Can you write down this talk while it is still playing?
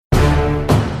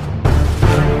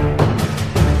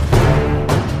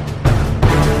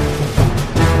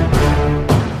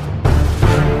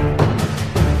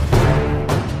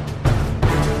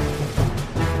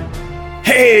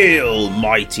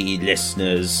mighty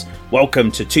listeners.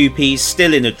 Welcome to 2P's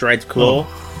still in a Dreadclaw.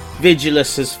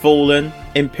 Vigilus has fallen.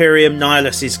 Imperium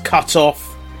Nihilus is cut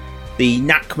off. The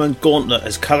Nachman Gauntlet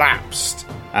has collapsed.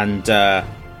 And,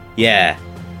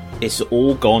 it's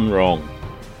all gone wrong.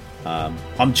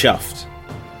 I'm chuffed.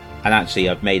 And actually,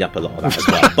 I've made up a lot of that as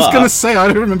well. I was going to say, I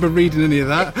don't remember reading any of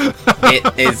that. It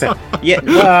is,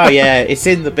 it's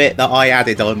in the bit that I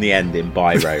added on the end in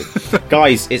Biro.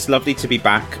 Guys, it's lovely to be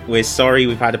back. We're sorry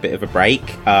we've had a bit of a break.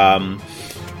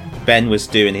 Ben was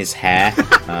doing his hair,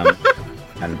 and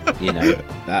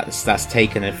that's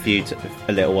taken a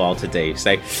little while to do.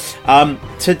 So,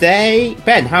 today,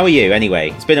 Ben, how are you?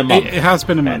 Anyway, it's been a month. It has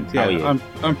been a month. Ben, yeah, how are you?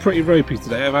 I'm pretty ropey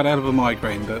today. I've had a hell of a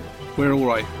migraine, but we're all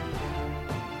right.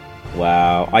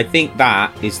 Wow, I think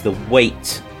that is the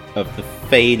weight of the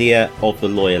failure of the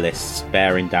loyalists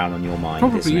bearing down on your mind.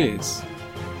 Probably is.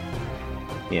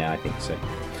 Yeah, I think so.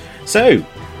 So,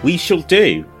 we shall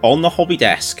do on the hobby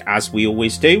desk, as we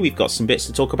always do. We've got some bits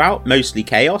to talk about, mostly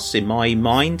chaos in my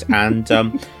mind,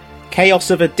 and chaos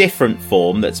of a different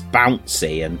form that's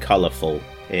bouncy and colourful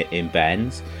in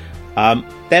Ben's.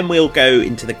 Then we'll go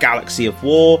into the Galaxy of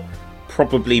War.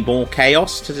 Probably more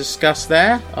chaos to discuss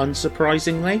there,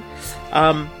 unsurprisingly.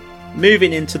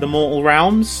 Moving into the Mortal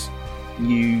Realms,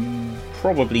 you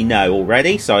probably know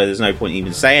already, so there's no point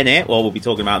even saying it. Well, we'll be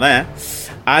talking about there.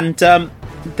 And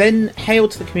then Hail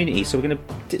to the Community. So we're going to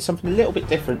do something a little bit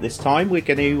different this time. We're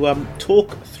going to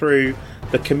talk through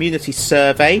the community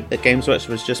survey that Games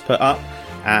Workshop has just put up,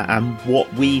 and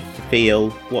what we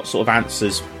feel, what sort of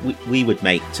answers we would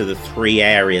make to the three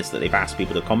areas that they've asked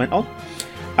people to comment on.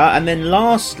 And then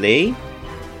lastly,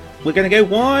 we're going to go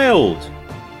wild.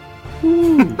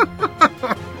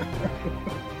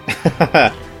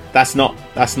 That's not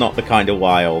the kind of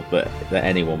wild that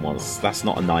anyone wants. That's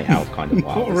not a night out kind of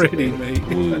wild. Not really, mate.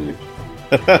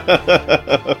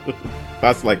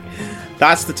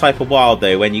 That's the type of wild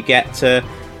though. When you get to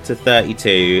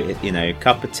 32,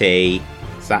 cup of tea,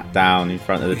 sat down in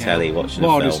front of the telly watching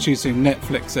wild a film. is choosing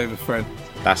Netflix over Friends.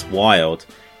 That's wild.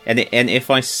 And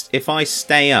if I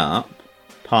stay up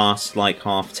past like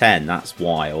 10:30, that's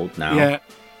wild now. Yeah.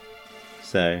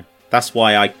 So that's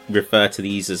why I refer to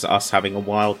these as us having a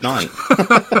wild night.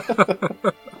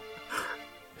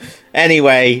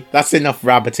 Anyway, that's enough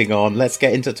rabbiting on. Let's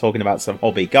get into talking about some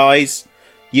hobby. Guys,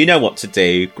 you know what to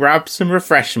do. Grab some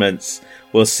refreshments.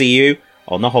 We'll see you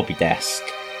on the hobby desk.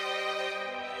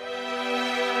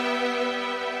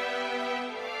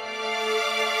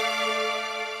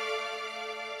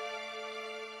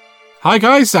 Hi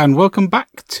guys, and welcome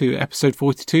back to episode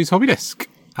 42's Hobby Desk.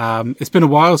 It's been a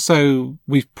while, so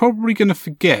we're probably going to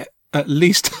forget at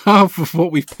least half of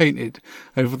what we've painted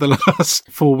over the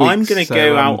last 4 weeks. I'm going to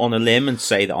go out on a limb and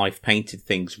say that I've painted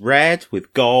things red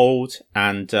with gold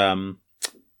and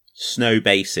snow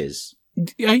bases.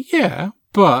 Yeah,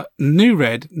 but new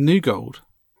red, new gold.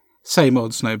 Same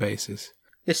old snow bases.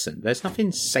 Listen, there's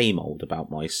nothing same old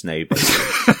about my snow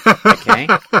bases, okay?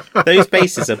 Those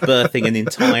bases are birthing an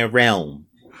entire realm.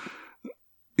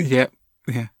 Yeah.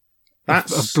 That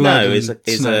snow is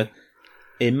a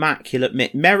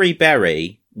immaculate... Mary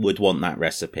Berry would want that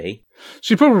recipe.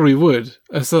 She probably would.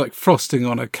 It's like frosting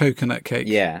on a coconut cake.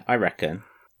 Yeah, I reckon.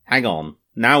 Hang on.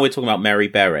 Now we're talking about Mary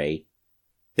Berry.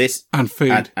 And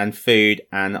food. And food,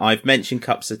 and I've mentioned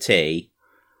cups of tea.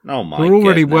 Oh my! We're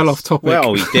already goodness. well off topic. What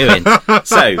are we doing?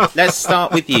 So let's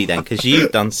start with you then, because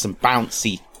you've done some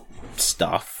bouncy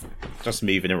stuff. Just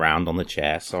moving around on the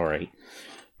chair. Sorry.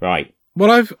 Right.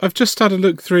 Well, I've just had a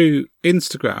look through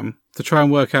Instagram to try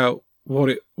and work out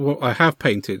what I have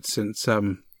painted since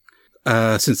the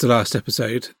last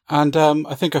episode, and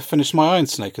I think I finished my Iron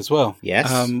Snake as well.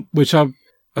 Yes. Which I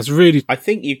was really. I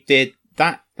think you did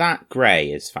that. That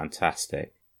grey is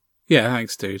fantastic. Yeah.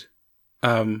 Thanks, dude.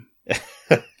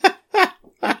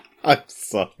 I'm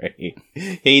sorry.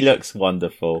 He looks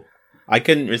wonderful. I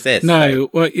couldn't resist. No,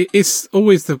 well, it's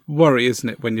always the worry, isn't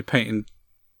it, when you're painting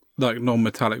like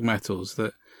non-metallic metals,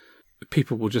 that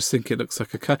people will just think it looks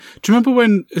like a cut. Do you remember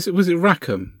when was it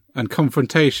Rackham and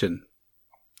Confrontation?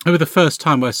 It was the first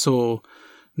time I saw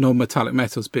non-metallic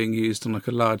metals being used on like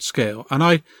a large scale, and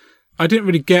I didn't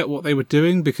really get what they were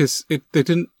doing because they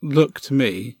didn't look to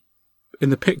me,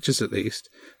 in the pictures at least,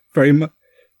 very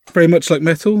much like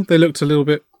metal. They looked a little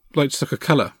bit like just like a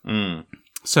colour. Mm.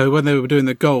 So when they were doing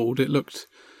the gold, it looked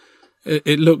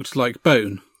like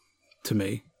bone to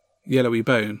me, yellowy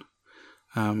bone.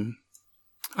 As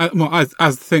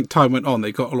time went on,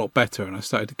 they got a lot better, and I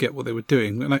started to get what they were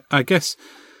doing. And I guess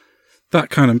that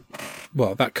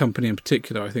that company in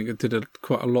particular, I think it did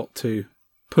quite a lot to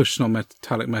push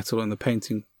non-metallic metal in the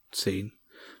painting scene.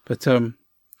 But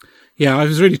Yeah, it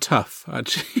was really tough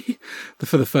actually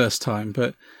for the first time,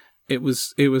 but it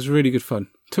was really good fun.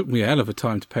 Took me a hell of a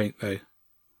time to paint though.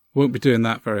 Won't be doing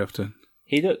that very often.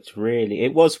 He looked really.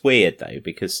 It was weird though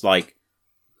because like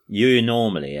you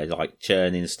normally are like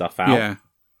churning stuff out. Yeah.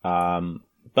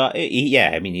 But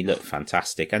I mean, he looked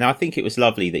fantastic, and I think it was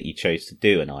lovely that you chose to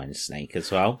do an Iron Snake as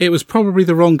well. It was probably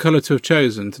the wrong colour to have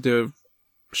chosen to do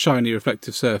a shiny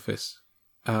reflective surface,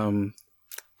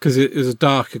 because it was a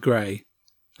darker grey,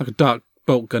 like a dark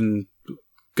bolt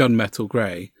gunmetal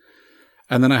grey,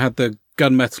 and then I had the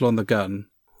gunmetal on the gun.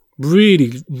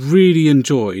 Really, really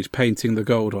enjoyed painting the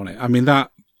gold on it. I mean,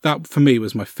 that for me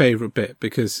was my favourite bit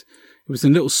because it was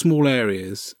in little small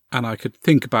areas, and I could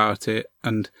think about it,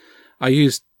 and I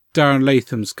used Darren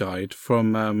Latham's guide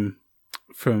from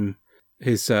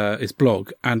his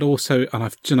blog, and also,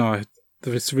 and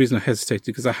there's the reason I hesitated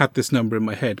because I had this number in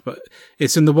my head, but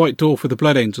it's in the White Dwarf with the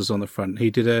Blood Angels on the front.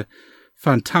 He did a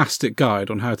fantastic guide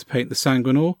on how to paint the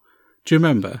Sanguinor. Do you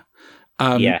remember?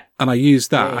 Yeah. And I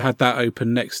used that. Yeah. I had that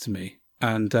open next to me,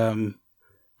 and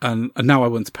now I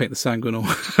want to paint the Sanguinor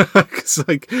because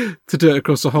like to do it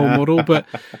across the whole model, but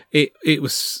it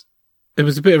was a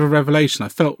bit of a revelation. I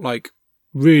felt like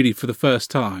really for the first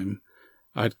time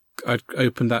I'd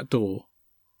opened that door,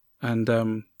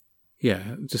 and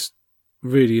just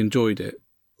really enjoyed it.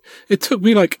 It took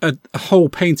me like a whole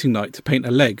painting night to paint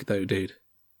a leg though, dude.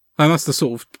 And that's the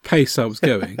sort of pace I was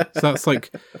going. So that's like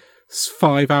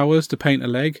 5 hours to paint a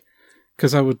leg,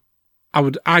 because I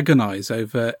would agonize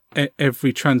over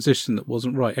every transition that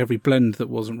wasn't right, every blend that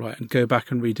wasn't right, and go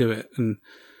back and redo it and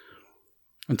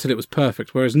until it was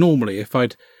perfect. Whereas normally if I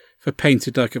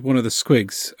painted like one of the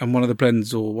squigs and one of the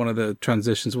blends or one of the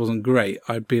transitions wasn't great,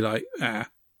 I'd be like,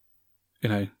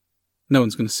 no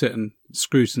one's going to sit and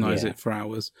scrutinize it for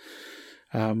hours.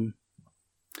 I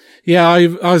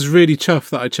was really chuffed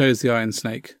that I chose the Iron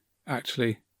Snake,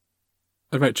 actually,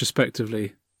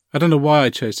 retrospectively. I don't know why I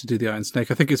chose to do the Iron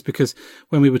Snake. I think it's because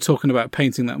when we were talking about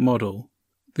painting that model,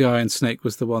 the Iron Snake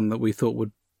was the one that we thought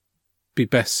would be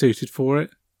best suited for it.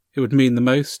 It would mean the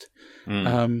most.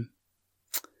 It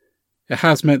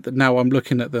has meant that now I'm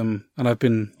looking at them and I've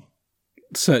been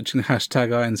searching the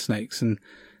hashtag Iron Snakes and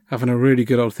having a really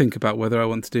good old think about whether I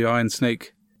want to do Iron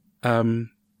Snake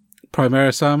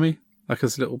Primaris Army, like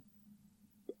as a little,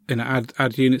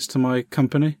 add units to my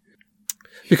company.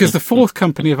 Because the fourth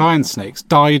company of Iron Snakes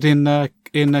died in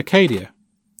Acadia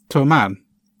to a man.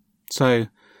 So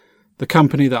the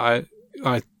company that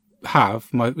I have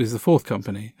is the fourth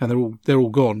company, and they're all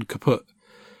gone kaput.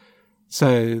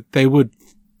 So they would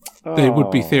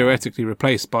be theoretically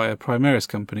replaced by a Primaris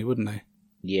company, wouldn't they?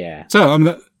 Yeah.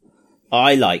 So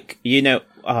I like,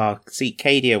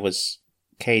 Cadia was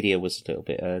a little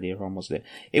bit earlier on, wasn't it?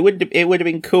 It would have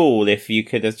been cool if you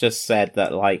could have just said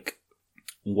that like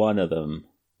one of them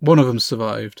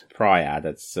survived. Pryad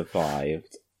had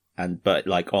survived, but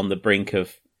like on the brink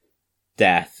of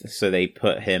death, so they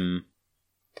put him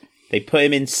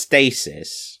in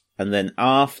stasis, and then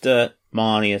after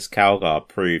Marneus Calgar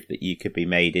proved that you could be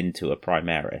made into a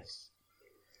Primaris,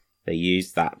 they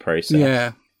used that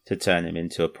process to turn him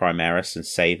into a Primaris and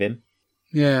save him.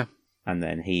 Yeah. And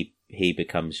then he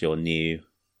becomes your new...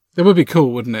 It would be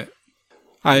cool, wouldn't it?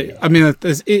 I mean,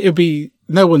 it'll be...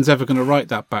 No one's ever going to write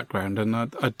that background, and I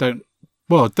don't...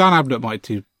 Well, Dan Abnett might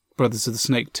do Brothers of the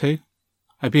Snake too.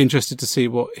 I'd be interested to see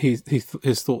what his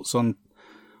thoughts on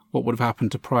what would have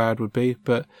happened to Pryad would be,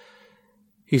 but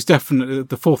he's definitely...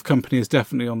 The fourth company is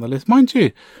definitely on the list. Mind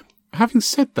you, having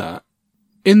said that,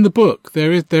 in the book,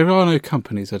 there are no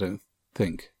companies, I don't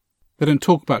think. They don't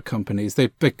talk about companies. They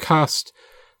cast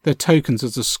their tokens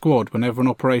as a squad whenever an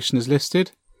operation is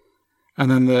listed, and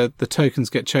then the tokens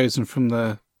get chosen from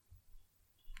the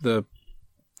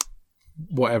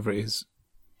whatever it is,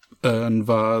 urn,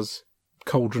 vase,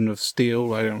 cauldron of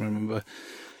steel, I don't remember,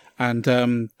 and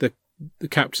the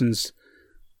captains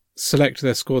select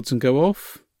their squads and go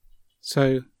off.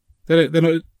 So they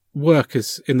don't work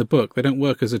as in the book. They don't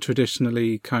work as a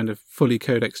traditionally kind of fully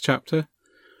codex chapter.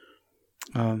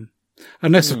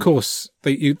 Unless, of course,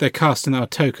 they're casting our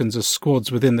tokens as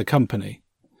squads within the company,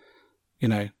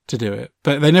 to do it.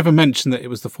 But they never mentioned that it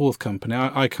was the fourth company.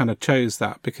 I kind of chose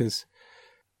that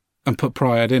and put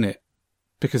Pryad in it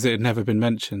because it had never been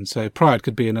mentioned. So Pryad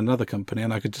could be in another company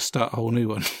and I could just start a whole new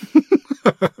one.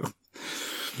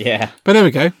 Yeah. But there we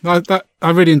go.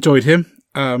 I really enjoyed him.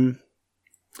 I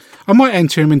might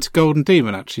enter him into Golden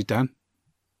Demon, actually, Dan.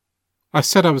 I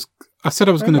said I was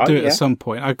going to do it at some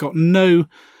point. I've got no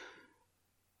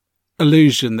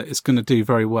illusion that it's going to do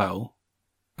very well,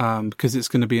 because it's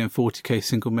going to be in 40k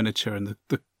single miniature, and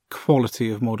the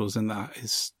quality of models in that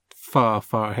is far,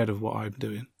 far ahead of what I'm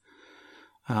doing.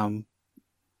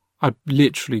 I'd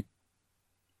literally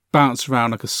bounce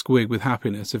around like a squig with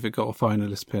happiness if it got a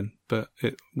finalist pin, but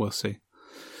we'll see.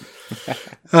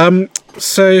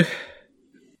 So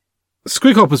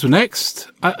Squig Hoppers were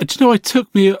next. Do you know, it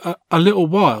took me a little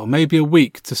while, maybe a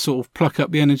week, to sort of pluck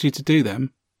up the energy to do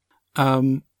them.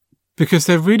 Because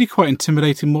they're really quite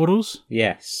intimidating models.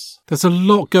 Yes. There's a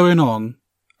lot going on,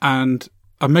 and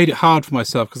I made it hard for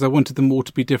myself because I wanted them all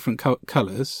to be different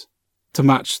colours to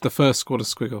match the first squad of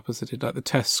Squig Hoppers I did, like the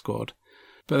test squad.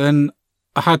 But then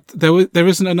there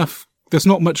isn't enough, there's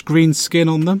not much green skin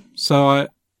on them, so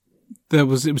it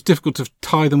was difficult to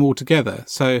tie them all together.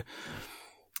 So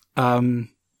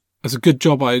it's a good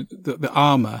job the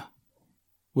armour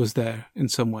was there in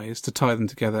some ways to tie them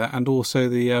together, and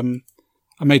also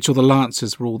I made sure the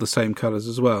lances were all the same colours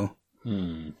as well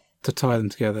to tie them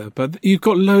together. But you've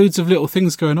got loads of little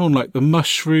things going on, like the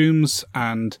mushrooms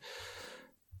and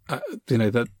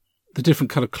the different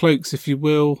colour cloaks, if you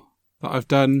will, that I've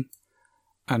done,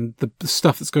 and the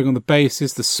stuff that's going on the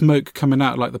bases, the smoke coming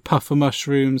out like the puffer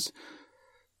mushrooms.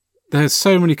 There's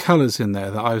so many colours in there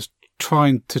that I was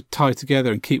trying to tie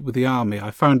together and keep with the army.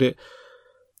 I found it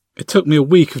took me a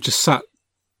week of just sat.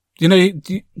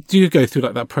 Do you go through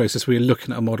like that process where you're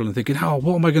looking at a model and thinking,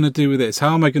 what am I going to do with this?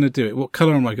 How am I going to do it? What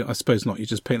colour am I going to... I suppose not, you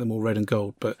just paint them all red and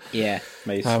gold, but... Yeah,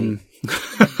 mostly.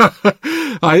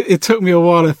 It took me a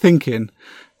while of thinking,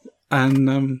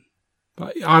 and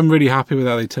I'm really happy with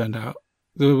how they turned out.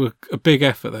 They were a big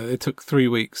effort though. They took 3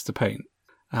 weeks to paint.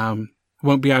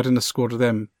 Won't be adding a squad of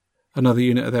them, another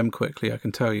unit of them quickly, I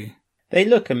can tell you. They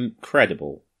look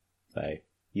incredible, though.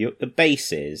 The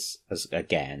bases,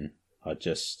 again, are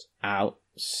just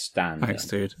outstanding. Thanks,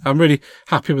 dude. I'm really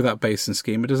happy with that basing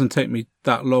scheme. It doesn't take me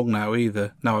that long now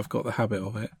either. Now I've got the habit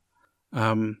of it.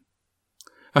 I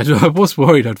was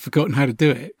worried I'd forgotten how to do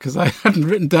it because I hadn't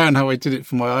written down how I did it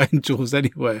for my Ironjawz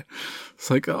anywhere. It's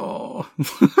like, oh.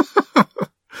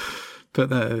 But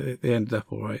they ended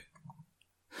up all right.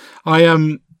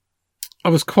 I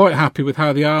was quite happy with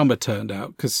how the armour turned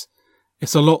out because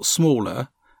it's a lot smaller,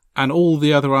 and all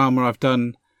the other armour I've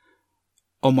done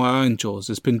on my Ironjawz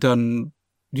has been done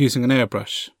using an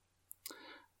airbrush.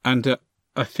 And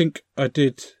I think I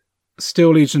did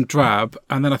Steel Legion Drab,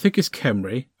 and then I think it's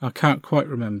Khemri. I can't quite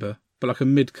remember, but like a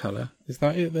mid-colour. Is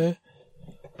that it there?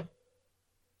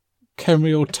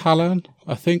 Khemri or Talon,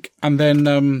 I think. And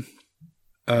then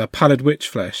Pallid Witch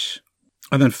Flesh.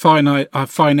 And then Fine Edge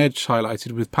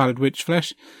highlighted with Pallid Witch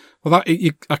Flesh. Well,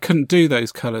 I couldn't do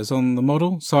those colours on the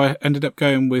model, so I ended up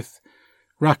going with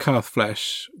Rakarth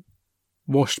Flesh,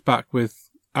 washed back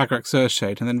with Agrax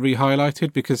Earthshade, and then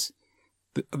re-highlighted because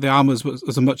the armour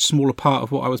was a much smaller part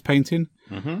of what I was painting.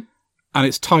 Mm-hmm. And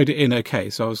it's tied it in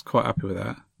okay, so I was quite happy with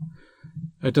that.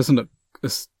 It doesn't look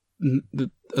as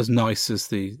nice as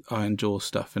the Ironjawz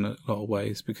stuff in a lot of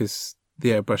ways because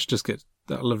the airbrush just gets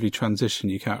that lovely transition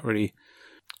you can't really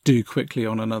do quickly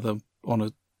on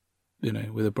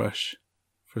with a brush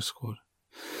for a squad.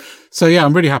 So yeah,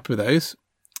 I'm really happy with those.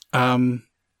 And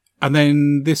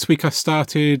then this week I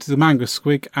started the Mangler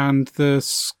Squig and the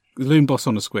Loom Boss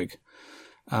on a Squig.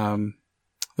 The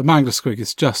Mangler Squig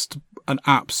is just an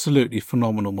absolutely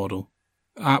phenomenal model.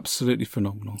 Absolutely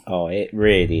phenomenal. Oh, it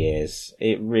really is.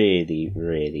 It really,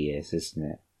 really is, isn't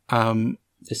it?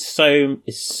 It's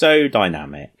so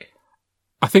dynamic.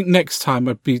 I think next time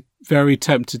I'd be very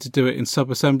tempted to do it in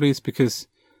sub-assemblies because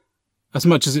as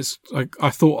much as it's like I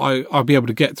thought I'd be able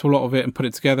to get to a lot of it and put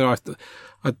it together, I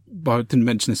didn't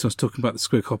mention this when I was talking about the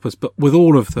Squig Hoppers, but with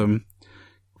all of them,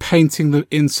 painting the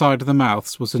inside of the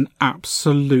mouths was an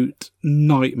absolute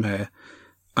nightmare.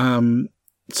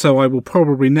 So I will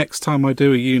probably, next time I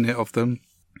do a unit of them,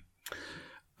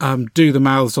 do the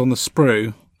mouths on the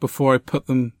sprue before I put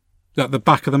them at the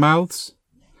back of the mouths,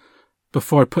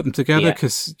 before I put them together,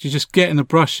 because you just getting the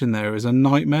brush in there is a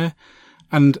nightmare.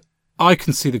 And I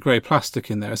can see the grey plastic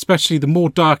in there, especially the more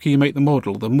darker you make the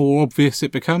model, the more obvious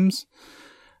it becomes.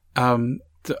 The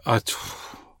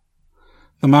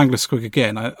Mangler Squig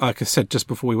again, like I said just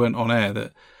before we went on air,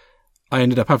 that I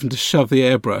ended up having to shove the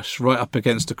airbrush right up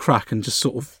against a crack and just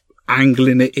sort of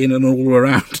angling it in and all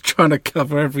around, trying to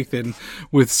cover everything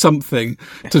with something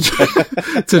to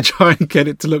try and get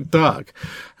it to look dark.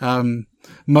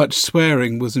 Much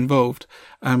swearing was involved,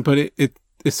 but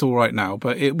it's all right now.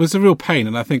 But it was a real pain,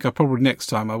 and I think next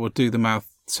time I will do the mouth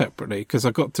separately because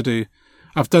I've done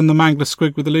the Mangler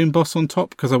Squig with the Loom Boss on top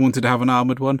because I wanted to have an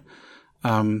armoured one.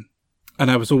 And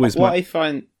I was always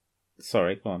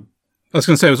Sorry, go on. I was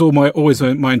going to say it was always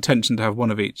my intention to have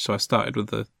one of each, so I started with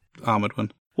the armoured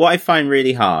one. What I find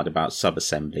really hard about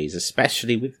sub-assemblies,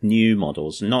 especially with new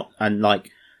models,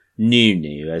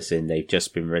 new, as in they've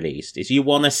just been released, is you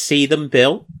want to see them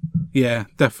built. Yeah,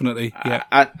 definitely. Yeah,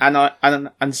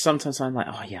 and sometimes I'm like,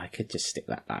 oh yeah, I could just stick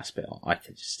that last bit on. I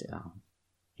could just stick that on.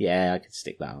 Yeah, I could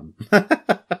stick that on.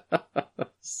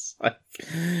 It's like,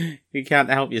 you can't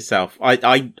help yourself.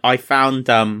 I found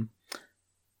Adeptus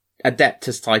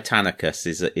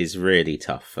Titanicus is really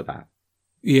tough for that.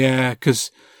 Yeah,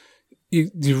 because you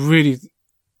really,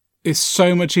 it's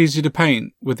so much easier to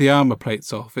paint with the armor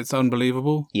plates off. It's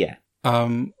unbelievable. Yeah.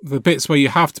 The bits where you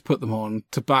have to put them on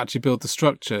to actually build the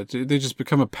structure, they just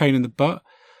become a pain in the butt.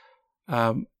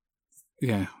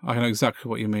 Yeah, I know exactly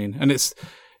what you mean, and it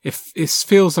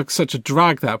feels like such a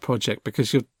drag, that project,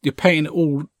 because you're painting it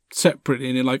all separately,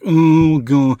 and you're like, oh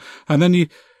god, and then you,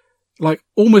 like,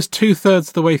 almost 2/3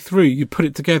 of the way through, you put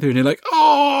it together, and you're like,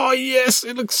 oh yes,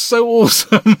 it looks so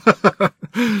awesome.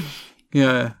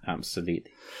 Yeah,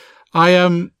 absolutely.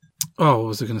 What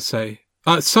was I going to say?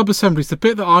 Sub-assemblies, the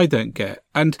bit that I don't get,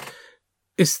 and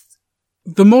it's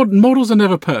the models are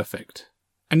never perfect,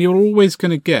 and you're always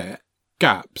going to get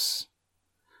gaps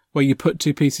where you put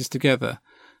two pieces together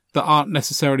that aren't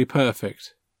necessarily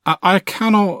perfect. I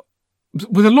cannot,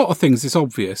 with a lot of things, it's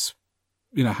obvious,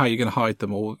 you know, how you're going to hide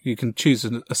them, or you can choose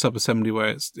a sub-assembly where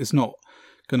it's not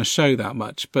going to show that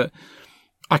much, but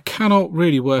I cannot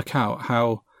really work out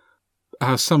how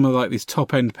some of, like, these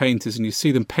top-end painters, and you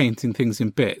see them painting things in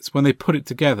bits, when they put it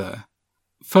together,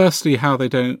 firstly, how they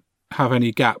don't have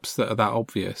any gaps that are that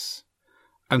obvious,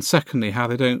 and secondly, how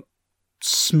they don't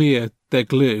smear their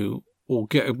glue or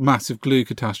get a massive glue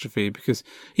catastrophe, because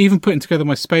even putting together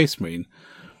my Space Marine,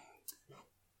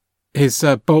 his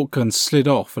bolt gun slid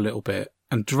off a little bit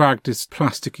and dragged his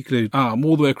plasticky glued arm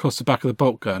all the way across the back of the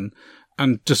bolt gun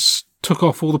and just took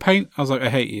off all the paint. I was like, I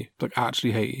hate you. Like, I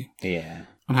actually hate you. Yeah.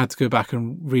 And I had to go back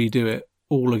and redo it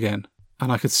all again.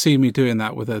 And I could see me doing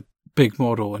that with a big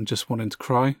model and just wanting to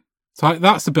cry. So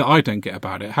that's the bit I don't get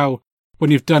about it. How,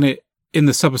 when you've done it in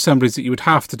the sub-assemblies that you would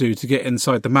have to do to get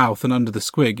inside the mouth and under the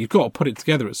squig, you've got to put it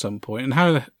together at some point. And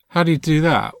how do you do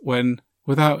that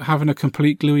without having a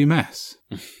complete gluey mess?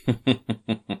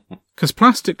 Because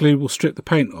plastic glue will strip the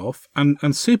paint off,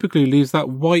 and super glue leaves that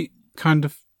white kind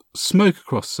of smoke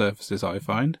across surfaces, I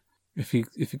find. If you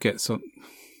get some,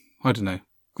 I don't know.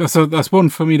 That's one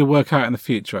for me to work out in the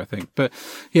future, I think. But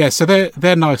yeah, so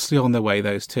they're nicely on their way,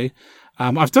 those two.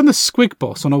 I've done the squig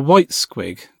boss on a white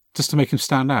squig just to make him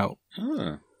stand out.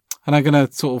 Oh. And I'm going to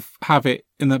sort of have it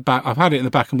in the back. I've had it in the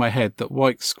back of my head that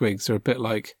white squigs are a bit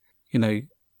like, you know,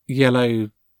 yellow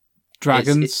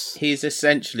dragons. He's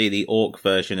essentially the orc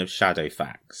version of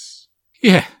Shadowfax.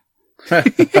 Yeah.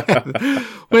 Yeah.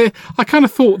 Well, I kind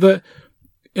of thought that,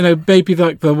 you know, maybe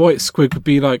like the white squig would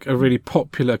be like a really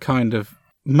popular kind of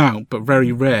mount, but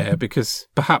very rare, because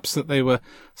perhaps that they were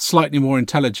slightly more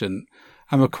intelligent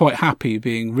and were quite happy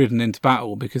being ridden into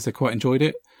battle because they quite enjoyed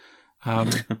it.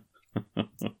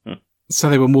 So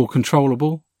they were more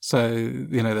controllable. So,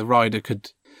 you know, the rider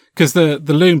could, because the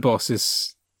Loon boss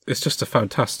it's just a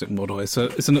fantastic model. It's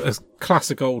a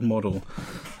classic old model,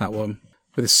 that one,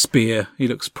 with his spear. He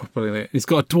looks properly. He's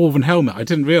got a dwarven helmet. I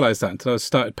didn't realise that until I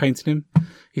started painting him.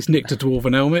 He's nicked a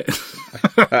dwarven helmet.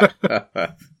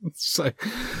 So,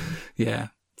 yeah.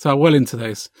 So I'm well into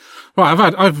those. Right,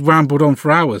 I've rambled on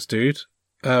for hours, dude.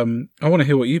 I want to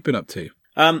hear what you've been up to.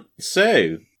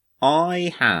 So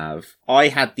I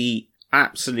had the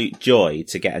absolute joy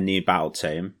to get a new battle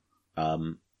tome,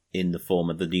 in the form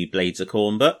of the new Blades of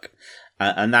Khorne book.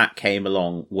 And that came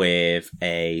along with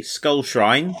a Skull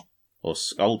Shrine, or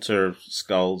Altar of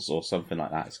Skulls, or something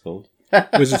like that it's called.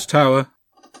 Wizard's Tower.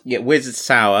 Yeah, Wizard's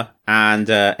Tower, and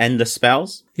Endless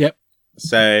Spells. Yep.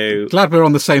 So glad we're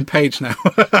on the same page now.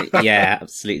 Yeah,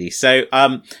 absolutely. So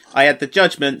I had the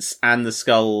Judgments and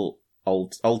the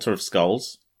Altar of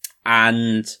Skulls.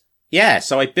 And yeah,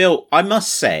 so I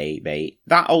must say, mate,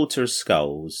 that Altar of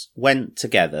Skulls went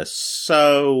together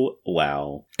so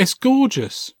well. It's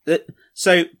gorgeous.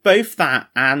 So both that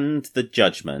and the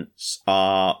Judgments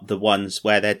are the ones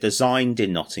where they're designed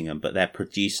in Nottingham, but they're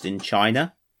produced in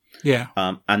China. Yeah.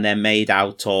 And they're made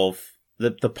out of,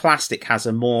 the plastic has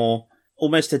a more,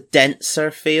 almost a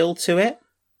denser feel to it.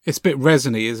 It's a bit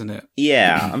resiny, isn't it?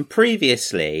 Yeah. And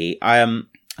previously,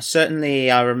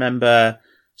 certainly I remember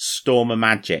Storm of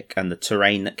Magic and the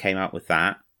terrain that came out with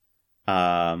that,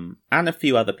 and a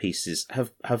few other pieces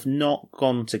have not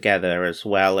gone together as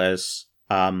well as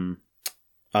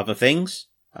other things.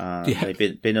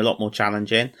 They've been a lot more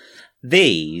challenging.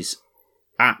 These,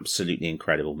 absolutely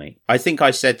incredible, mate. I think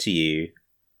I said to you,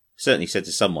 certainly said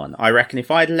to someone, I reckon if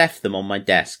I'd left them on my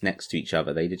desk next to each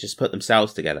other, they'd have just put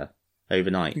themselves together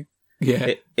overnight.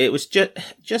 Yeah. It was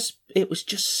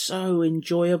just so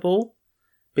enjoyable.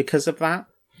 because of that.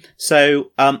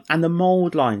 So, and the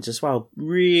mould lines as well,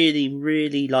 really,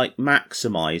 really like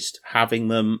maximised having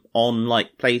them on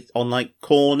like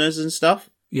corners and stuff.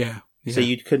 Yeah. So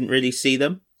you couldn't really see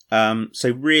them.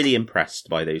 So really impressed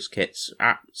by those kits.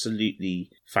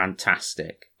 Absolutely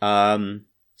fantastic.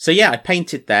 So yeah, I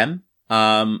painted them,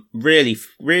 really,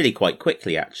 really quite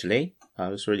quickly, actually. I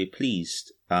was really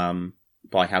pleased,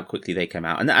 by how quickly they came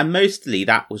out. And mostly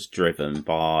that was driven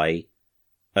by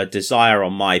a desire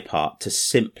on my part to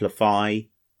simplify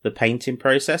the painting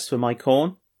process for my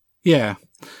Khorne. Yeah.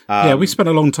 Yeah, we spent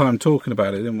a long time talking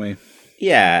about it, didn't we?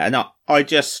 Yeah, and I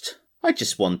just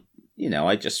want,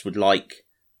 I just would like,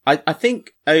 I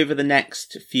think over the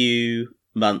next few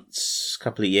months,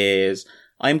 couple of years,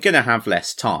 I'm going to have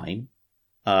less time.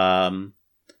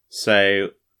 So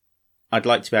I'd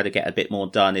like to be able to get a bit more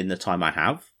done in the time I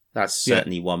have. That's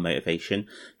certainly one motivation.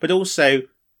 But also,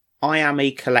 I am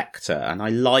a collector and I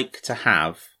like to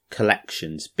have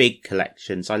collections, big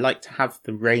collections. I like to have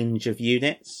the range of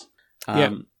units.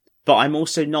 But I'm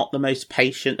also not the most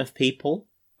patient of people.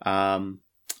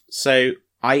 So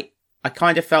I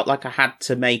kind of felt like I had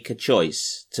to make a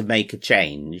choice, to make a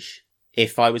change,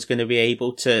 if I was going to be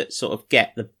able to sort of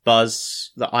get the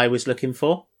buzz that I was looking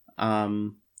for.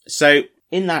 So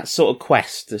in that sort of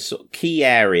quest, the sort of key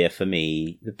area for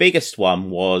me, the biggest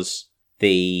one was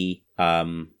the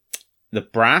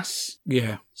brass.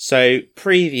 Yeah. So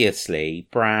previously,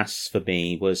 brass for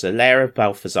me was a layer of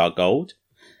Balthazar gold,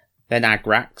 then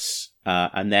Agrax,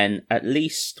 and then at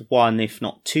least one, if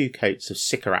not two coats of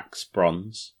Sycorax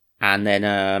bronze, and then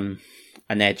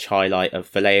an edge highlight of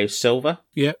Vallejo silver.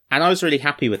 Yeah. And I was really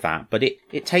happy with that, but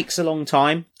it takes a long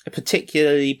time,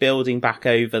 particularly building back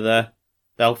over the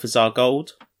Balthazar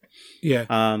gold. Yeah.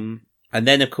 And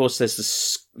then of course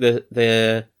there's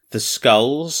the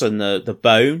skulls and the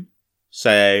bone.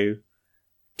 So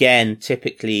again,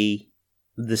 typically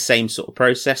the same sort of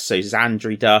process. So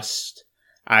Xandri dust,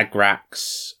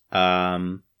 Agrax,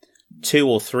 2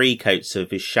 or 3 coats of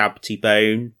Ishabti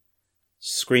bone,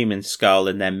 Screaming Skull,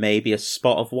 and then maybe a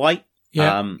spot of white.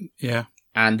 Yeah.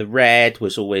 And the red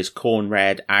was always Khorne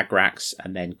red, Agrax,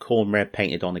 and then Khorne red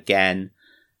painted on again,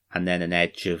 and then an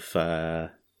edge of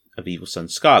Evil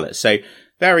Sunz Scarlet. So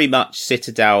very much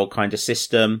Citadel kind of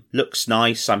system. Looks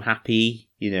nice. I'm happy.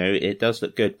 It does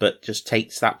look good, but just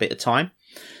takes that bit of time.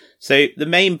 So the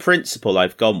main principle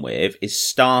I've gone with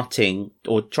is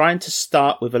trying to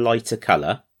start with a lighter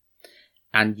colour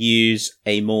and use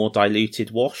a more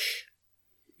diluted wash.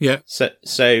 Yeah.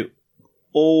 So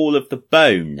all of the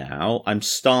bone now, I'm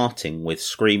starting with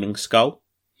Screaming Skull.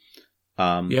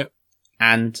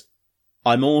 And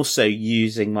I'm also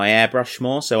using my airbrush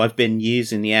more. So I've been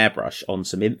using the airbrush on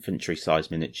some infantry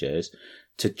size miniatures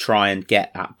to try and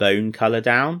get that bone colour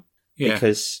down. Yeah.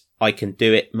 Because I can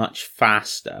do it much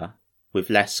faster with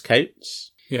less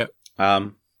coats. Yeah.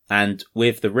 And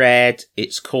with the red,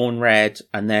 it's Khorne red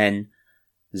and then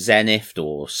zenithed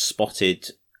or spotted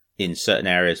in certain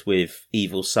areas with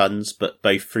Evil Sunz, but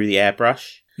both through the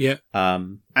airbrush. Yeah.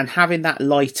 And having that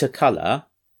lighter colour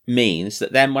means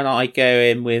that then when I go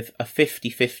in with a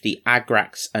 50-50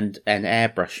 Agrax and an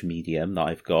airbrush medium that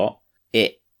I've got,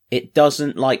 it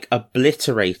doesn't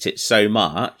obliterate it so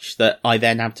much that I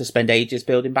then have to spend ages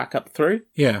building back up through.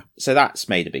 Yeah. So that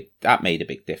made a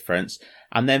big difference.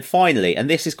 And then finally, and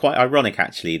this is quite ironic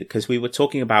actually, because we were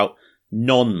talking about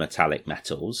non-metallic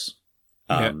metals.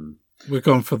 You've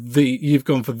gone for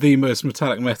the most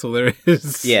metallic metal there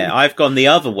is. Yeah, I've gone the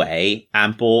other way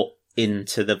and bought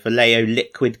into the Vallejo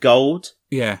liquid gold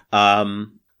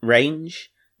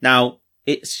range. Now,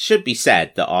 it should be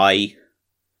said that I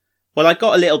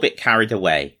got a little bit carried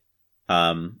away.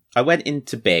 I went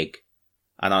into big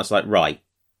and I was like, right,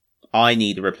 I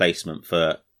need a replacement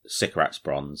for Sycorax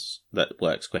bronze that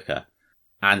works quicker.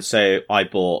 And so I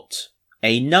bought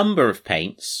a number of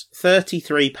paints,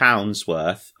 £33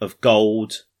 worth of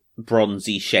gold,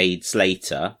 bronzy shades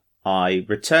later. I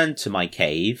returned to my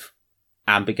cave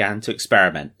and began to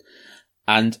experiment.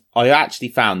 And I actually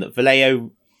found that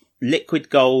Vallejo liquid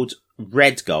gold,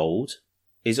 red gold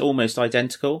is almost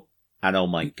identical. And oh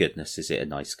my goodness, is it a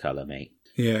nice colour, mate.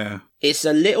 Yeah. It's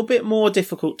a little bit more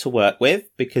difficult to work with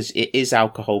because it is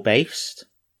alcohol based.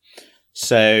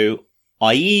 So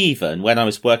I even, when I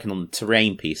was working on the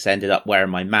terrain piece, ended up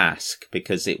wearing my mask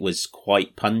because it was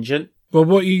quite pungent. Well,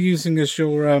 what are you using as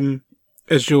your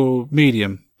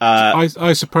medium?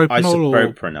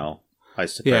 Isopropanol?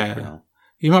 Isopropanol. Yeah.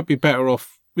 You might be better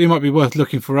off. It might be worth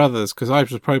looking for others because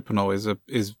isopropanol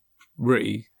is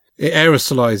really, it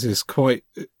aerosolizes quite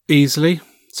easily.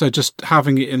 So just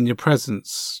having it in your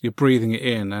presence, you're breathing it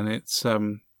in, and it's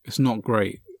not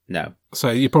great. No.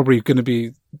 So you're probably going to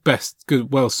be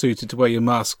well suited to wear your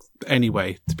mask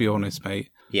anyway, to be honest, mate.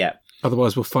 Yeah.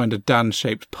 Otherwise, we'll find a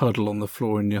Dan-shaped puddle on the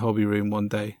floor in your hobby room one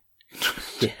day.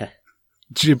 Yeah.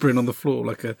 Gibbering on the floor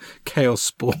like a chaos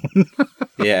spawn.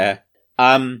 Yeah.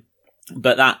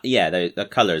 But the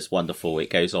colour is wonderful. It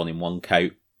goes on in one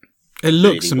coat. It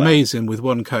looks really amazing with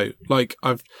one coat. Like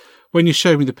when you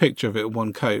showed me the picture of it in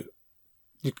one coat,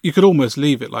 you could almost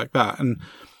leave it like that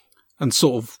and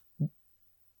sort of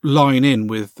line in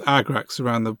with Agrax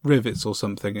around the rivets or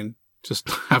something and just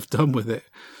have done with it.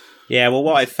 Yeah, well,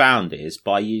 what I found is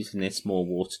by using this more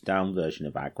watered down version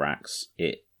of Agrax,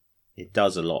 it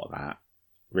does a lot of that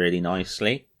really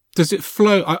nicely. Does it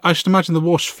flow? I should imagine the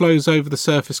wash flows over the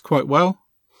surface quite well.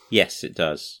 Yes, it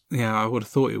does. Yeah, I would have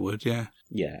thought it would, yeah.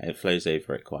 Yeah, it flows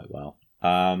over it quite well.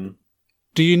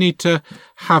 Do you need to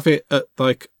have it at,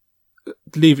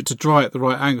 leave it to dry at the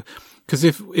right angle? Because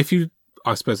if you,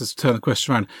 I suppose let's turn the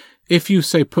question around. If you,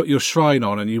 say, put your shrine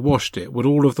on and you washed it, would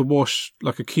all of the wash,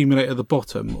 accumulate at the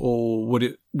bottom, or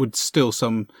would still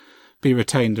some be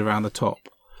retained around the top?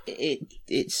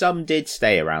 It some did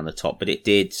stay around the top, but it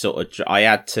did I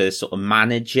had to sort of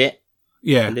manage it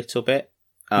a little bit.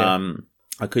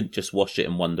 I couldn't just wash it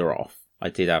and wander off. I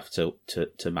did have to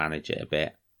manage it a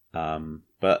bit.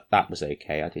 But that was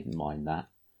okay. I didn't mind that.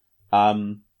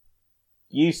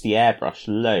 Used the airbrush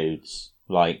loads.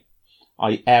 I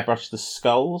airbrushed the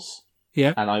skulls.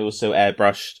 Yeah. And I also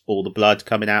airbrushed all the blood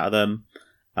coming out of them.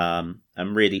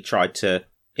 And really tried to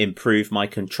improve my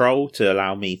control to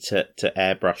allow me to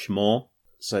airbrush more.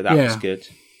 So that was good.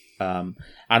 And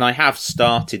I have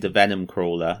started the Venom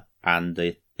Crawler and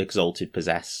the Exalted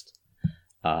Possessed.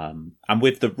 And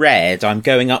with the red, I'm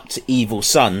going up to Evil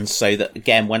Sons so that,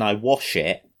 again, when I wash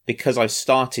it, because I've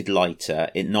started lighter,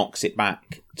 it knocks it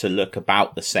back to look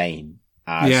about the same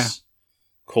as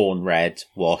Corn Red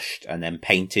washed and then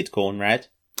painted Corn Red.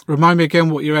 Remind me again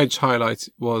what your edge highlight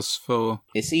was for...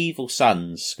 It's Evil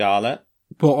Sons, Scarlet.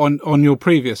 But on your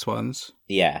previous ones?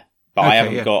 Yeah. But I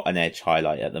haven't got an edge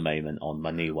highlight at the moment on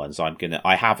my new ones.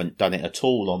 I haven't done it at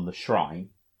all on the shrine.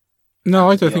 No,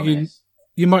 I don't think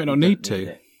you might not need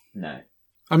to. No.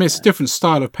 I mean, it's a different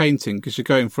style of painting because you're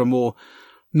going for a more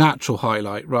natural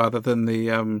highlight rather than the,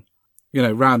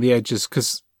 round the edges.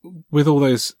 Because with all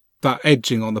that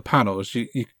edging on the panels,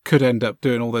 you could end up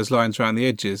doing all those lines around the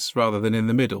edges rather than in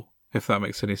the middle, if that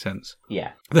makes any sense.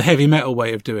 Yeah. The heavy metal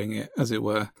way of doing it, as it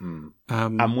were.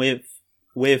 And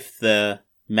with the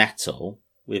metal,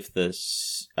 with the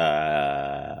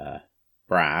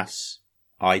brass,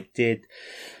 I did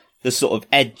the sort of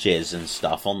edges and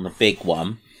stuff on the big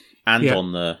one and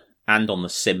on the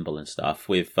symbol and stuff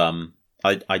with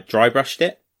I dry brushed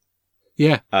it.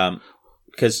 Yeah.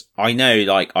 Because I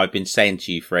know, I've been saying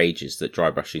to you for ages that dry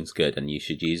brushing's good and you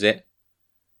should use it.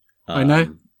 I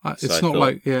know. It's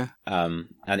not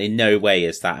and in no way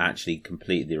is that actually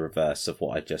completely the reverse of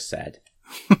what I just said.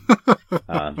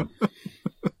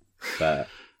 But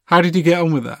how did you get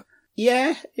on with that?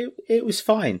 Yeah, it was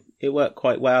fine. It worked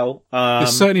quite well. It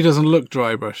certainly doesn't look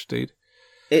dry brushed, dude.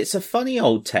 It's a funny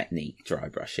old technique, dry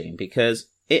brushing, because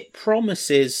it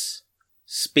promises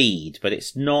speed, but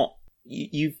it's not.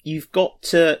 You've got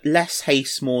to less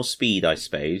haste, more speed, I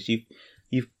suppose.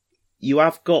 You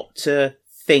have got to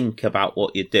think about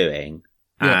what you're doing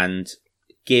and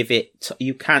give it.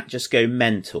 You can't just go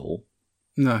mental.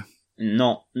 No,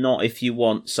 not if you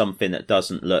want something that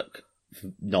doesn't look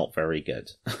not very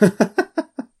good.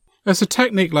 It's a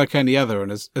technique like any other,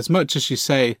 and as much as you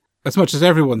say, as much as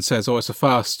everyone says, oh, it's a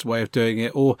fast way of doing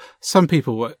it, or some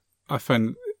people, I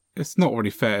find it's not really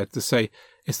fair to say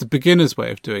it's the beginner's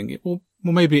way of doing it. Well,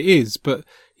 maybe it is, but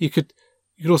you could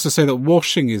also say that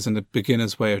washing isn't a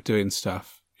beginner's way of doing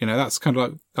stuff. That's kind of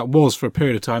like, that was for a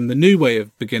period of time, the new way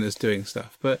of beginners doing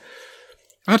stuff. But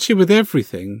actually with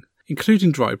everything,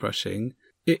 including dry brushing,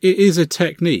 it is a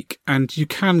technique, and you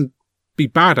can be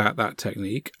bad at that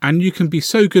technique, and you can be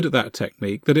so good at that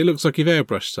technique that it looks like you've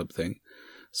airbrushed something.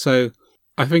 So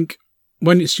I think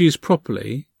when it's used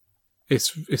properly,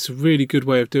 it's a really good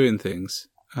way of doing things.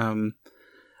 And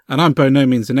I'm by no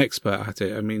means an expert at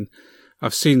it. I mean,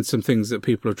 I've seen some things that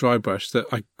people have dry brushed that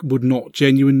I would not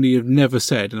genuinely have never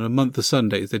said in a month of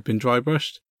Sundays they'd been dry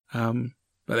brushed. But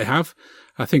they have.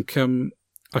 I think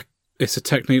it's a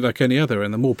technique like any other,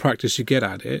 and the more practice you get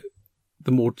at it,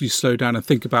 the more you slow down and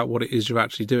think about what it is you're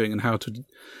actually doing and how to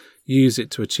use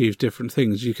it to achieve different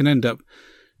things. You can end up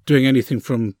doing anything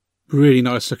from really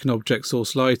nice looking object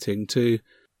source lighting to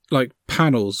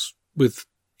panels with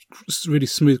really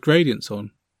smooth gradients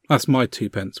on. That's my 2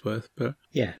 pence worth, but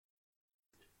yeah.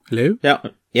 Hello?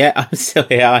 Yeah, I'm still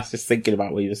here. I was just thinking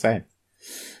about what you were saying.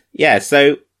 Yeah,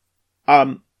 so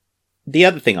the the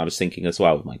other thing I was thinking as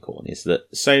well with my Khorne is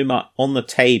that so much on the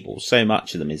table, so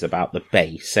much of them is about the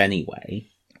base anyway.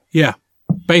 Yeah.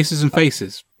 Bases and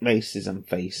faces. Bases and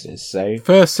faces. So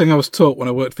first thing I was taught when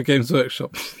I worked for Games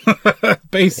Workshop.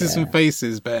 Bases and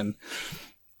faces, Ben.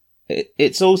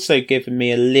 It's also given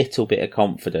me a little bit of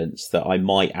confidence that I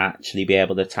might actually be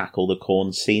able to tackle the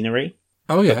Khorne scenery.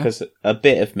 Oh, yeah. Because a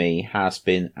bit of me has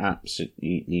been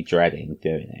absolutely dreading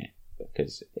doing it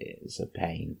because it's a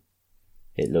pain.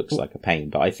 It looks like a pain.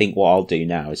 But I think what I'll do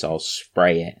now is I'll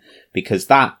spray it because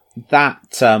that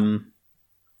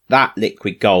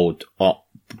liquid gold,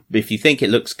 if you think it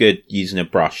looks good using a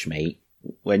brush, mate,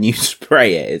 when you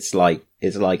spray it, it's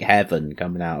like heaven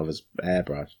coming out of an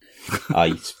airbrush.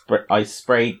 I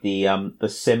sprayed the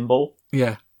symbol.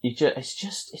 Yeah.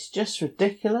 It's just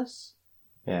ridiculous.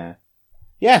 Yeah.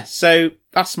 Yeah, so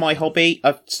that's my hobby.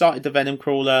 I've started the Venom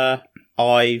Crawler.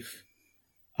 I've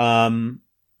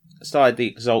started the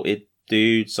Exalted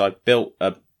Dudes. I built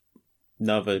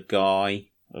another guy,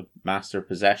 a Master of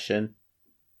Possession.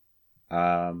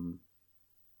 And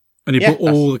you bought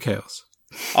all the Chaos.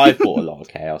 I bought a lot of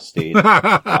Chaos, dude.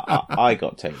 I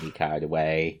got totally carried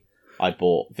away. I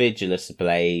bought Vigilus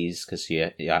Ablaze because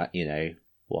you know,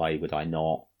 why would I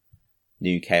not?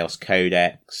 New Chaos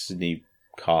Codex, new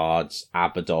cards,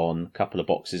 Abaddon, a couple of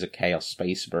boxes of Chaos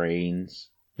Space Marines.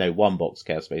 No, one box of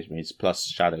Chaos Space Marines plus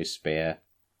Shadow Spear.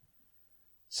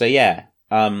 So yeah,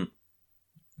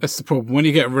 that's the problem. When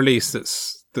you get a release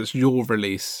that's your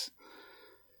release,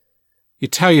 you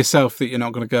tell yourself that you're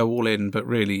not going to go all in, but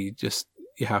really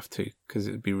you have to because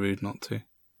it'd be rude not to.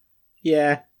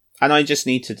 Yeah, and I just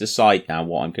need to decide now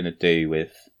what I'm going to do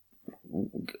with,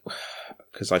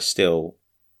 because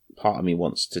part of me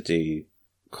wants to do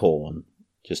Khorne,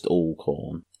 just all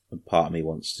Khorne, and part of me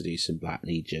wants to do some Black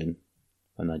Legion,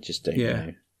 and I just don't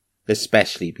know.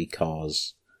 Especially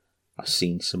because I've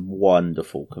seen some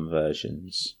wonderful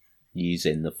conversions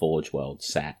using the Forge World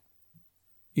set.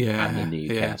 Yeah. And the new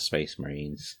Chaos Space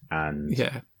Marines. And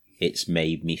it's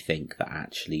made me think that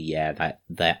actually, that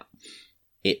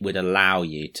it would allow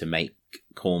you to make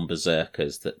Khorne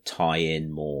Berserkers that tie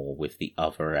in more with the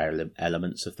other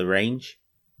elements of the range.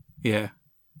 Yeah.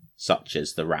 Such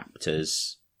as the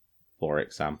Raptors, for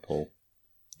example.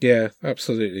 Yeah,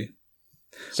 absolutely.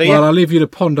 So, I'll leave you to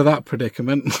ponder that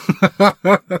predicament.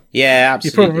 Yeah,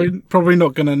 absolutely. You're probably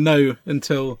not going to know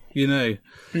until you know.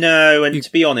 No, and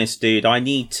to be honest, dude, I'm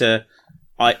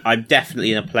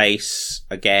definitely in a place,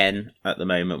 again, at the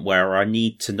moment, where I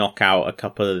need to knock out a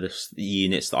couple of the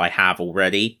units that I have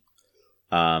already.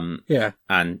 And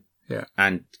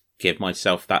give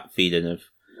myself that feeling of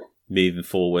moving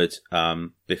forward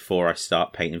before I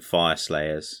start painting Fire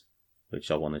Slayers, which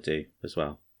I want to do as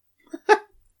well.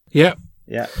 Yeah.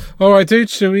 Yeah. All right, dude.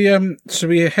 Should we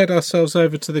head ourselves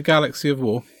over to the Galaxy of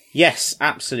War? Yes,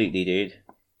 absolutely, dude.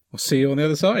 We'll see you on the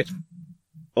other side.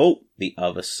 Oh, the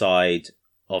other side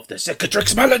of the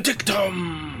Cicatrix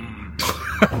Maledictum!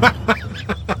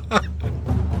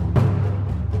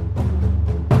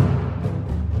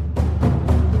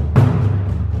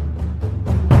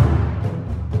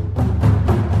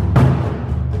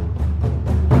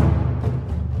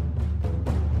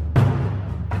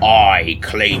 I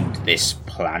claimed this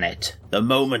planet the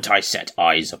moment I set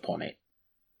eyes upon it.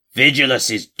 Vigilus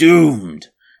is doomed,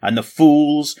 and the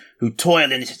fools who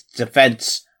toil in its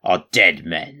defence are dead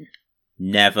men.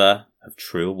 Never have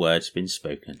truer words been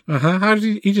spoken. How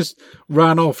did he just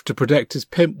ran off to protect his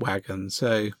pimp wagon?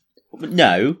 So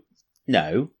no.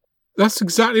 That's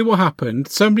exactly what happened.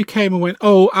 Somebody came and went,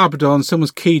 "Oh, Abaddon, someone's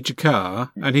keyed your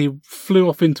car," and he flew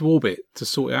off into orbit to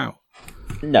sort it out.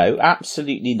 No,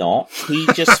 absolutely not. He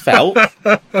just felt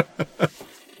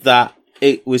that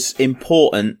it was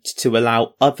important to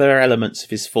allow other elements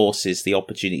of his forces the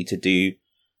opportunity to do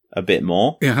a bit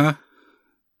more. Yeah.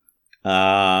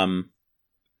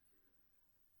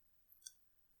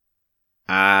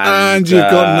 And you've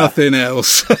got nothing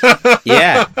else.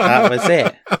 Yeah, that was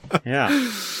it. Yeah.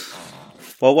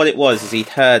 Well, what it was is he'd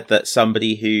heard that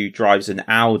somebody who drives an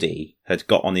Audi had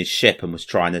got on his ship and was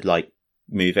trying to,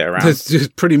 move it around. That's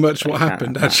just pretty much what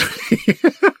happened, actually.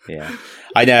 Yeah.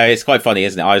 I know, it's quite funny,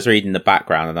 isn't it? I was reading the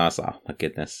background and I was like, oh my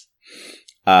goodness.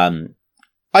 I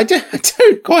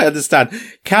don't quite understand.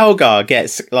 Calgar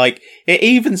gets, it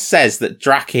even says that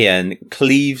Drakion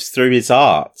cleaves through his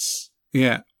arts.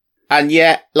 Yeah. And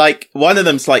yet, one of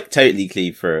them's, totally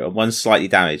cleaved through and one's slightly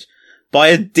damaged by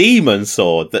a demon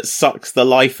sword that sucks the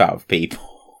life out of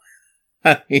people.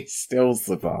 And he still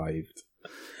survived.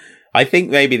 I think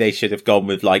maybe they should have gone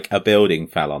with, a building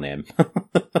fell on him.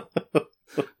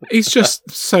 He's just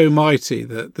so mighty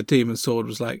that the demon sword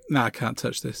was like, nah, I can't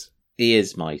touch this. He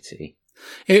is mighty.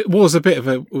 It was a bit of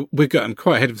a. We're getting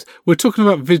quite ahead of us. We're talking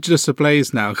about Vigilus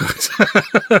Ablaze now, guys.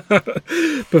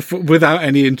 Without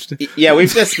any interest. Yeah,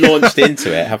 we've just launched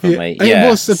into it, haven't we? Yeah. It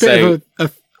was a bit of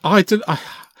a.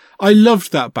 I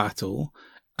loved that battle.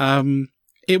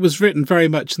 It was written very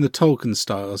much in the Tolkien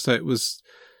style, so it was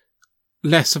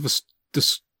less of a.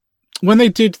 When they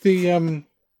did the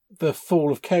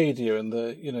Fall of Cadia and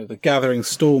the Gathering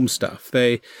Storm stuff,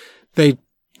 they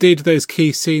did those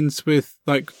key scenes with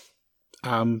like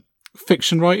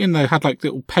fiction writing. They had like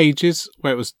little pages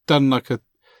where it was done like a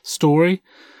story.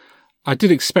 I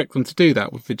did expect them to do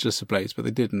that with Vigilus Ablaze, but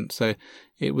they didn't. So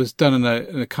it was done in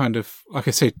a kind of, like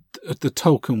I say, the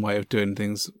Tolkien way of doing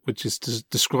things, which is to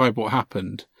describe what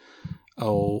happened,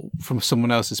 or from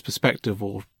someone else's perspective,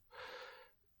 or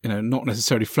not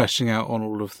necessarily fleshing out on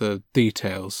all of the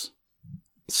details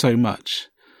so much.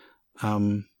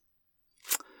 And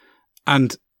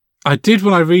I did,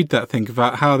 when I read that, think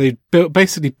about how they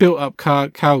basically built up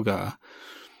Calgar,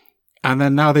 and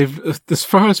then now they've, as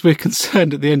far as we're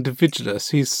concerned, at the end of Vigilus,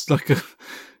 he's like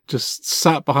just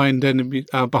sat behind their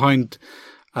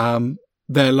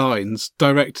lines,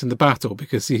 directing the battle,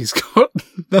 because he's got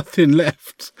nothing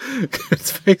left.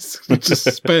 It's basically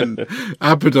just spent.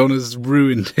 Abaddon has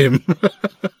ruined him.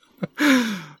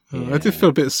 I did feel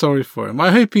a bit sorry for him.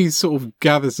 I hope he sort of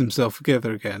gathers himself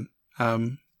together again.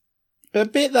 The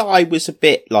bit that I was a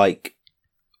bit,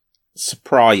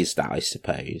 surprised at, I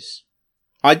suppose.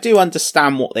 I do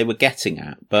understand what they were getting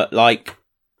at, but,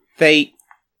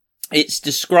 it's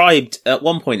described, at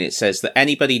one point it says that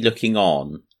anybody looking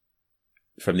on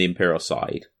from the Imperial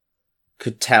side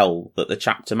could tell that the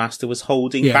Chapter Master was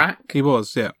holding back. He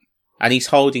was, yeah. And he's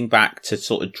holding back to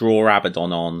sort of draw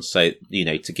Abaddon on, so,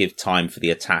 to give time for the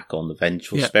attack on the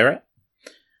Vengeful Spirit.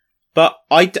 But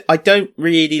I don't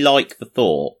really like the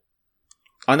thought.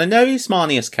 And I know he's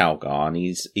Marneus Calgar, and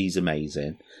he's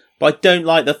amazing. But I don't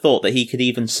like the thought that he could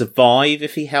even survive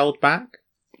if he held back.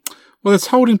 Well, there's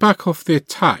holding back off the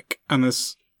attack, and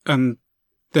there's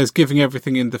giving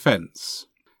everything in defence.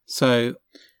 So,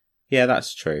 yeah,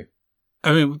 that's true.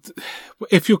 I mean,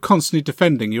 if you're constantly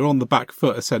defending, you're on the back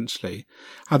foot essentially,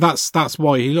 and that's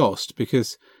why he lost,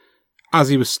 because as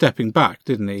he was stepping back,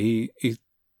 didn't he?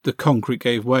 The concrete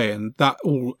gave way, and that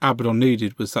all Abaddon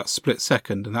needed was that split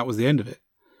second, and that was the end of it.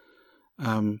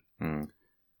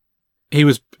 He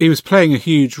was playing a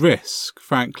huge risk,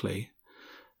 frankly,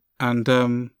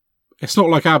 and it's not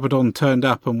like Abaddon turned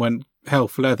up and went hell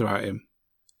for leather at him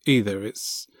either.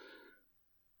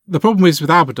 The problem is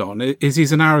with Abaddon is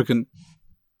he's an arrogant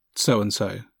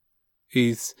so-and-so.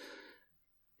 He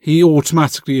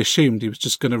automatically assumed he was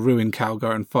just going to ruin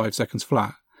Calgar in 5 seconds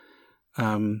flat.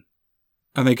 And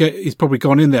he's probably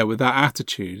gone in there with that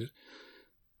attitude,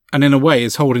 and in a way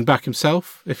is holding back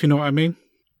himself, if you know what I mean.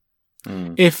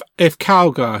 If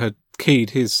Calgar had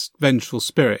keyed his vengeful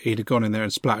spirit, he'd have gone in there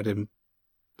and splattered him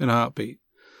in a heartbeat.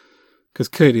 Because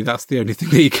clearly that's the only thing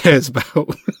that he cares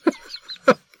about.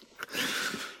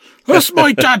 That's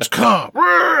my dad's car!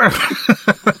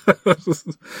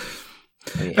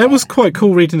 It was quite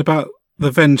cool reading about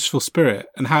the vengeful spirit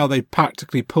and how they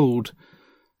practically pulled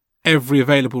every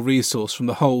available resource from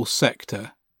the whole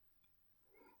sector,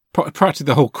 practically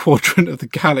the whole quadrant of the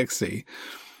galaxy,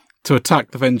 to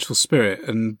attack the vengeful spirit,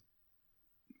 and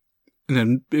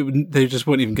they just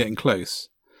weren't even getting close.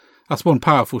 That's one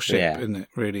powerful ship, isn't it,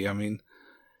 really? I mean,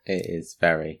 it is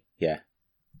very,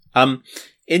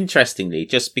 interestingly,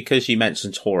 just because you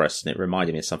mentioned Horus and it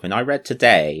reminded me of something, I read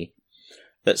today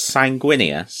that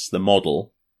Sanguinius, the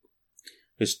model,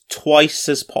 was twice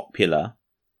as popular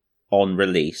on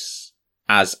release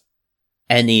as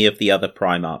any of the other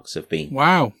Primarchs have been.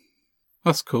 Wow,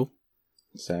 that's cool.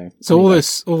 So all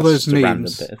those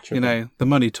memes, the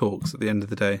money talks at the end of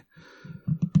the day.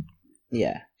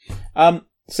 Yeah.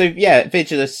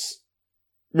 Vigilus,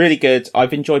 really good.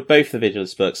 I've enjoyed both the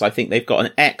Vigilus books. I think they've got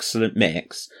an excellent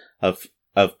mix of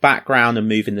background and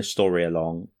moving the story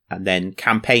along, and then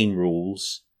campaign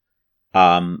rules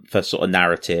for sort of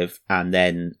narrative, and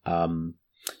then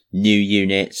new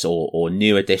units or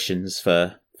new additions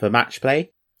for match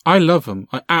play. I love them.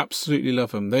 I absolutely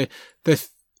love them. There's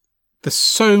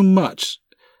so much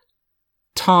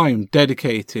time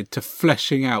dedicated to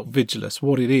fleshing out Vigilus,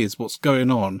 what it is, what's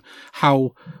going on,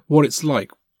 what it's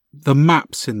like, the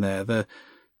maps in there, the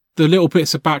little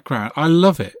bits of background. I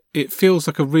love it. It feels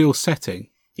like a real setting.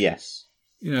 Yes.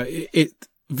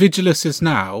 Vigilus is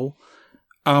now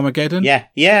Armageddon. Yeah,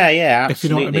 absolutely. If you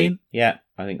know what I mean. Yeah,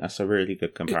 I think that's a really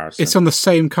good comparison. It's on the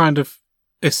same kind of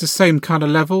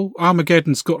level.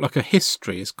 Armageddon's got like a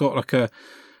history. It's got like a,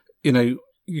 you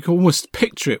can almost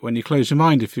picture it when you close your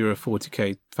mind if you're a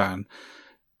 40k fan.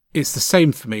 it's the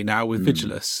same for me now with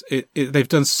Vigilus. They've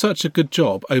done such a good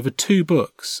job over 2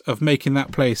 books of making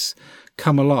that place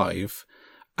come alive.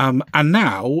 And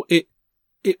now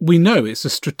we know it's a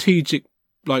strategic,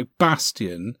 like,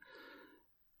 bastion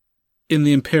in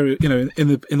the Imperial, you know,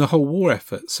 in the whole war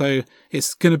effort. So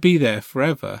it's going to be there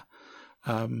forever.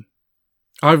 I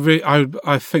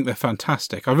think they're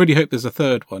fantastic. I really hope there's a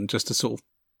third one just to sort of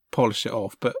polish it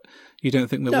off, but you don't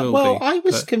think there will be? Well, I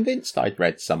was convinced I'd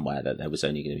read somewhere that there was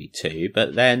only going to be 2,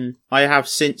 but then I have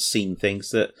since seen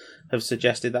things that have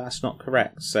suggested that's not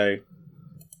correct. So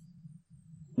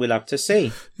we'll have to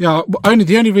see. Yeah,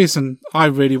 the only reason I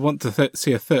really want to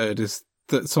see a third is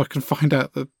that so I can find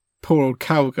out that poor old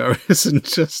Calgar isn't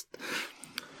just.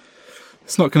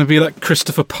 It's not going to be like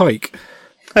Christopher Pike.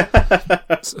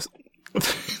 That's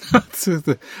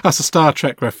a Star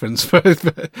Trek reference, but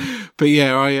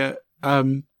yeah,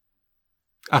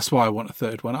 that's why I want a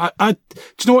third one. Do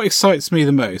you know what excites me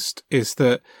the most is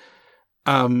that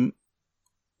when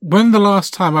the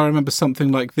last time I remember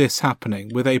something like this happening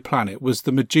with A Planet was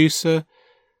the Medusa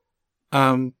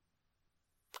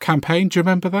campaign. Do you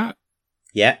remember that?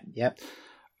 Yeah.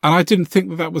 And I didn't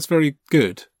think that was very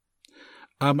good.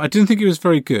 I didn't think it was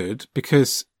very good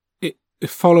because it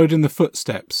followed in the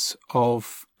footsteps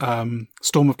of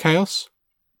Storm of Chaos.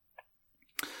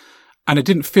 And it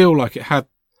didn't feel like it had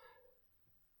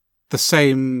the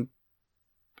same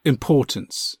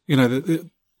importance. You know,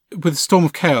 with Storm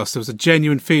of Chaos, there was a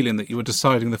genuine feeling that you were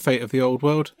deciding the fate of the old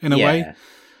world, in a way.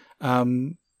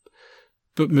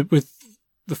 But with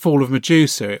the fall of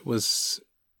Medusa, it was...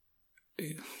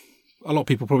 A lot of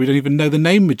people probably don't even know the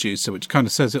name Medusa, which kind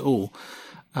of says it all.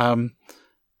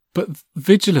 But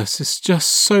Vigilus is just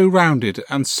so rounded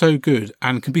and so good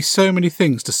and can be so many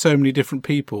things to so many different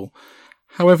people,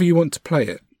 however you want to play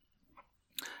it.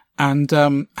 And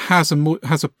has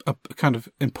a kind of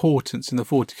importance in the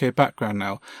 40k background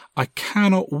now. I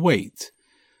cannot wait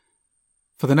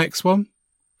for the next one,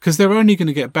 because they're only going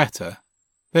to get better.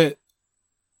 The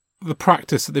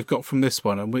practice that they've got from this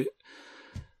one, and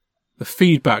the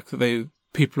feedback that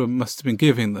people must have been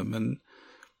giving them, and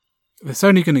it's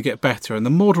only going to get better. And the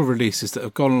model releases that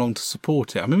have gone along to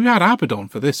support it. I mean, we had Abaddon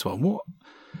for this one.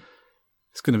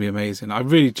 It's going to be amazing. I'm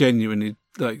really genuinely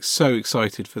so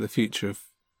excited for the future of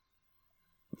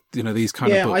these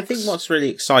kind of books. Yeah, I think what's really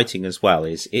exciting as well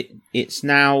is it's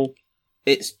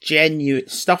genuine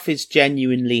stuff is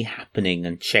genuinely happening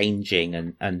and changing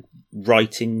and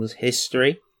writing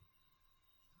history.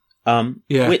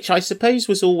 Which I suppose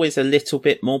was always a little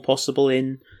bit more possible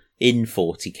in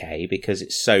 40k because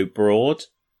it's so broad.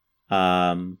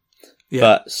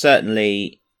 But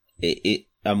certainly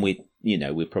and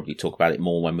we'll probably talk about it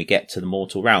more when we get to the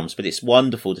Mortal Realms, but it's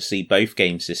wonderful to see both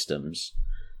game systems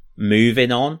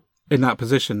moving on in that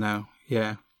position now.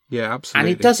 Yeah,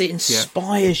 absolutely. And it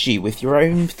inspires you with your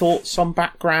own thoughts on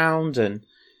background and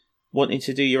wanting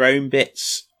to do your own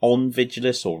bits on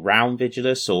Vigilus or round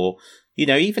Vigilus, or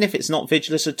even if it's not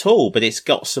Vigilus at all, but it's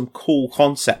got some cool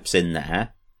concepts in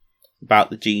there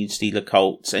about the Genestealer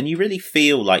cults, and you really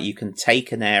feel like you can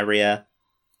take an area.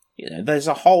 There's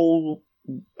a whole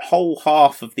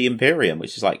half of the Imperium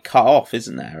which is cut off,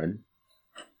 isn't there? And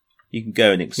you can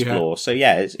go and explore. So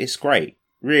yeah, it's great.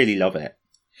 Really love it.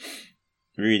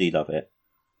 Really love it.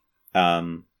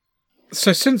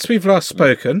 So since we've last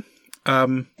spoken,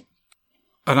 and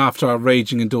after our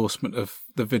raging endorsement of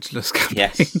the Vigilus campaign,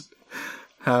 yes.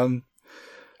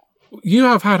 You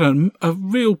have had a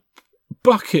real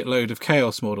bucket load of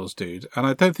Chaos models, dude, and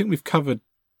I don't think we've covered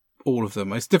all of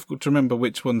them. It's difficult to remember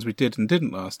which ones we did and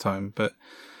didn't last time, but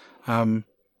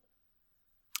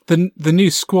the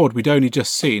new squad we'd only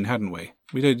just seen, hadn't we?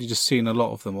 We'd only just seen a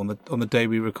lot of them on the day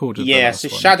we recorded. Yeah, so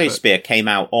Shadowspear came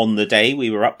out on the day we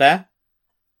were up there,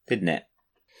 didn't it?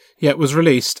 Yeah, it was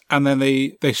released, and then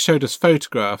they showed us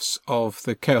photographs of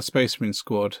the Chaos Space Marine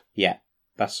squad. Yeah,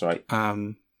 that's right.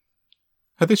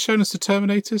 Have they shown us the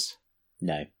Terminators?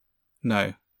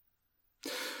 No.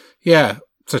 Yeah,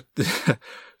 so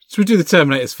we do the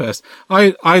Terminators first.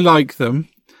 I like them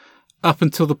up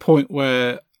until the point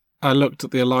where I looked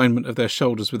at the alignment of their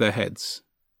shoulders with their heads.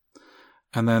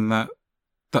 And then that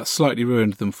slightly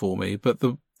ruined them for me. But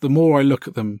the more I look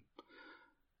at them,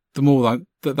 the more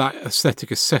that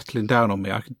aesthetic is settling down on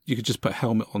me. You could just put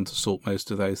helmet on to sort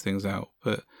most of those things out.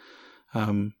 But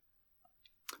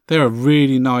they're a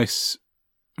really nice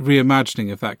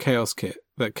reimagining of that Chaos kit,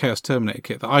 that Chaos Terminator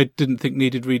kit that I didn't think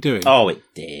needed redoing. Oh, it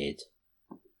did.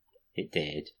 It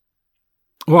did.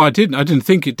 Well, I didn't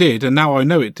think it did, and now I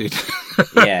know it did.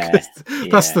 Yeah.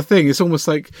 That's the thing. It's almost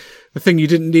like the thing you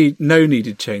didn't know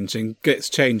needed changing gets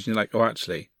changed, and you're like, oh,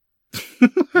 actually,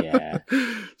 Yeah.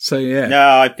 So, yeah.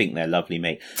 No, I think they're lovely,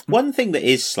 mate. One thing that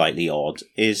is slightly odd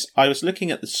is I was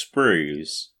looking at the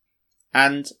sprues,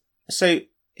 and so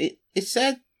it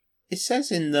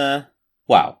says in the,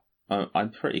 well,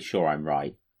 I'm pretty sure I'm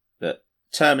right, that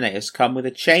Terminators come with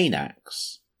a chain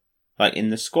axe, like in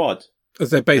the squad. As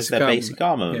their basic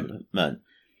armament. Yeah.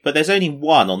 But there's only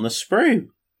one on the sprue,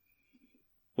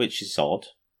 which is odd.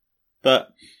 But,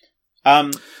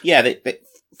 yeah, they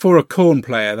for a Khorne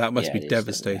player, that must be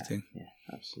devastating. Yeah,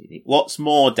 absolutely. What's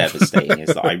more devastating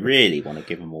is that I really want to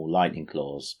give them all lightning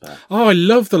claws. But oh, I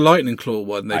love the lightning claw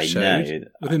one they showed. Know.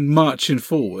 With him marching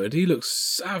forward, he looks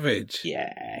savage.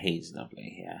 Yeah, he's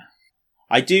lovely, yeah.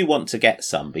 I do want to get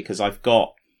some because I've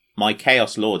got my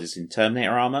Chaos Lord is in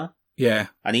Terminator armor. Yeah.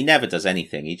 And he never does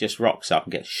anything. He just rocks up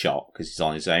and gets shot because he's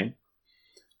on his own.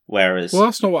 Whereas... Well,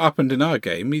 that's not what happened in our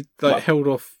game. He held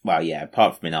off... Well, yeah,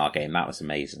 apart from in our game, that was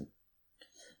amazing.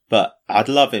 But I'd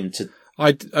love him to...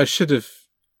 I should have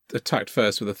attacked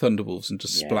first with the Thunderbolts and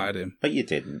just splattered him. But you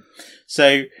didn't.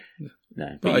 So...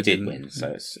 No, but you did win,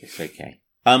 so it's okay.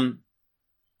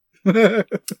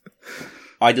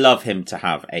 I'd love him to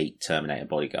have 8 Terminator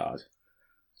bodyguard.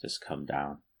 Just come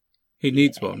down. He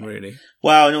needs one, really.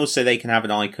 Well, and also they can have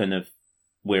an icon of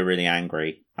we're really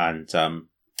angry, and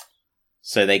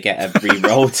so they get a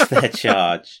re-roll to their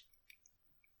charge,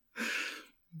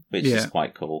 which is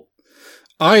quite cool.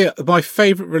 My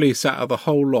favourite release out of the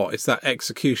whole lot is that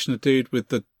Executioner dude with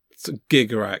the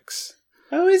Giga Axe.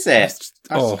 Oh, is it?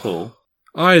 That's cool.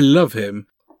 I love him.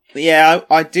 Yeah,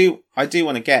 I do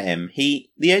want to get him.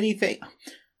 The only thing...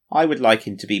 I would like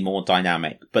him to be more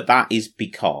dynamic, but that is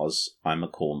because I'm a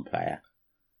Khorne player.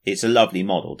 It's a lovely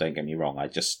model, don't get me wrong. I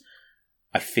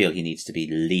feel he needs to be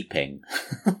leaping.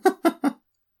 A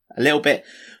little bit.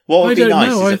 What would be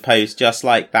nice is opposed just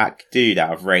like that dude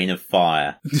out of Reign of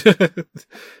Fire.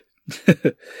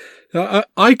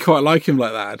 I quite like him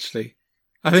like that, actually.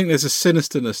 I think there's a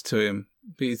sinisterness to him.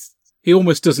 He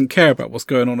almost doesn't care about what's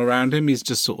going on around him. He's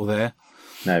just sort of there.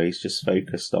 No, he's just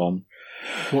focused on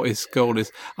what his goal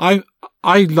is. I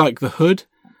like the hood,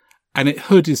 and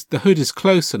the hood is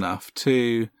close enough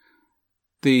to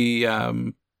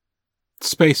the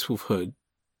Space Wolf hood,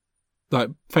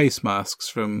 like face masks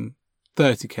from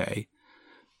 30k,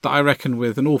 that I reckon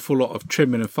with an awful lot of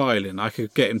trimming and filing, I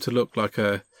could get him to look like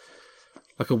a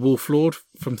Wolf Lord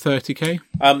from 30k.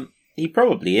 He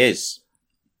probably is.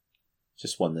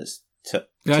 Just one that's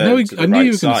I knew you were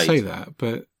going to say that,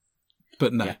 but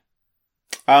no.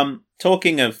 Yeah.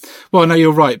 Talking of... Well, no,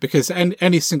 you're right, because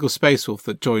any single Space Wolf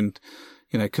that joined,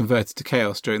 converted to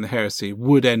Chaos during the Heresy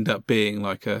would end up being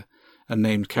like a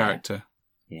named character.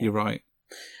 Yeah. You're right.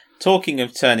 Talking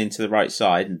of turning to the right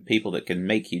side and people that can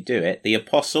make you do it, the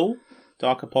Apostle,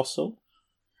 Dark Apostle,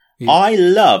 I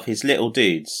love his little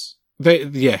dudes.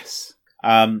 Yes.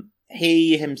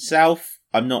 He himself,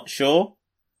 I'm not sure.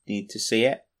 Need to see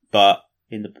it, but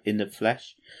in the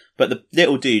flesh. But the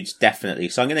little dudes, definitely.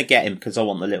 So I'm going to get him because I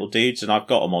want the little dudes, and I've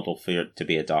got a model for it to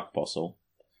be a Dark Apostle.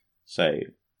 So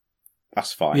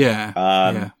that's fine.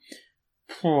 Yeah.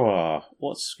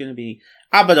 What's going to be...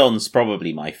 Abaddon's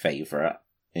probably my favourite,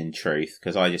 in truth,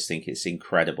 because I just think it's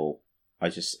incredible.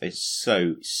 It's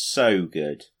so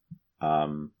good.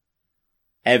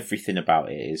 Everything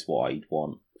about it is what I'd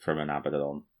want from an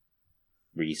Abaddon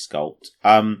resculpt.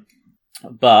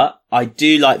 But I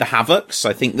do like the Havocs.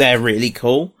 I think they're really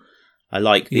cool. I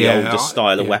like the older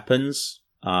style of weapons.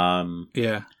 Really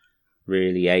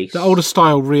ace. The older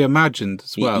style reimagined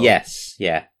as well. Yes,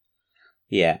 yeah.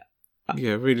 Yeah,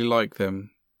 really like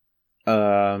them.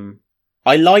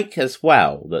 I like as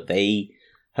well that they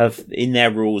have, in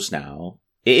their rules now,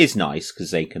 it is nice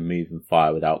because they can move and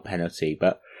fire without penalty,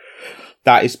 but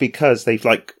that is because they've,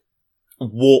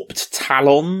 warped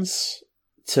talons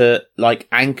to,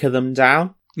 anchor them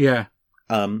down. Yeah.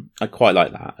 I quite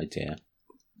like that idea.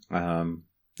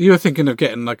 You were thinking of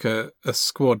getting, a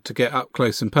squad to get up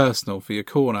close and personal for your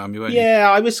Khorne army, weren't you?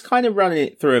 Yeah, I was kind of running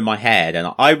it through in my head,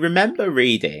 and I remember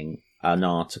reading an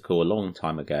article a long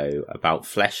time ago about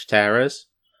Flesh Tearers.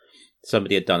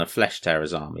 Somebody had done a Flesh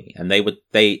Tearers army, and they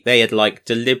had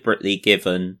deliberately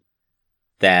given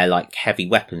their heavy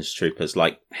weapons troopers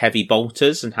heavy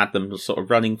bolters and had them sort of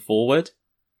running forward.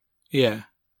 Yeah.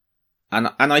 And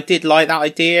I did like that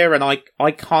idea, and I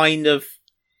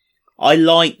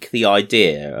like the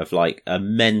idea of a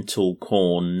mental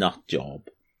Khorne nut job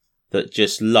that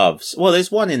just loves. Well,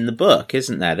 there's one in the book,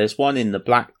 isn't there? There's one in the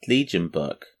Black Legion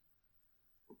book,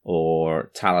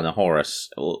 or Talon of Horus.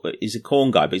 He's a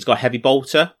Khorne guy, but he's got a heavy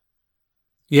bolter.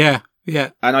 Yeah.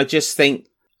 And I just think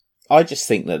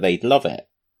that they'd love it.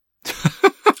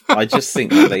 I just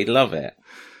think that they'd love it.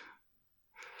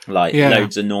 Like,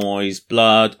 loads of noise,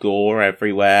 blood, gore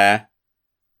everywhere.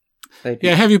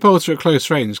 Yeah, heavy bolter at close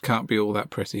range can't be all that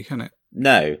pretty, can it?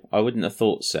 No, I wouldn't have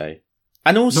thought so.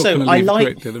 And also, Not gonna leave a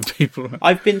great deal of people.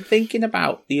 I've been thinking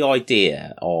about the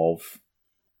idea of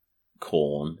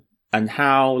Khorne and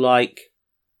how, like,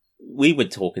 we were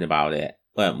talking about it,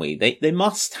 weren't we? They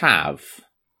must have.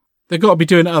 They've got to be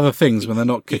doing other things when they're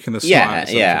not kicking the snot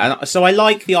out. Yeah. And so I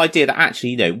like the idea that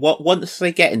actually, once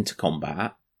they get into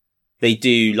combat, they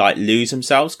do, like, lose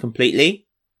themselves completely.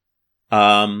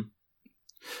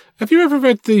 Have you ever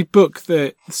read the book,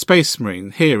 The Space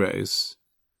Marine Heroes?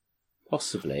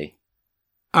 Possibly.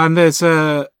 And there's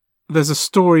a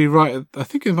story right, I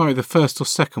think it might be the first or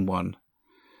second one,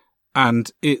 and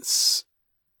it's,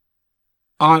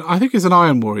 I think it's an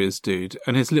Iron Warriors dude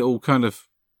and his little kind of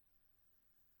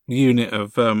unit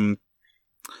of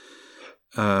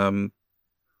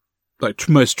like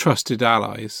most trusted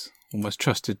allies, or most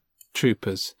trusted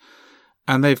troopers,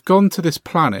 and they've gone to this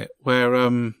planet where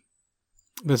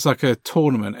there's like a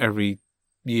tournament every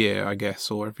year, I guess,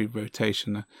 or every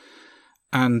rotation,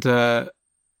 and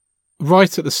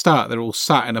right at the start they're all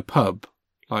sat in a pub,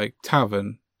 like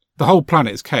tavern. The whole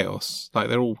planet is chaos, like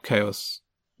they're all Chaos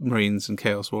Marines and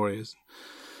Chaos Warriors,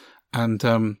 and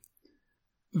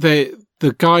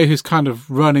the guy who's kind of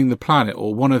running the planet,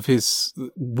 or one of his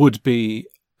would-be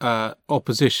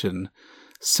opposition,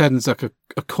 sends like a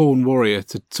Khorne warrior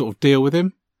to sort of deal with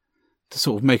him, to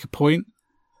sort of make a point.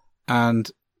 And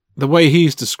the way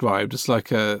he's described, it's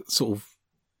like a sort of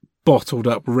bottled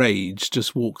up rage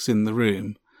just walks in the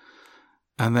room.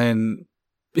 And then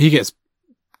he gets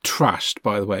trashed,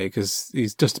 by the way, because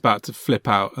he's just about to flip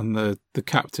out, and the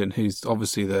captain, who's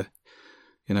obviously the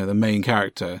main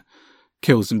character,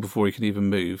 kills him before he can even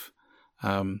move.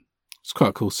 It's quite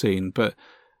a cool scene, but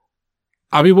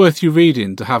I'd be worth you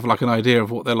reading to have like an idea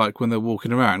of what they're like when they're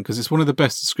walking around, because it's one of the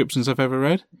best descriptions I've ever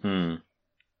read.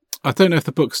 I don't know if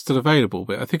the book's still available,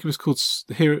 but I think it was called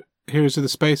Heroes of the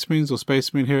Space Marines, or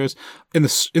Space Marine Heroes. In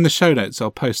the show notes, I'll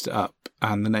post it up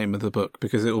and the name of the book,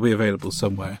 because it will be available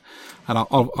somewhere, and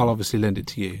I'll obviously lend it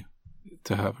to you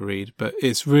to have a read. But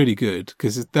it's really good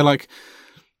because they're like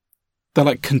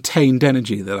contained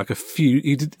energy. They're like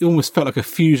it almost felt like a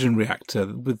fusion reactor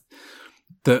with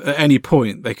that at any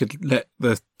point they could let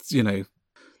the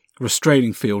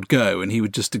restraining field go and he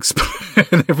would just explode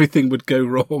and everything would go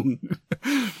wrong.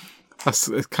 That's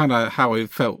kind of how I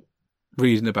felt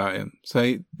reading about him.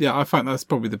 So yeah, I find that's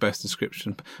probably the best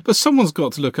description. But someone's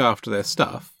got to look after their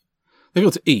stuff. They've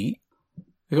got to eat.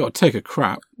 They've got to take a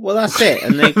crap. Well, that's it.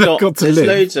 And they've got there's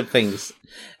loads of things.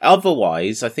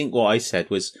 Otherwise, I think what I said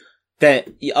was that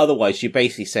otherwise you're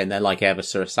basically saying they're like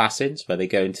Eversor assassins, where they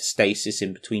go into stasis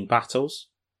in between battles.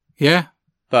 Yeah.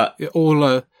 But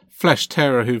all flesh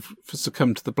terror who've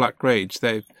succumbed to the Black Rage,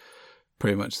 they're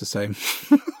pretty much the same.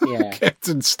 Yeah. Kept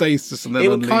in stasis and then it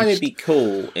would unleashed. kind of be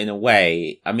cool in a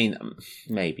way. I mean,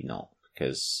 maybe not,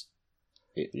 because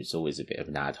it was always a bit of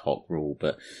an ad hoc rule,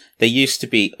 but they used to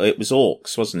be, it was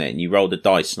orcs, wasn't it? And you rolled a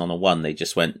dice, and on a 1 they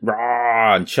just went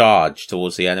rah and charged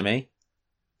towards the enemy.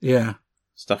 Yeah.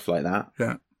 Stuff like that.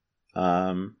 Yeah.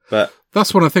 But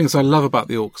that's one of the things I love about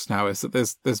the orcs now, is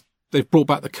that they've brought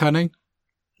back the cunning.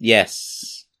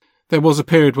 Yes. There was a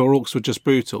period where orcs were just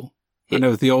brutal. And there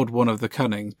was the old one of the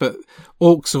cunning, but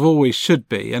orcs have always should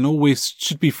be, and always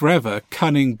should be forever,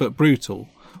 cunning but brutal,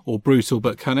 or brutal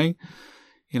but cunning.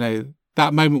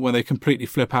 That moment when they completely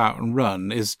flip out and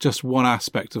run is just one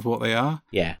aspect of what they are.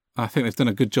 Yeah. I think they've done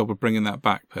a good job of bringing that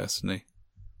back, personally.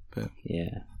 But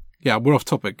yeah, we're off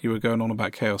topic. You were going on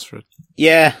about Chaos for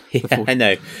Yeah, I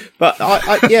know. But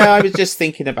I was just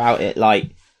thinking about it,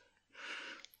 like,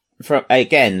 from,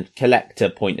 again, collector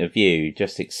point of view,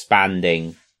 just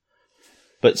expanding,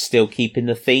 but still keeping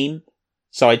the theme.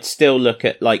 So I'd still look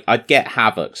at, like, I'd get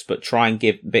Havocs, but try and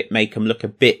make them look a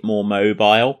bit more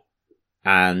mobile,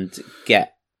 and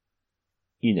get,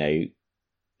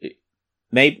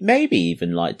 maybe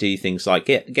even like do things like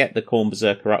get the Khorne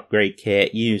Berserker upgrade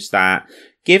kit, use that,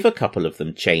 give a couple of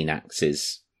them chain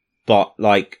axes, but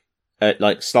like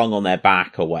slung on their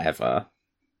back or whatever.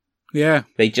 Yeah.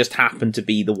 They just happen to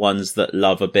be the ones that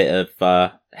love a bit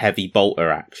of heavy bolter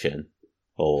action.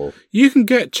 Or you can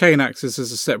get chain axes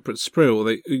as a separate sprue,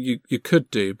 or you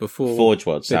could do before. Forge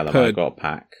World sell them. I got a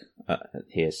pack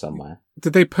here somewhere.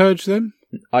 Did they purge them?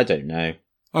 I don't know.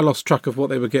 I lost track of what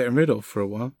they were getting rid of for a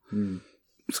while.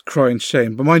 It's a crying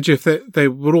shame. But mind you, if they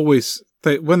would always,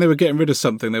 when they were getting rid of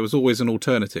something, there was always an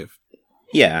alternative.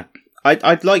 Yeah.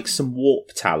 I'd like some Warp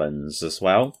Talons as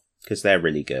well, because they're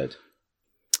really good.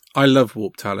 I love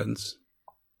Warp Talons.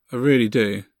 I really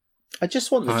do. I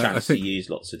just want the chance to use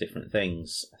lots of different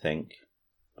things, I think.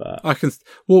 But I can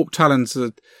warp talons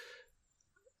are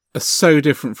so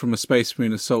different from a Space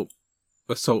Marine assault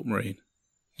marine.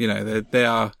 You know,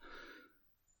 they're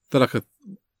like a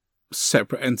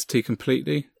separate entity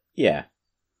completely. yeah,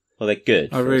 well, they're good.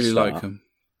 I really like them.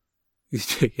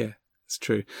 Yeah, it's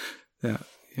true. Yeah,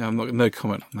 I'm not. No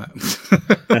comment on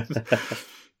that.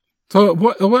 So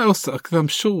what else? Because I'm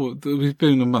sure that we've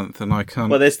been a month and I can't.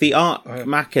 Well, there's the Arc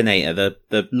Machinator,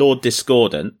 the Lord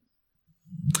Discordant.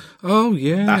 Oh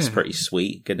yeah, that's pretty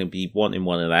sweet. Going to be wanting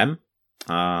one of them.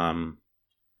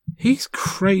 He's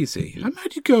crazy. How do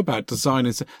you go about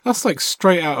designing? That's like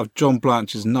straight out of John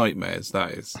Blanche's nightmares.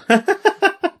 That is.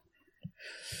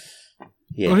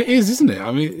 Yeah, well, it is, isn't it?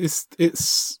 I mean, it's.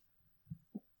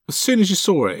 As soon as you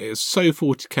saw it, it's so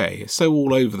 40k. It's so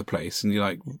all over the place, and you're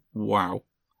like, wow.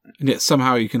 And yet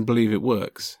somehow you can believe it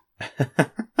works.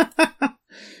 It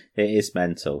is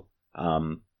mental.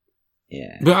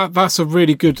 Yeah, but that's a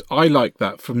really good. I like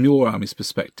that from your army's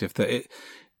perspective. That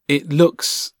it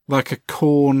looks like a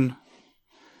Khorne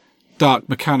Dark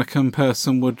Mechanicum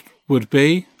person would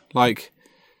be. Like,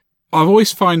 I've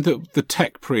always find that the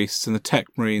Tech Priests and the Tech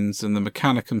Marines and the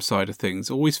Mechanicum side of things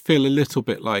always feel a little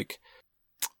bit like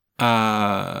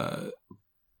the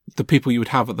people you would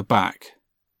have at the back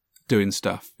doing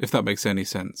stuff, if that makes any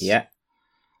sense. Yeah.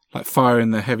 Like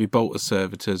firing the heavy bolter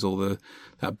servitors or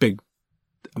that big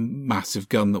massive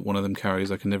gun that one of them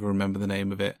carries. I can never remember the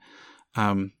name of it.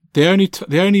 The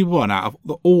only one out of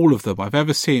all of them I've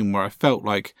ever seen where I felt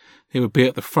like they would be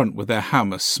at the front with their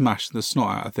hammer smashing the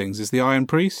snot out of things is the Iron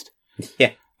Priest.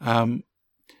 Yeah.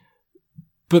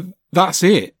 But that's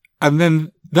it. And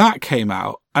then that came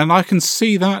out, and I can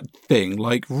see that thing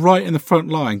like right in the front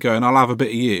line going, I'll have a bit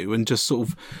of you, and just sort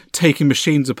of taking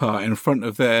machines apart in front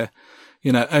of their,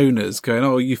 owners going,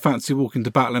 oh, you fancy walking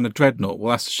to battle in a dreadnought?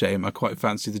 Well, that's a shame. I quite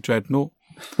fancy the dreadnought.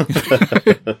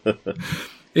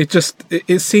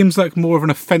 It seems like more of an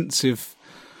offensive,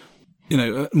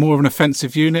 more of an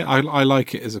offensive unit. I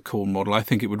like it as a Khorne model. I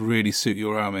think it would really suit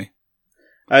your army.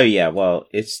 Oh yeah, well,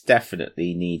 it's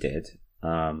definitely needed.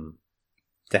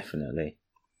 Definitely.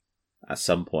 At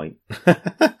some point.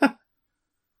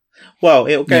 Well,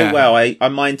 it'll go well.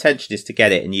 My intention is to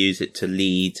get it and use it to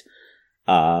lead.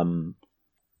 I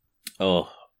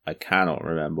cannot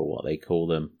remember what they call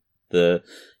them. Like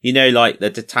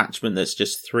the detachment that's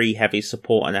just 3 heavy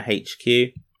support and a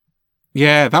HQ.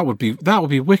 Yeah, that would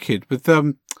be wicked with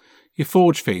your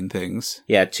Forge Fiend things.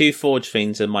 Yeah, 2 Forge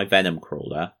Fiends and my Venom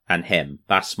Crawler and him.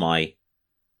 That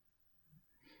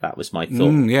was my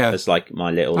thought. Yeah, it's like my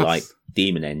little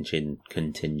Demon Engine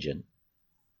contingent.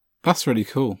 That's really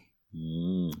cool.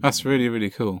 That's really, really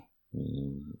cool.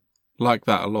 Like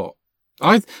that a lot.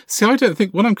 I don't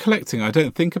think when I'm collecting, I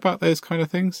don't think about those kind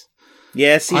of things.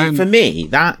 Yeah, for me,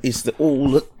 that is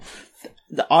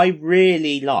I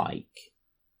really like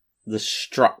the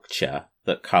structure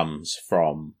that comes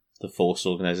from the Force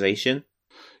organization.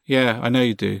 Yeah, I know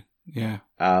you do. Yeah.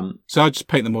 So I just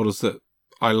paint the models that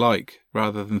I like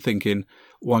rather than thinking,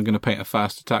 oh, I'm going to paint a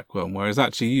fast attack one. Whereas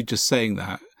actually, you just saying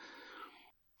that,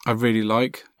 I really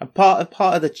like. And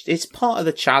it's part of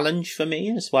the challenge for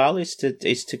me as well. Is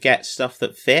to get stuff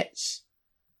that fits.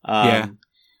 And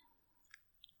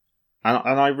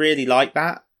I really like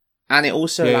that. And it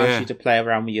also allows you to play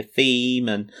around with your theme,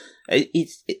 and it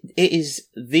is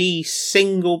the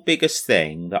single biggest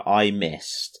thing that I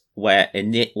missed when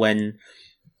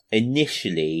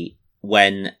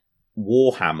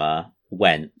Warhammer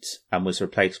went and was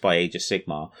replaced by Age of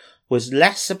Sigmar, was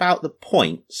less about the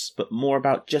points, but more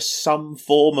about just some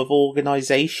form of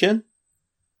organisation.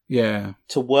 Yeah.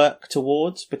 To work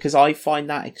towards, because I find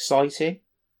that exciting.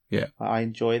 Yeah. I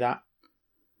enjoy that.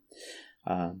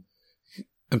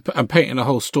 And painting a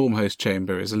whole Stormhost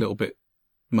chamber is a little bit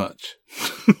much.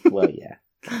 Well, yeah.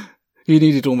 You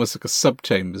needed almost like a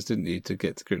sub-chambers, didn't you, to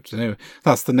get to grips? Anyway,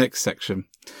 that's the next section.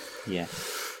 Yeah.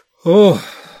 Oh.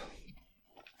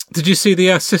 Did you see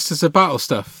the Sisters of Battle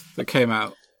stuff that came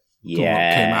out?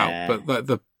 Yeah. Came out, but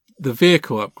like the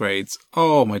vehicle upgrades.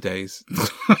 Oh, my days.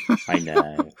 I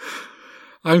know.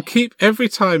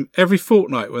 Every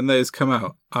fortnight when those come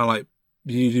out, I'm like,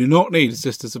 you do not need a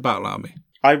Sisters of Battle army.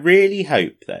 I really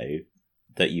hope, though,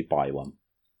 that you buy one.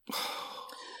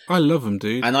 I love them,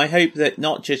 dude. And I hope that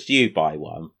not just you buy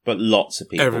one, but lots of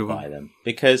people buy them.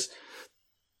 Because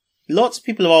lots of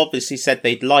people have obviously said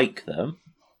they'd like them.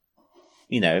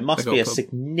 It must be a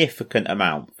significant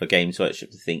amount for Games Workshop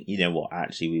to think, you know what,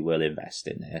 actually we will invest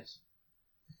in this.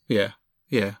 Yeah,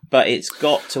 yeah. But it's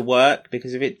got to work,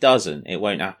 because if it doesn't, it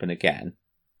won't happen again.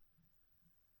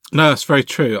 No, that's very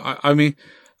true. I mean,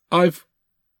 I've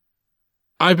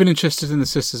been interested in the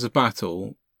Sisters of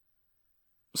Battle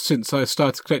since I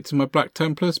started collecting my Black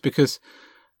Templars, because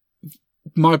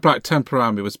my Black Templar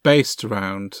army was based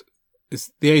around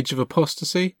the Age of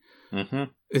Apostasy. Mm-hmm.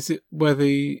 Is it where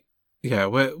the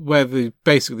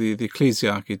basically the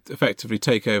ecclesiarchy effectively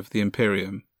take over the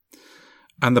Imperium,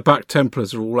 and the Black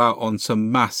Templars are all out on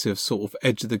some massive sort of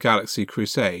edge of the galaxy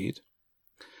crusade,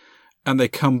 and they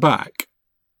come back,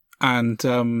 and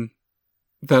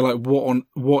they're like,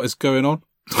 what is going on?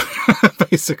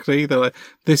 Basically, they're like,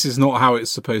 this is not how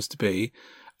it's supposed to be,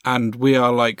 and we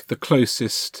are like the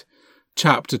closest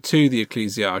chapter to the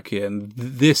ecclesiarchy, and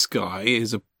this guy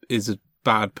is a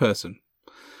bad person.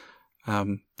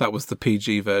 That was the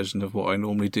PG version of what I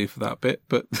normally do for that bit,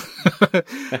 but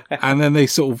and then they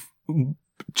sort of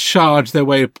charge their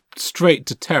way straight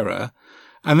to Terra,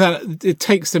 and then it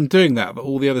takes them doing that, but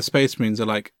all the other Space Marines are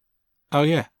like, oh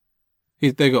yeah,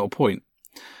 they got a point.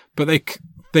 But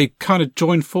they kind of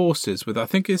join forces with, I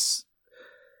think I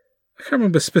can't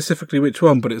remember specifically which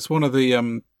one, but it's one of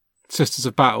the Sisters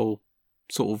of Battle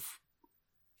sort of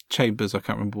chambers, I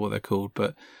can't remember what they're called,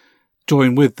 but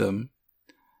join with them.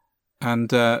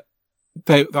 And I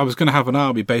was going to have an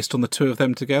army based on the two of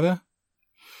them together.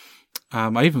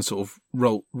 I even sort of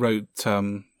wrote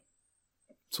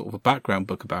sort of a background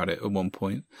book about it at one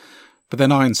point. But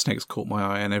then Iron Snakes caught my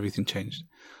eye and everything changed.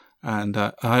 And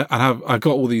I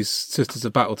got all these Sisters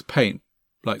of Battle to paint,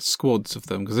 like squads of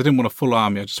them, because I didn't want a full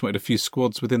army. I just wanted a few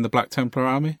squads within the Black Templar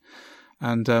army.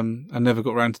 And I never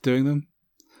got around to doing them.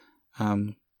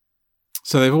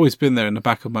 So they've always been there in the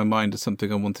back of my mind as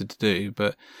something I wanted to do.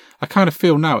 But I kind of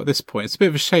feel now at this point, it's a bit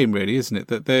of a shame really, isn't it?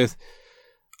 That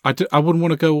I wouldn't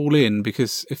want to go all in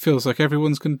because it feels like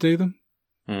everyone's going to do them.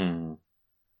 Mm.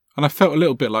 And I felt a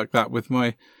little bit like that with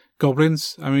my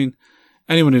goblins. I mean,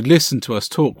 anyone who'd listened to us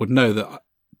talk would know that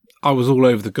I was all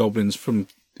over the goblins from,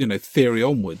 theory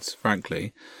onwards,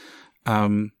 frankly.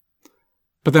 But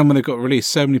then when they got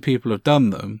released, so many people have done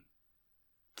them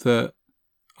that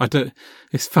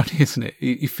it's funny, isn't it?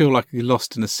 You feel like you're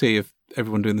lost in a sea of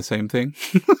everyone doing the same thing.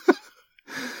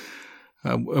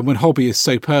 And when hobby is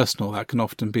so personal, that can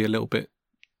often be a little bit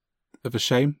of a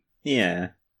shame. Yeah.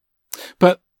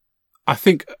 But I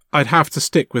think I'd have to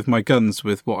stick with my guns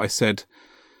with what I said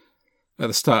at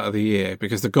the start of the year,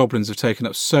 because the goblins have taken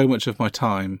up so much of my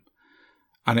time,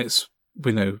 and it's,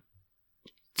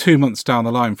 2 months down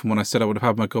the line from when I said I would have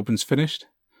had my goblins finished,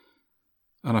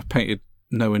 and I've painted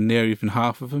nowhere near even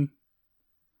half of them.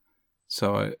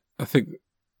 So I think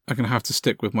I'm going to have to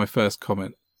stick with my first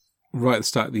comment right at the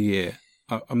start of the year.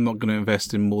 I'm not going to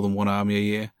invest in more than one army a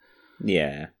year.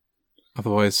 Yeah.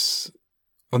 Otherwise,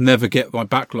 I'll never get my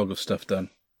backlog of stuff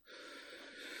done.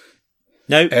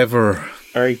 No. Ever.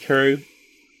 Very true.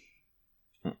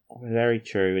 Very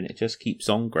true, and it just keeps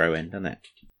on growing, doesn't it?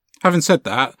 Having said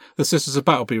that, the Sisters of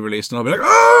Battle will be released, and I'll be like,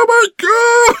 oh my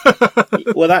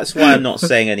god! Well, that's why I'm not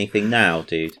saying anything now,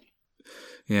 dude.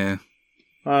 Yeah.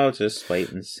 I'll just wait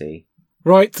and see.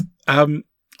 Right. On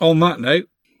that note,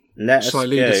 shall I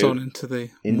lead us on into the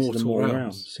Mortal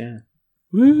Realms? Yeah.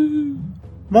 Woo!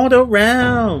 Mortal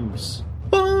Realms!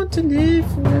 Born to live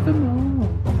forevermore.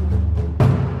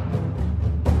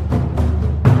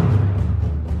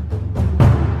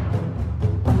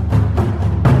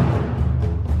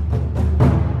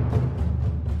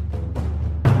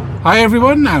 Hi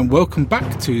everyone, and welcome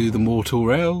back to the Mortal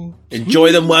Realms.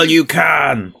 Enjoy them while you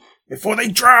can, before they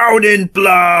drown in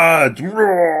blood.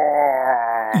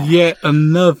 Yet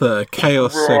another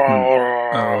Chaos segment.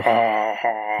 Oh.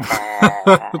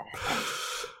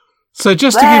 So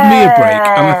just to give me a break,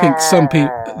 and I think some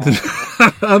people,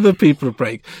 other people a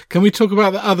break, can we talk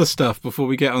about the other stuff before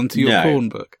we get onto your corn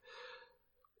book?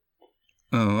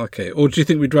 Oh, okay. Or do you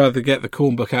think we'd rather get the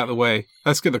corn book out of the way?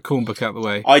 Let's get the corn book out of the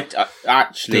way. I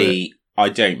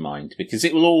don't mind, because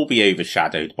it will all be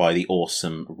overshadowed by the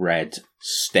awesome red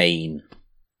stain.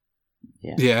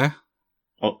 Yeah.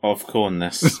 Of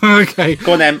cornness. Okay.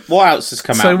 Go on then. What else has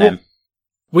come out then?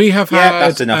 We have had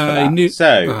that's enough of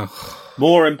that.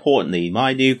 More importantly,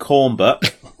 my new corn book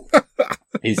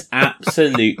is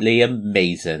absolutely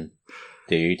amazing,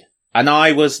 dude. And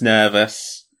I was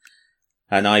nervous.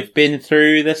 And I've been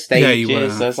through the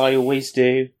stages, as I always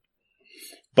do.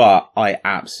 But I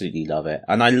absolutely love it.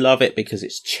 And I love it because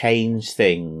it's changed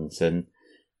things. And,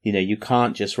 you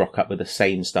can't just rock up with the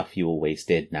same stuff you always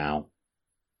did now.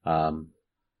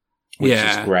 Which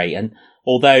is great. And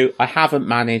although I haven't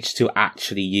managed to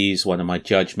actually use one of my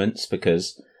judgments,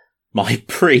 because my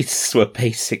priests were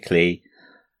basically...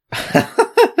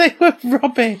 they were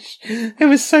rubbish. It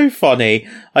was so funny.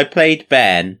 I played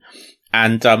Ben,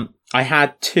 and... I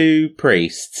had two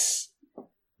priests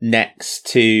next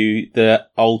to the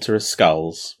Altar of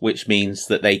Skulls, which means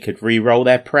that they could re-roll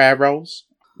their prayer rolls.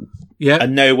 Yeah.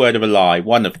 And no word of a lie,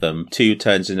 one of them, 2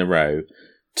 turns in a row,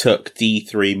 took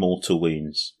D3 mortal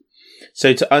wounds.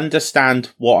 So to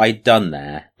understand what I'd done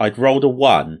there, I'd rolled a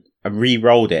 1 and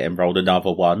re-rolled it and rolled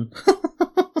another 1.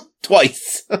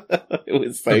 Twice. It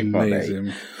was so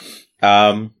amazing.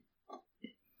 Funny.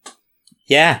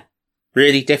 Yeah,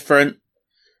 really different.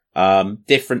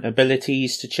 Different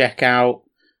abilities to check out.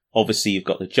 Obviously, you've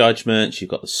got the Judgments, you've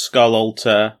got the Skull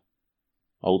Altar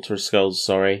of Skulls,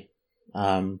 sorry.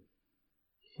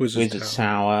 Wizard's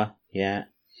Tower, yeah.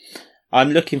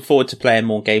 I'm looking forward to playing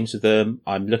more games with them.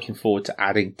 I'm looking forward to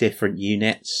adding different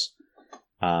units.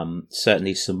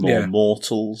 Certainly some more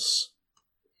mortals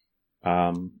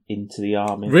into the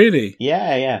army. Really?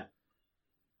 Yeah.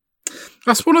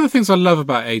 That's one of the things I love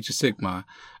about Age of Sigmar.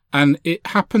 And it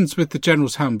happens with the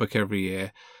General's Handbook every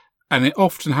year. And it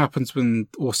often happens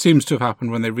or seems to have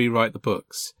happened when they rewrite the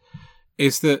books,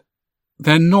 is that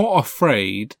they're not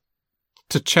afraid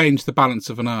to change the balance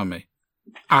of an army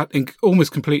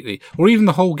almost completely, or even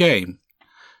the whole game.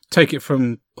 Take it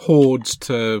from hordes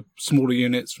to smaller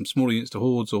units, from smaller units to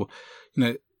hordes, or,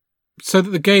 so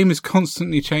that the game is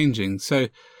constantly changing. So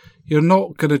you're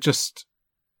not going to just...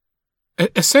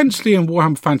 Essentially in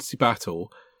Warhammer Fantasy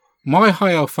Battle, my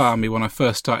High Elf army, when I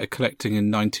first started collecting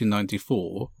in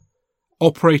 1994,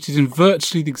 operated in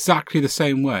virtually exactly the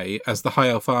same way as the High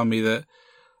Elf army that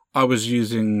I was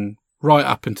using right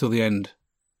up until the end.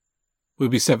 It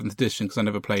would be 7th edition because I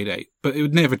never played 8, but it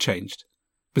would never changed.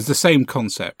 It was the same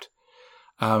concept.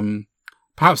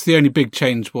 Perhaps the only big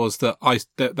change was that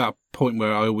that point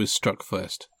where I always struck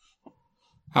first.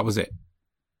 That was it.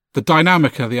 The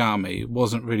dynamic of the army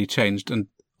wasn't really changed and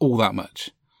all that much.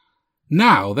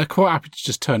 Now they're quite happy to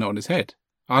just turn it on its head.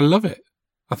 I love it.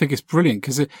 I think it's brilliant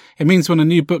because it means when a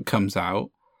new book comes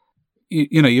out,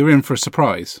 you're in for a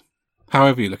surprise,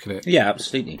 however you look at it. Yeah,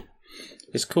 absolutely.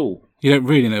 It's cool. You don't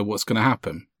really know what's going to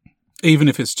happen, even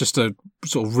if it's just a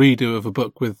sort of redo of a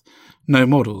book with no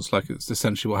models, like it's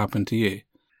essentially what happened to you.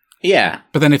 Yeah.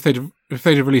 But then if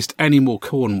they'd released any more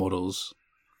Khorne models,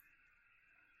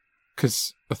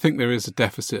 because I think there is a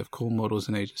deficit of Khorne models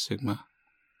in Age of Sigmar.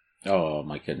 Oh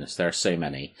my goodness, there are so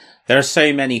many. There are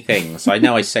so many things. I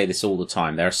know I say this all the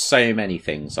time. There are so many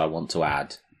things I want to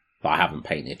add that I haven't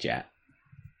painted yet.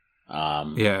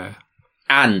 Yeah.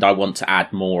 And I want to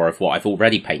add more of what I've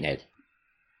already painted.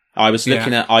 I was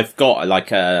looking at, I've got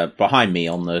behind me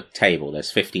on the table,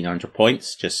 there's 1,500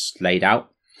 points just laid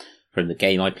out from the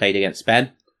game I played against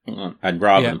Ben. And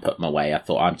rather than put them away, I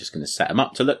thought I'm just going to set them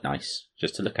up to look nice,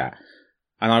 just to look at.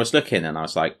 And I was looking and I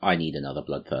was like, I need another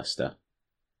Bloodthirster.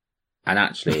 And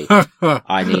actually,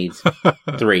 I need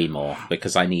 3 more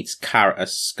because I need a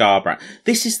Scarbrand.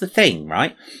 This is the thing,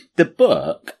 right? The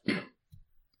book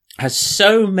has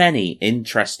so many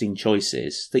interesting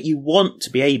choices that you want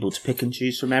to be able to pick and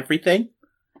choose from everything.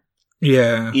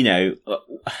 Yeah.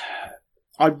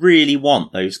 I really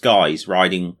want those guys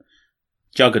riding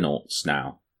Juggernauts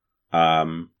now.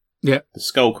 The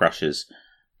Skull Crushers.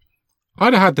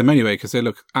 I'd have had them anyway because they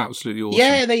look absolutely awesome.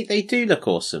 Yeah, they do look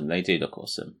awesome. They do look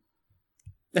awesome.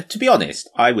 To be honest,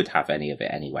 I would have any of it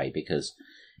anyway because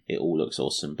it all looks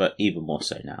awesome, but even more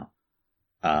so now.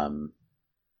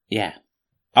 Yeah.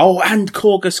 Oh, and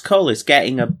Korgus Kull is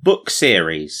getting a book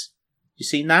series. You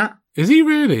seen that? Is he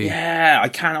really? Yeah, I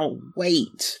cannot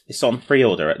wait. It's on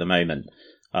pre-order at the moment.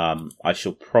 I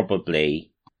shall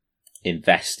probably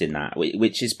invest in that,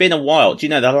 which has been a while. Do you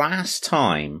know, the last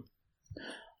time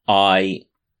I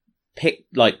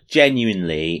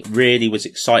genuinely really was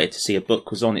excited to see a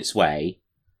book was on its way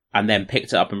and then picked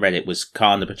it up and read it was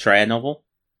Khan the Betrayer novel.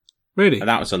 Really? And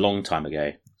that was a long time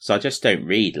ago. So I just don't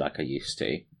read like I used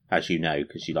to, as you know,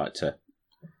 because you like to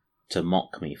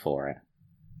mock me for it.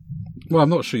 Well, I'm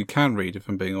not sure you can read, if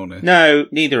I'm being honest. No,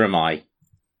 neither am I.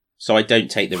 So I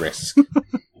don't take the risk.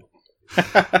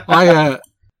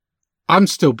 I'm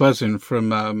still buzzing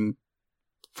from a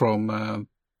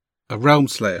Realm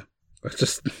Slayer.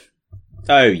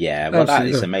 Oh yeah, well that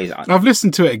is amazing. I've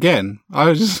listened to it again.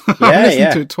 I've listened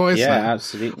to it twice. Yeah, now.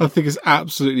 absolutely. I think it's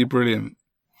absolutely brilliant.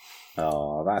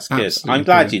 Oh, that's good. Absolutely I'm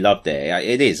glad brilliant. you loved it.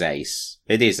 It is ace.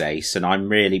 It is ace, and I'm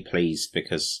really pleased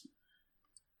because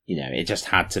it just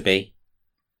had to be.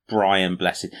 Brian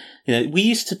Blessed. We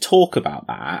used to talk about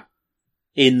that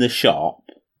in the shop,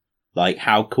 like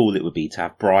how cool it would be to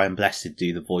have Brian Blessed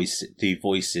do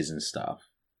voices and stuff,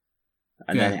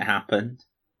 and then it happened.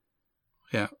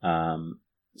 Yeah.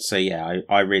 So yeah,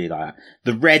 I really like that.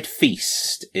 The Red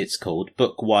Feast, it's called.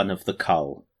 Book 1 of the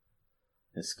Cull.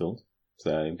 It's called.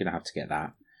 So I'm going to have to get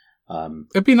that.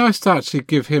 It'd be nice to actually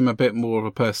give him a bit more of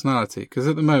a personality, because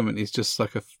at the moment he's just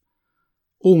like a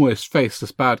almost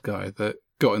faceless bad guy that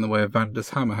got in the way of Vander's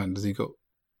Hammerhand as he got.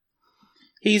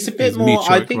 He's a bit more.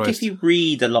 I think if you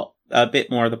read a bit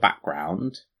more of the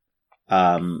background,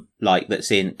 like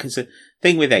that's in, because the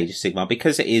thing with Age of Sigmar,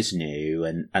 because it is new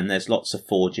and there's lots of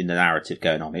forging the narrative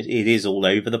going on, it is all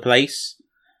over the place,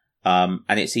 and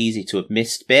it's easy to have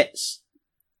missed bits.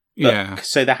 Yeah.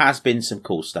 So there has been some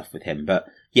cool stuff with him, but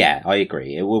yeah, I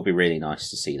agree. It will be really nice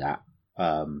to see that.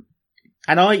 And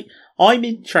I'm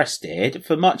interested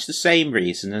for much the same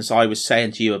reason as I was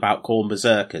saying to you about Khorne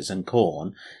Berserkers and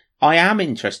Khorne. I am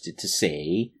interested to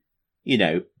see,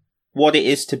 what it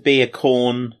is to be a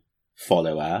Khorne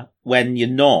follower when you're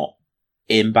not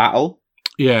in battle.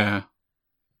 Yeah.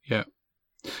 Yeah.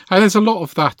 And there's a lot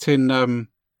of that in the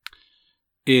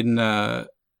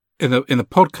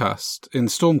podcast, in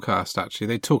Stormcast, actually.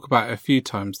 They talk about it a few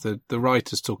times. The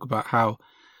writers talk about how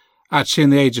actually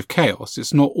in the Age of Chaos,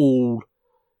 it's not all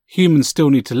humans still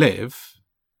need to live.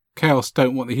 Chaos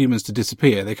don't want the humans to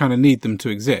disappear. They kind of need them to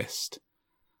exist.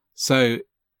 So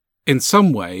in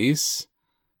some ways,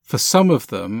 for some of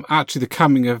them, actually the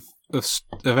coming of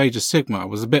Age of Sigmar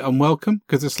was a bit unwelcome,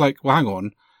 because it's like, well, hang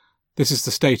on, this is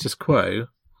the status quo.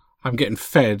 I'm getting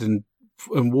fed and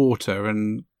water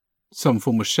and some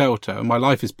form of shelter, and my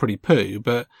life is pretty poo,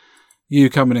 but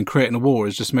you coming and creating a war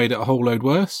has just made it a whole load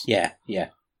worse. Yeah.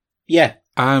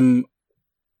 And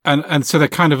so they're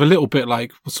kind of a little bit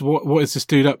like, so what is this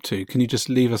dude up to? Can you just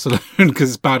leave us alone? Because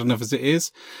it's bad enough as it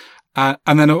is.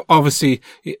 And then obviously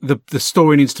the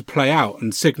story needs to play out,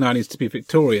 and Signar needs to be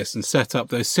victorious and set up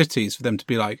those cities for them to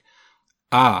be like,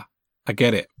 I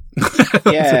get it.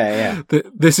 Yeah.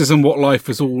 This isn't what life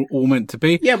is all meant to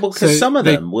be. Yeah, well, because some of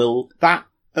them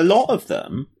a lot of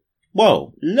them,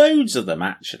 well, loads of them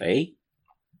actually,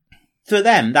 for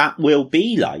them, that will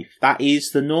be life. That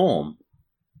is the norm.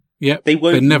 Yeah. They've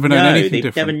never known anything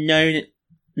different. Never known,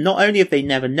 not only have they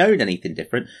never known anything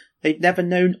different, they've never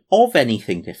known of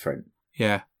anything different.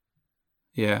 Yeah.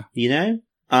 Yeah.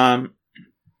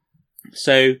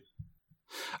 So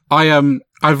I've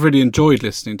really enjoyed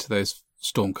listening to those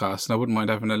Stormcasts, and I wouldn't mind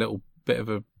having a little bit of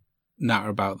a natter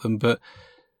about them, but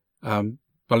I'll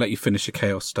let you finish your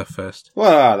Chaos stuff first.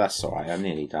 Well, that's all right. I'm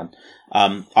nearly done.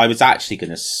 I was actually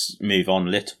going to move on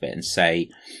a little bit and say,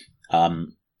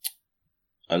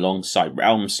 alongside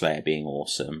Realmslayer being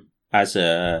awesome, as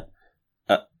an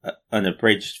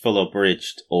full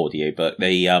abridged audiobook,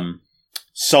 the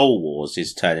Soul Wars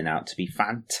is turning out to be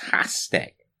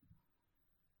fantastic.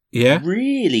 Yeah,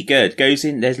 really good. Goes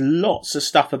in. There's lots of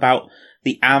stuff about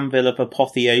the Anvil of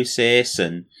Apotheosis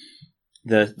and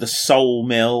the Soul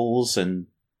Mills and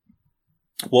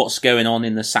what's going on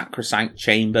in the Sacrosanct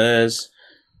Chambers.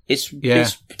 It's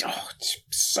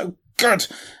so good.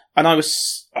 And I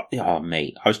was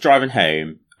driving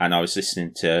home and I was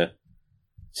listening to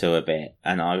a bit,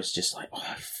 and I was just like,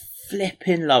 I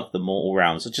flipping love the Mortal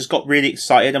Realms. I just got really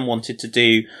excited and wanted to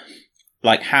do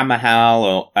like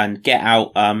Hammerhal and get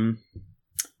out,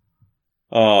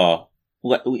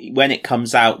 when it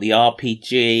comes out, the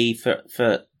RPG for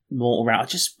Mortal Realms. I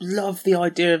just love the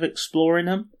idea of exploring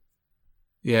them.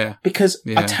 Yeah. Because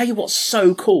I tell you what's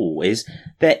so cool is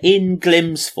they're in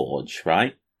Glimsforge,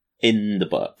 right? In the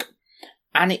book.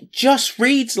 And it just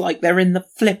reads like they're in the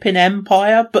flipping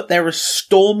Empire, but they're a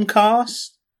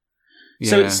Stormcast. Yeah.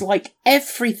 So it's like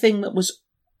everything that was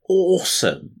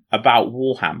awesome about the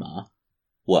Warhammer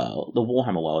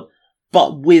world,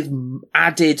 but with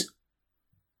added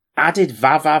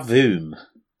vavavoom.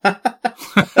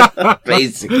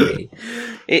 Basically.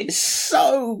 It's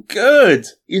so good,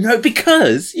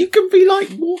 because you can be like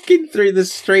walking through the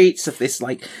streets of this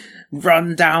like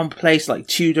run-down place, like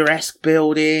Tudor-esque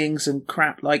buildings and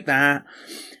crap like that.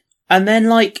 And then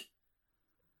like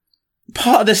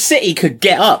part of the city could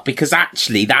get up because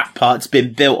actually that part's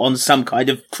been built on some kind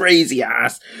of crazy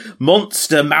ass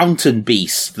monster mountain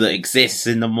beast that exists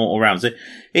in the Mortal Realms.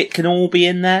 It can all be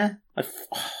in there.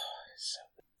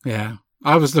 Yeah.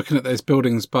 I was looking at those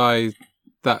buildings by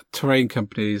that terrain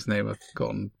company's name I've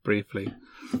forgotten briefly.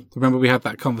 Remember we had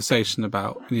that conversation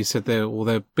about, and you said they're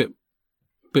a bit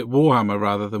Warhammer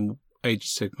rather than Age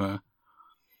of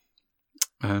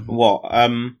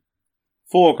Sigmar.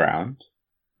 Foreground?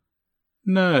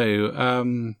 No,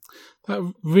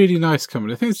 that really nice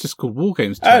company. I think it's just called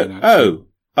Wargames Terrain, actually.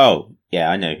 Oh, yeah,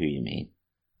 I know who you mean.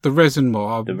 The Resin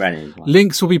Mob. The Resin one.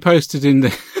 Links will be posted in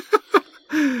the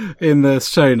in the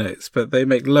show notes, but they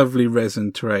make lovely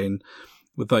resin terrain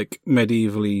with like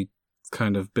medievally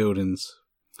kind of buildings.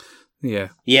 Yeah.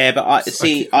 Yeah, but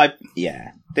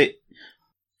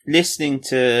listening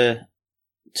to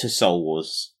Soul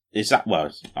Wars is that,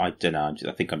 well, I don't know.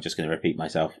 I think I'm just going to repeat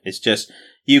myself. It's just,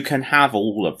 you can have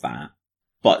all of that,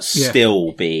 but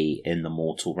still be in the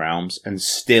mortal realms and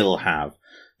still have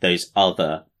those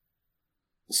other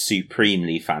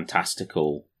supremely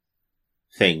fantastical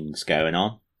things going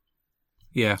on.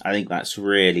 Yeah. I think that's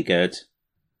really good.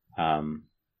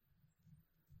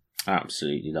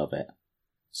 Absolutely love it.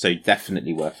 So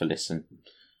definitely worth a listen.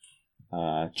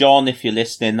 John, if you're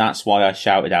listening, that's why I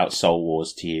shouted out Soul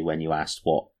Wars to you when you asked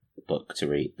what book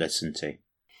to listen to.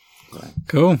 So.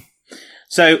 Cool.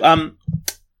 So,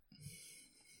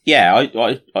 yeah,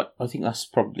 I think that's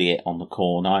probably it on the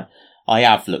corner. I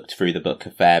have looked through the book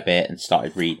a fair bit and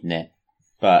started reading it,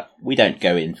 but we don't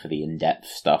go in for the in-depth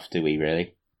stuff, do we,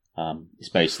 really?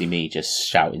 It's mostly me just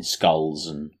shouting skulls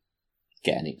and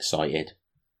getting excited.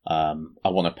 I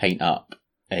want to paint up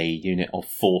a unit of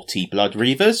 40 Blood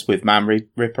Reavers with Man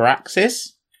Ripper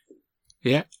axes.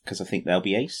 Yeah. Because I think they'll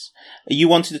be ace. You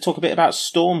wanted to talk a bit about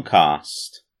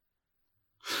Stormcast.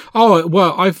 Oh,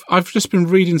 well, I've just been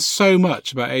reading so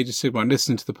much about Age of Sigmar and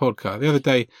listening to the podcast. The other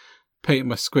day, painting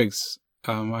my squigs,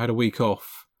 I had a week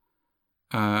off,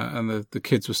 and the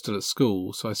kids were still at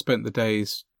school, so I spent the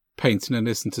days painting and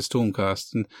listening to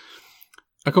Stormcast, and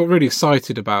I got really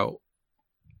excited about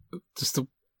just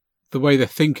the way they're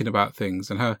thinking about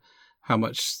things and how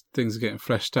much things are getting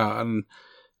fleshed out, and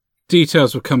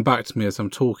details will come back to me as I'm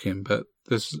talking, but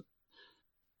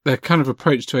their kind of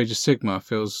approach to Age of Sigmar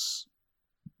feels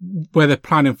where they're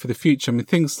planning for the future. I mean,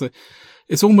 things that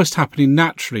it's almost happening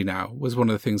naturally now was one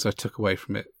of the things I took away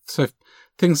from it. So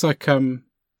things like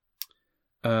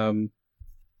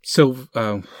Silver.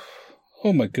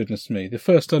 Oh my goodness me! The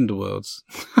first Underworlds,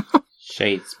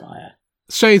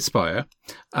 Shadespire,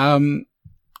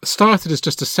 started as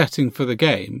just a setting for the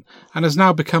game and has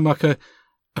now become like a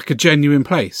genuine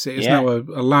place. It is now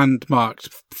a landmarked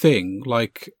thing,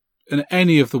 like in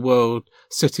any of the world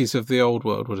cities of the old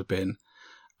world would have been,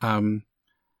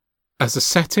 as a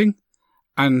setting,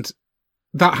 and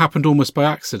that happened almost by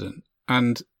accident.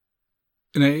 And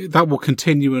that will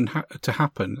continue to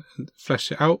happen and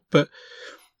flesh it out. But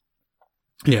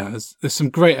yeah, there's some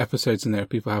great episodes in there if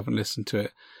people haven't listened to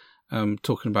it,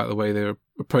 talking about the way they're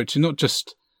approaching, not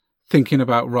just thinking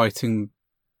about writing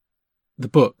the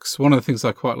books. One of the things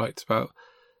I quite liked about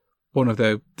one of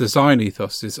their design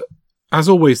ethos is, as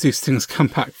always, these things come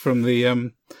back from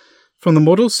the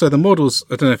models. So the models,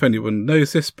 I don't know if anyone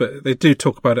knows this, but they do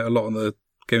talk about it a lot on the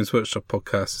Games Workshop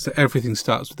podcast. So everything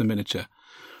starts with the miniature.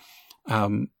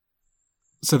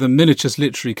 So the miniatures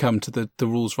literally come to the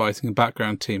rules writing and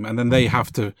background team, and then they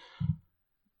have to,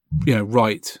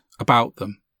 write about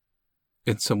them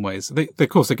in some ways. They of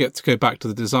course, they get to go back to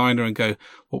the designer and go,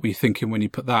 what were you thinking when you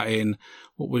put that in?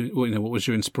 What was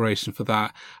your inspiration for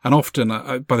that? And often,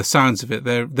 by the sounds of it,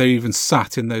 they're even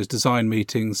sat in those design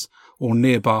meetings or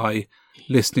nearby,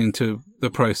 listening to the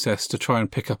process to try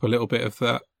and pick up a little bit of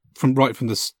that from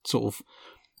the sort of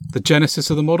the genesis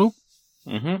of the model.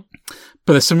 Mm-hmm.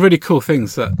 But there's some really cool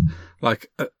things that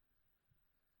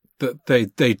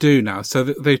they do now.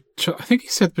 So I think he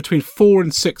said between 4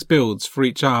 and 6 builds for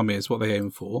each army is what they aim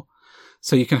for.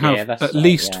 So you can have at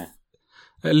least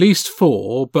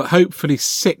 4, but hopefully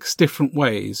 6 different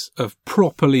ways of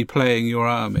properly playing your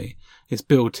army is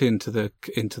built into the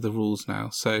rules now.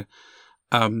 So,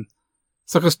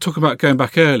 it's like I was talking about going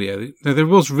back earlier. There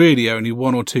was really only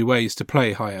 1 or 2 ways to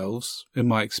play High Elves, in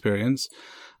my experience.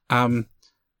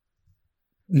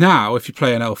 Now, if you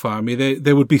play an elf army,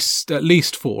 there would be at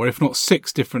least 4, if not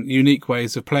 6 different unique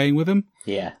ways of playing with them.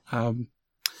 Yeah.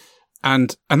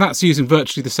 And that's using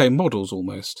virtually the same models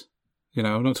almost.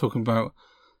 I'm not talking about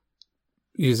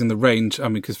using the range. I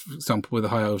mean, because, for example, with the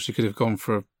High Elves, you could have gone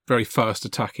for a very fast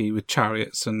attacky with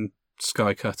chariots and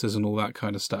sky cutters and all that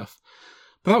kind of stuff.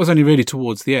 But that was only really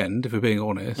towards the end, if we're being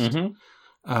honest.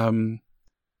 Mm-hmm.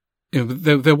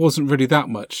 There wasn't really that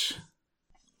much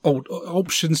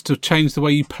options to change the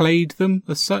way you played them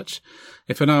as such.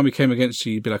 If an army came against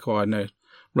you, you'd be like, I know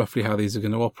roughly how these are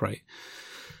going to operate.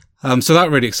 So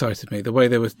that really excited me, the way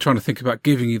they were trying to think about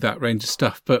giving you that range of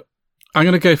stuff. But I'm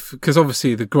going to go, because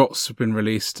obviously the Grots have been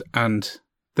released and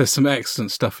there's some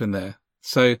excellent stuff in there.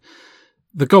 So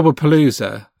the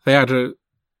Gobblepalooza, they had you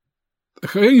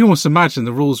almost imagine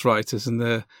the rules writers and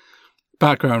the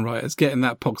background writers getting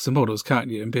that box of models,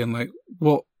 can't you? And being like,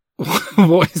 what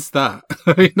is that?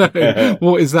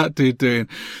 What is that dude doing?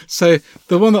 So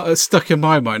the one that stuck in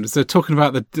my mind is they're talking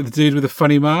about the dude with the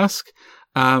funny mask,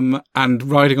 and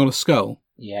riding on a skull.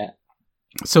 Yeah.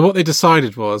 So what they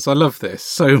decided was, I love this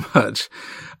so much,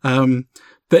 that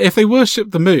if they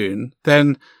worship the moon,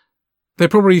 then they're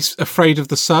probably afraid of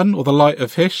the sun or the light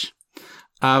of Hysh.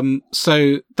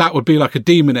 So that would be like a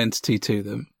demon entity to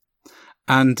them.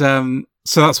 And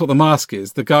so that's what the mask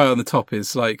is. The guy on the top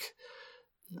is like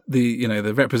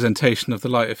the representation of the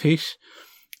Light of Hysh.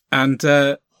 And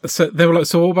so they were like,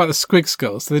 so what about the Squig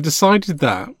Skull? So they decided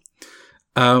that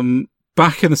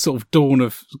back in the sort of dawn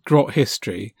of Grot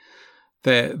history,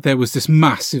 there was this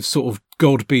massive sort of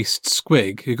god beast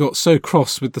squig who got so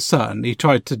cross with the sun, he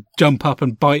tried to jump up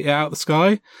and bite it out of the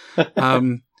sky,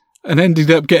 and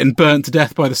ended up getting burnt to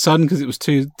death by the sun because it was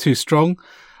too strong,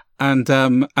 and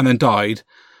then died.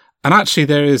 And actually,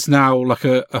 there is now like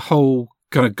a whole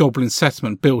kind of goblin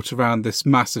settlement built around this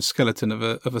massive skeleton of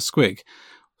a squig.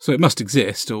 So it must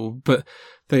exist, but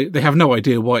they have no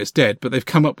idea why it's dead, but they've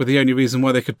come up with the only reason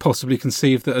why they could possibly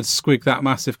conceive that a squig that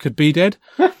massive could be dead,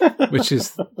 which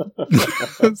is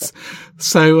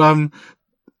so.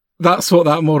 That's what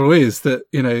that model is. That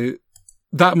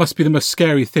that must be the most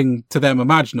scary thing to them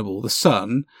imaginable. The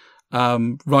sun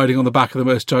riding on the back of the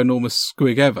most ginormous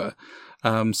squig ever.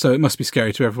 So it must be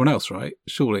scary to everyone else, right?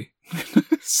 Surely.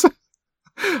 So,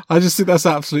 I just think that's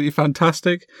absolutely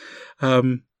fantastic.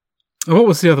 And what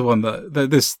was the other one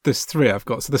there's three I've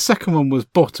got? So the second one was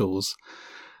bottles.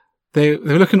 They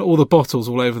were looking at all the bottles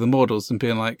all over the models and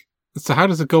being like, so how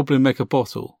does a goblin make a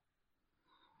bottle?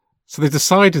 So they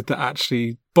decided that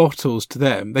actually bottles to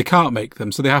them, they can't make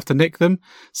them, so they have to nick them.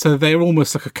 So they're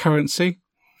almost like a currency.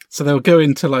 So they'll go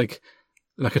into like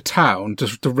a town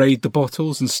just to raid the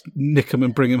bottles and nick them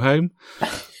and bring them home.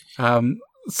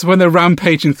 So when they're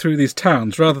rampaging through these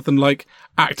towns, rather than like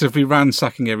actively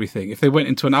ransacking everything, if they went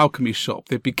into an alchemy shop,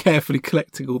 they'd be carefully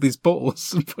collecting all these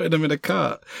bottles and putting them in a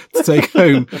cart to take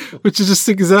home, which I just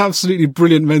think is an absolutely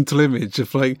brilliant mental image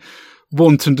of like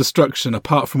wanton destruction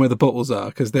apart from where the bottles are,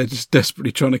 because they're just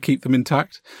desperately trying to keep them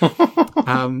intact.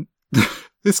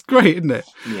 It's great, isn't it?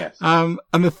 Yes. And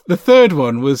the third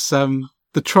one was the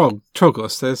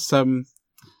Trogos. There's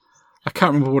I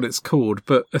can't remember what it's called,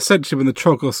 but essentially when the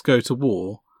Trogos go to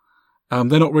war,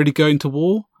 they're not really going to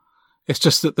war. It's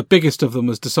just that the biggest of them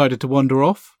has decided to wander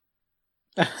off.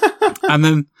 And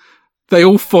then they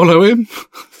all follow him.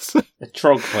 The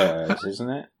Trog herds, isn't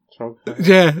it? Trog herds.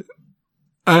 Yeah.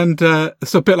 And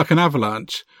it's a bit like an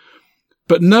avalanche.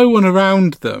 But no one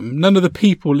around them, none of the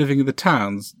people living in the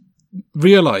towns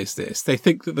realise this. They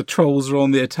think that the trolls are on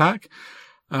the attack.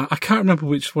 I can't remember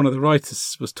which one of the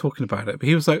writers was talking about it, but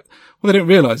he was like, well, they don't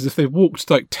realise if they walked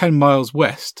like 10 miles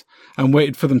west and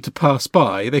waited for them to pass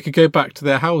by, they could go back to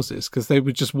their houses because they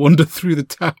would just wander through the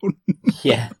town.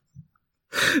 Yeah.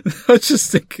 I just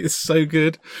think it's so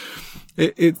good.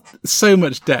 It's so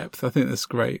much depth. I think that's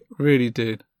great. Really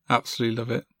do. Absolutely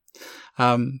love it.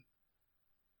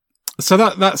 So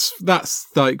that's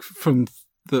like from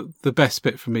the best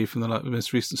bit for me from the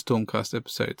most recent Stormcast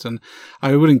episodes, and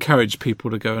I would encourage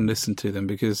people to go and listen to them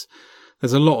because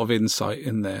there's a lot of insight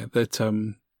in there that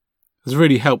has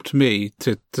really helped me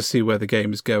to see where the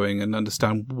game is going and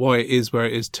understand why it is where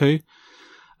it is too.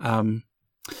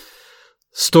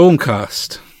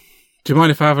 Stormcast. Do you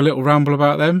mind if I have a little ramble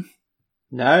about them?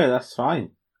 No, that's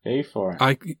fine. Go for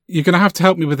it. You're going to have to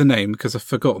help me with the name because I've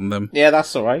forgotten them. Yeah,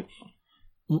 that's all right.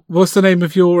 What's the name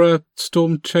of your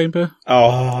storm chamber?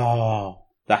 Oh,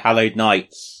 the Hallowed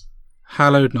Knights.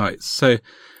 Hallowed Knights. So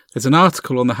there's an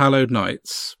article on the Hallowed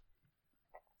Knights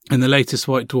in the latest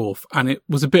White Dwarf, and it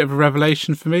was a bit of a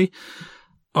revelation for me.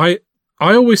 I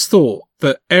always thought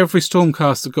that every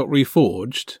Stormcast that got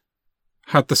reforged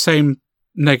had the same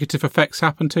negative effects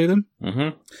happen to them.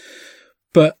 Mm-hmm.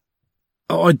 But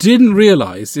what I didn't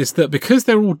realise is that because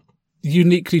they're all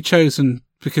uniquely chosen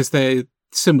because they're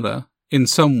similar in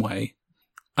some way,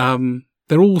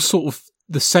 they're all sort of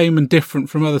the same and different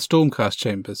from other Stormcast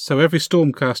chambers. So every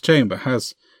Stormcast chamber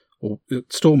has, or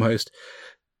Stormhost,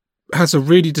 has a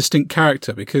really distinct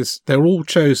character because they're all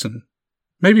chosen,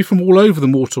 maybe from all over the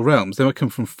mortal realms. They might come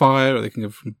from fire, or they can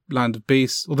come from Land of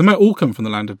Beasts, or they might all come from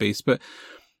the Land of Beasts, but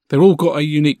they've all got a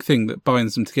unique thing that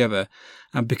binds them together.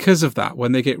 And because of that,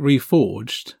 when they get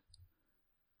reforged,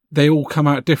 they all come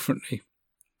out differently.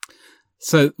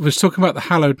 So we're talking about the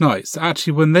Hallowed Knights.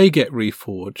 Actually, when they get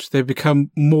reforged, they become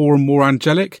more and more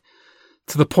angelic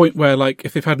to the point where, like,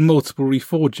 if they've had multiple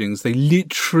reforgings, they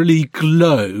literally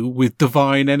glow with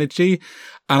divine energy.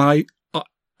 And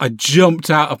I jumped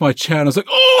out of my chair and I was like,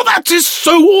 oh, that is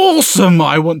so awesome.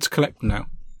 I want to collect them now.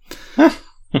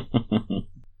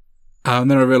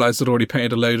 And then I realised I'd already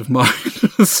painted a load of mine.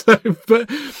 But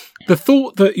the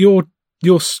thought that your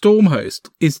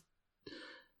Stormhost is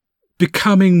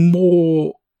becoming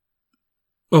more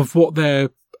of what their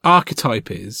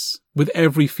archetype is with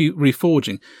every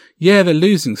reforging. Yeah, they're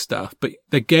losing stuff, but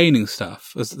they're gaining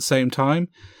stuff at the same time.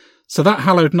 So that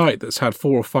Hallowed Knight that's had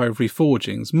 4 or 5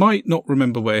 reforgings might not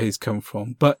remember where he's come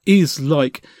from, but is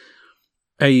like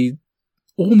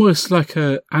almost like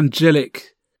a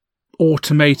angelic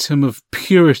automaton of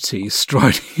purity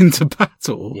striding into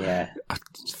battle. Yeah.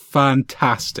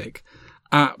 Fantastic.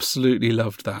 Absolutely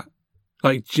loved that.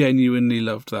 Like, genuinely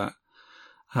loved that.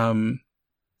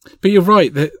 But you're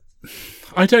right that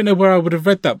I don't know where I would have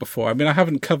read that before. I mean, I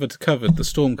haven't covered the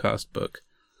Stormcast book,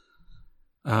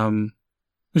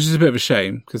 which is a bit of a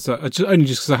shame because only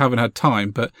just because I haven't had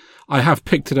time. But I have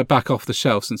picked it back off the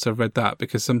shelf since I've read that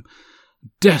because I'm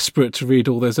desperate to read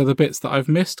all those other bits that I've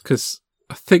missed because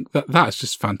I think that's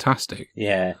just fantastic.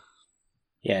 Yeah,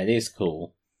 it is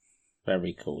cool.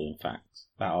 Very cool, in fact.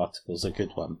 That article's a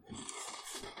good one.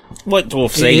 White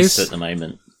Dwarf's ace at the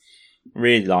moment.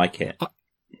 Really like it.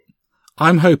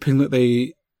 I'm hoping that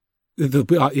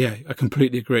I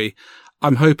completely agree.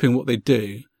 I'm hoping what they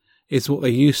do is what they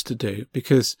used to do,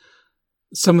 because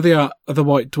some of the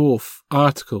White Dwarf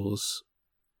articles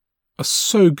are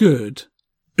so good,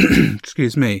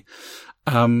 excuse me,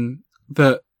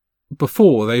 that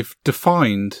before they've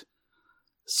defined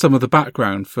some of the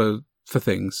background for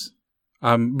things.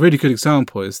 Really good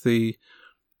example is the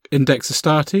Index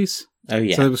Astartes. Oh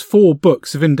yeah. So there was 4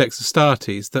 books of Index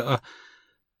Astartes that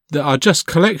are just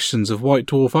collections of White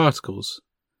Dwarf articles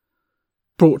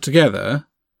brought together,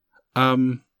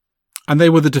 and they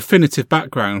were the definitive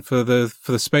background for the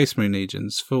Space Marine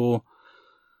Legions for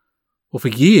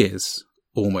years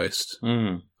almost,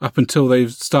 up until they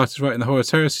started writing the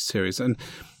Horus Heresy series. And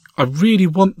I really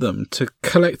want them to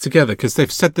collect together because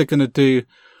they've said they're going to do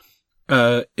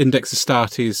Index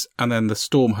Astartes and then the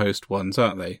Stormhost ones,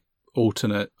 aren't they?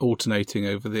 Alternating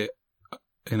over the,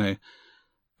 I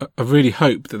really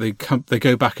hope that they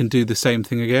go back and do the same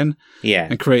thing again. Yeah.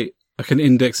 And create like an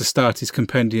Index Astartes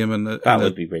compendium that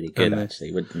would be really good,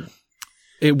 actually, wouldn't it?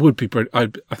 It would be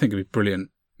brilliant. I think it'd be brilliant.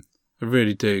 I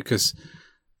really do, because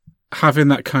having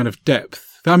that kind of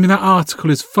depth. I mean, that article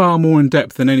is far more in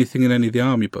depth than anything in any of the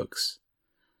army books.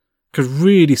 Could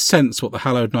really sense what the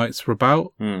Hallowed Knights were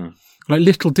about. Like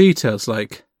little details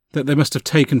like that they must have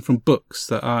taken from books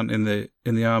that aren't in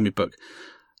the army book.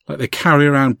 Like they carry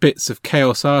around bits of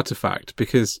Chaos Artifact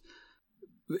because,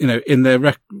 in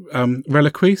their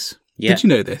reliquaries. Yeah. Did you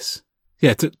know this?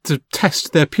 Yeah, to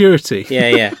test their purity.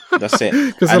 Yeah, that's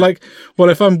it. Because they're like, well,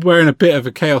 if I'm wearing a bit of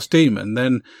a Chaos Demon,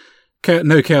 then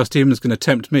no Chaos Demon is going to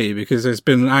tempt me because it's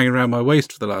been hanging around my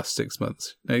waist for the last 6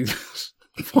 months.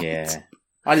 Yeah.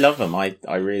 I love them. I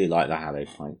really like the Hallowed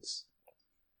Knights.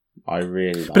 I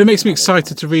really like But it makes me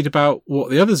excited to read about what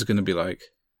the others are going to be like.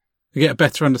 To get a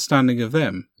better understanding of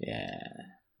them. Yeah.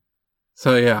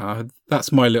 So yeah,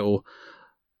 that's my little...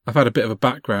 I've had a bit of a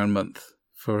background month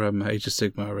for Age of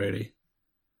Sigmar, really.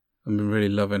 I've been really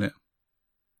loving it.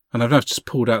 And I've now just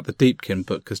pulled out the Deepkin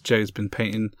book because Jo's been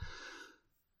painting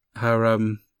her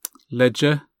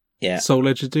Ledger, Soul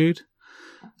Ledger dude.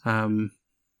 And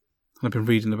I've been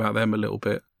reading about them a little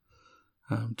bit.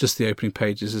 Just the opening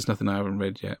pages. There's nothing I haven't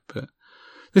read yet, but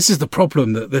this is the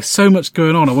problem, that there's so much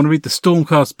going on. I want to read the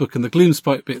Stormcast book and the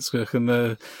Gloomspite bits book and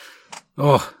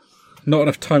not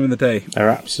enough time in the day. There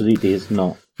absolutely is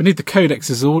not. We need the Codex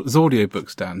as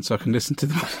audiobooks, Dan, so I can listen to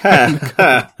them.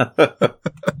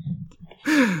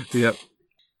 Yep.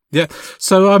 Yeah.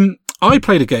 So I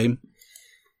played a game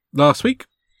last week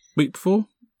before.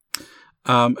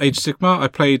 Age of Sigmar. I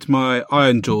played my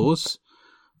Iron Jaws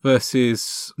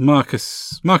versus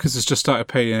Marcus. Marcus has just started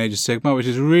playing Age of Sigmar, which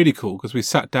is really cool because we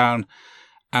sat down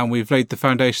and we've laid the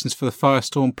foundations for the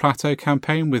Firestorm Plateau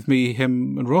campaign with me,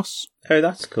 him, and Ross. Oh,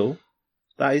 that's cool.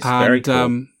 That is very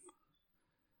cool.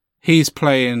 He's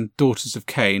playing Daughters of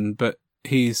Cain, but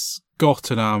he's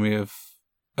got an army of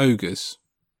ogres.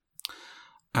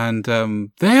 And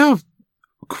they are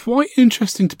quite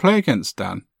interesting to play against,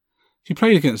 Dan. Have you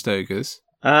played against ogres?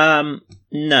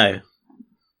 No.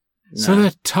 So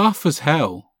they're tough as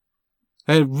hell.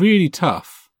 They're really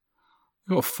tough.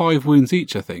 They've got 5 wounds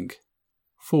each, I think.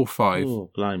 4 or 5. Oh,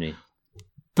 blimey.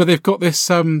 But they've got this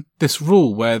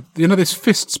rule where, this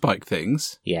fist spike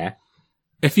things? Yeah.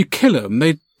 If you kill them,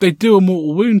 they do a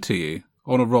mortal wound to you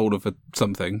on a roll of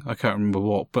something. I can't remember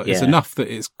what, but it's enough that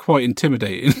it's quite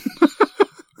intimidating.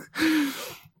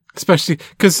 Especially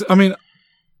because,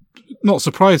 not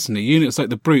surprisingly, units like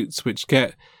the Brutes, which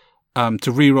get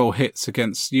to reroll hits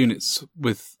against units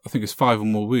with, I think it's 5 or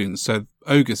more wounds. So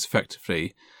ogres,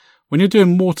 effectively, when you're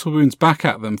doing mortal wounds back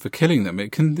at them for killing them,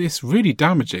 it's really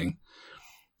damaging.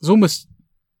 You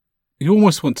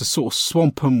almost want to sort of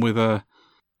swamp them with a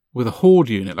horde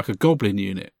unit, like a goblin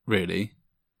unit, really,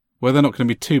 where they're not going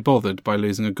to be too bothered by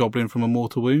losing a goblin from a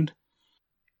mortal wound.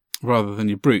 rather than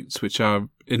your brutes, which are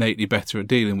innately better at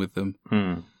dealing with them.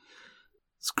 Hmm.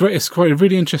 It's great. It's quite a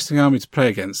really interesting army to play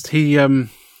against. He,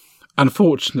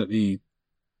 unfortunately,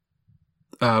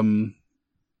 rolled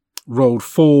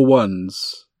 4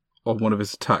 1s on one of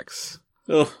his attacks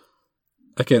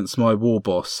against my war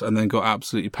boss, and then got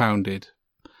absolutely pounded.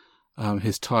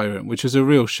 His tyrant, which was a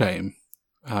real shame.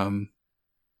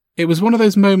 It was one of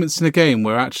those moments in a game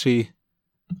where actually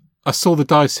I saw the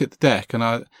dice hit the deck, and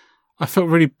I felt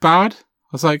really bad. I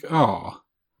was like, oh,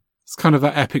 it's kind of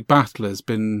that epic battle has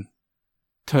been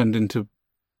turned into,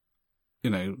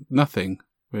 nothing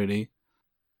really.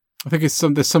 I think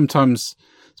there's sometimes,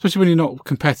 especially when you're not a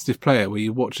competitive player, where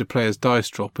you watch a player's dice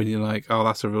drop and you're like, oh,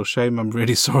 that's a real shame. I'm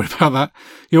really sorry about that.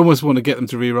 You almost want to get them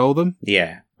to re-roll them.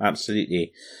 Yeah,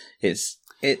 absolutely.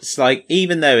 It's like,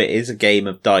 even though it is a game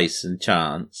of dice and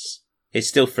chance, it's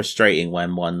still frustrating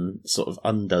when one sort of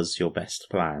undoes your best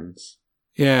plans.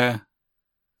 Yeah.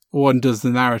 Or undoes the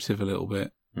narrative a little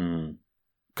bit.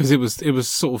 Because it was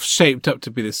sort of shaped up to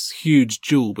be this huge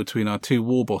duel between our 2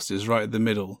 war bosses right at the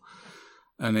middle.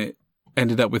 And it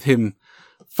ended up with him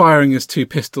firing his 2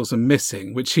 pistols and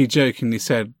missing, which he jokingly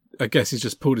said, I guess he's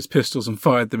just pulled his pistols and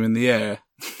fired them in the air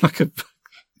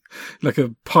like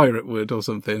a pirate would or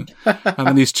something. And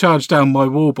then he's charged down my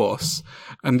war boss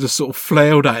and just sort of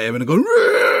flailed at him and gone,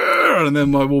 Rrr! And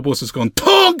then my war boss has gone,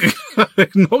 Tonk!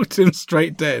 Knocked him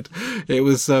straight dead. It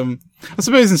was, I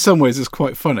suppose in some ways it's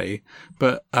quite funny,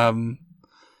 but, the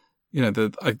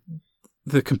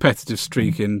competitive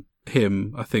streak in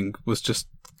him, I think, was just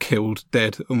killed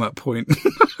dead on that point.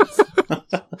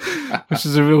 Which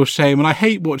is a real shame. And I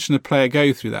hate watching a player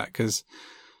go through that, because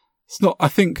it's not, I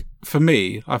think, for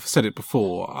me, I've said it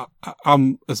before,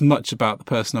 I'm as much about the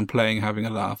person I'm playing having a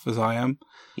laugh as I am.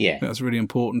 Yeah. That's really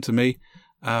important to me.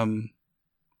 But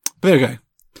there we go.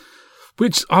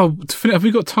 Have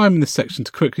we got time in this section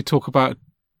to quickly talk about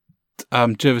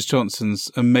Jervis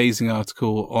Johnson's amazing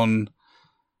article on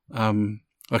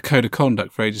a code of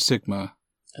conduct for Age of Sigmar?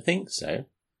 I think so.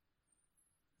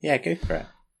 Yeah, go for it.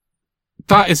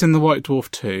 That is in the White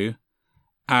Dwarf 2,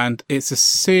 and it's a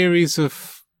series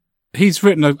of... He's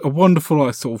written a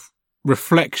wonderful sort of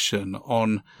reflection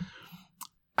on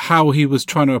how he was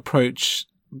trying to approach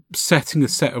setting a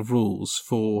set of rules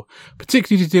for,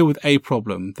 particularly to deal with a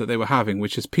problem that they were having,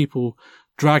 which is people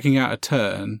dragging out a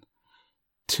turn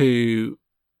to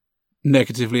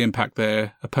negatively impact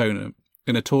their opponent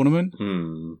in a tournament.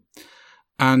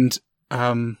 And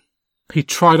he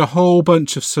tried a whole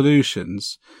bunch of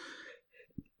solutions,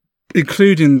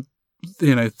 including,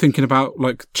 thinking about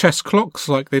like chess clocks,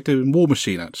 like they do in War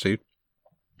Machine, actually.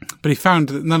 But he found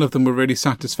that none of them were really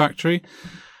satisfactory.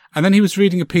 And then he was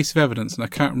reading a piece of evidence, and I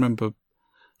can't remember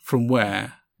from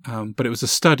where, but it was a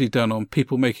study done on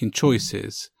people making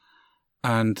choices.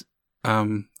 And I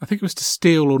think it was to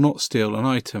steal or not steal an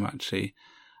item, actually.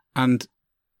 And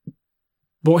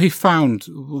what he found,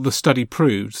 the study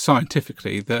proved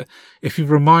scientifically, that if you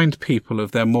remind people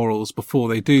of their morals before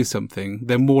they do something,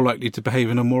 they're more likely to behave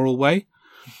in a moral way.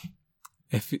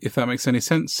 If that makes any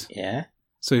sense. Yeah.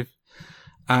 So,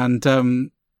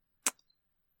 and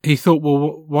he thought,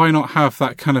 well, why not have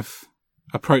that kind of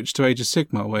approach to Age of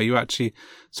Sigmar, where you actually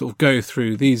sort of go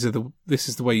through, this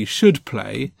is the way you should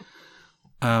play.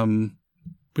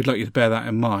 We'd like you to bear that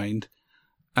in mind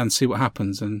and see what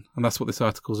happens. And that's what this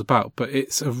article is about. But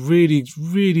it's a really,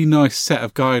 really nice set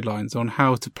of guidelines on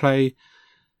how to play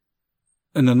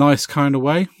in a nice kind of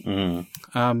way.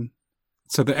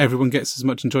 So that everyone gets as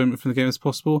much enjoyment from the game as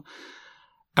possible.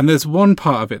 And there's one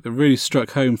part of it that really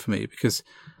struck home for me, because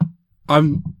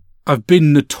I've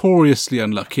been notoriously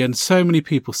unlucky, and so many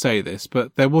people say this,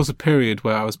 but there was a period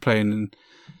where I was playing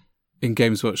in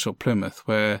Games Workshop Plymouth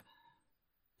where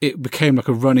it became like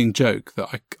a running joke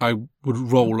that I would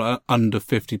roll under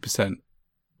 50%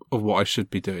 of what I should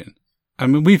be doing. I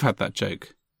mean, we've had that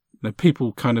joke.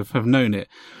 People kind of have known it.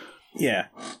 Yeah.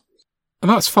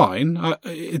 And that's fine.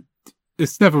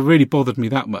 It's never really bothered me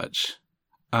that much.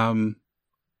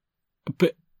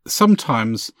 But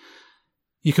sometimes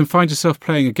you can find yourself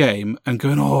playing a game and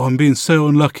going, oh, I'm being so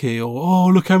unlucky, or, oh,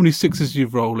 look how many sixes you're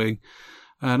rolling,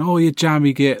 and, oh, you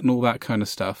jammy git, and all that kind of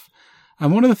stuff.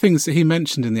 And one of the things that he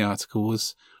mentioned in the article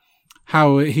was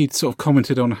how he'd sort of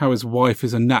commented on how his wife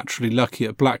is unnaturally lucky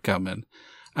at backgammon.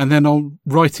 And then on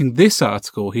writing this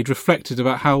article, he'd reflected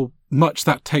about how much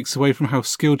that takes away from how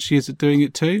skilled she is at doing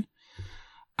it too.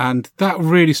 And that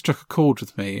really struck a chord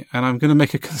with me. And I'm going to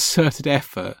make a concerted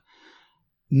effort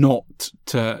not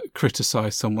to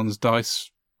criticise someone's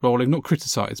dice rolling, not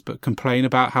criticise, but complain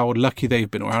about how lucky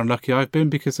they've been or how unlucky I've been,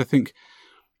 because I think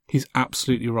he's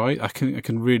absolutely right. I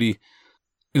can really,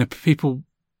 people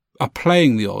are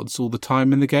playing the odds all the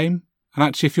time in the game. And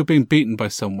actually, if you're being beaten by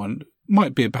someone, it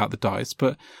might be about the dice,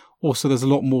 but also there's a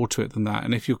lot more to it than that.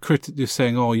 And if you're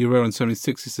saying, oh, you're rolling so many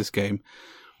sixes this game,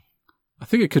 I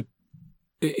think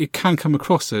it can come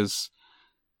across as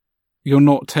you're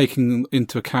not taking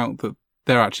into account that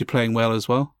they're actually playing well as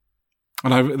well.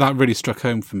 And that really struck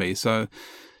home for me. So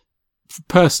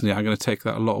personally, I'm going to take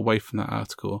that a lot away from that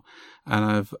article.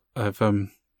 And I've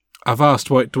asked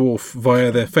White Dwarf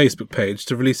via their Facebook page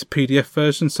to release a PDF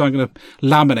version. So I'm going to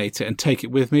laminate it and take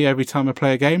it with me every time I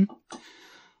play a game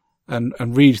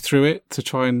and read through it to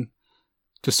try and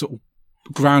just sort of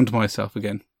ground myself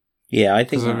again. Yeah, I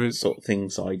think that sort of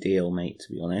thing's ideal, mate,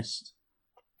 to be honest.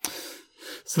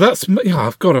 So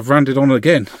I've ranted on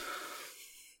again.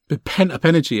 Been pent up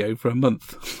energy over a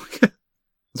month. Is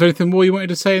there anything more you wanted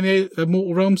to say in the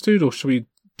Immortal Realms, dude, or should we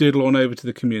doodle on over to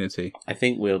the community? I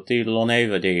think we'll doodle on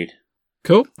over, dude.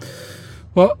 Cool.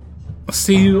 Well, I'll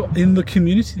see you in the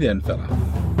community then, fella.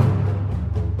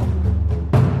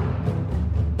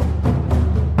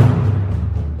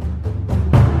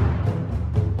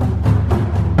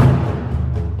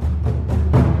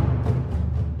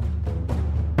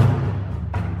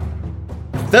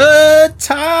 Third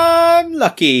time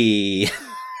lucky.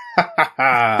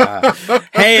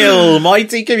 Hail,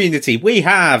 mighty community. We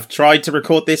have tried to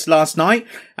record this last night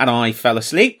and I fell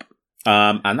asleep.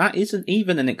 And that isn't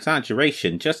even an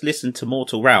exaggeration. Just listen to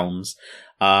Mortal Realms,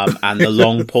 and the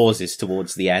long pauses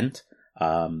towards the end.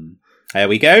 There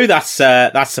we go. That's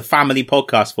a family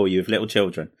podcast for you with little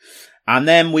children. And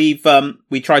then we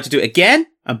tried to do it again,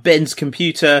 and Ben's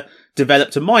computer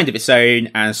developed a mind of its own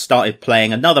and started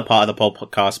playing another part of the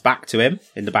podcast back to him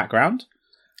in the background.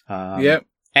 Yep.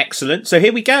 Excellent. So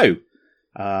here we go.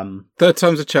 Third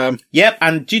time's a charm. Yep.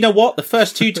 And do you know what? The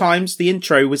first two times the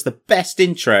intro was the best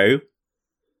intro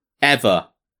ever.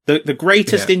 The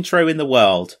greatest intro in the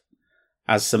world.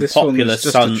 As some this popular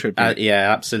son.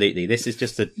 Yeah, absolutely. This is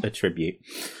just a tribute.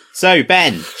 So,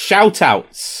 Ben, shout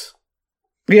outs.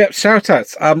 Yeah, shout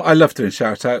outs. I love doing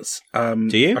shout outs.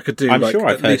 Do you? I could do. I'm sure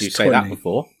I've heard you say 20. that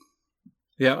before.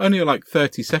 Yeah, only like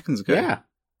 30 seconds ago.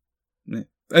 Yeah.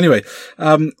 Anyway,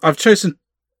 I've chosen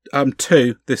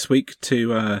 2 this week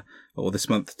or this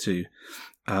month to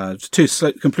 2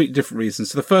 completely different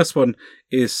reasons. So the first one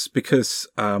is because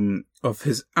of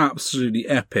his absolutely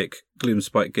epic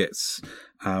Gloomspite Gits.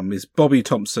 Is Bobby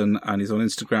Thompson, and he's on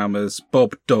Instagram as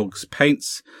Bob Dogs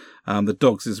Paints. The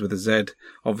Dogs is with a Z.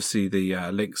 Obviously, the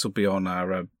links will be on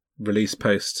our release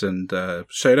posts and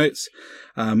show notes.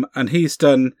 And he's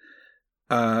done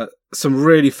some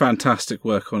really fantastic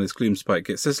work on his Gloomspite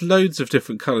Gits. There's loads of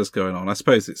different colours going on. I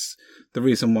suppose it's the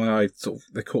reason why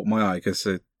they caught my eye, because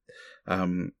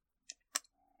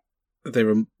they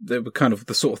were kind of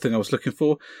the sort of thing I was looking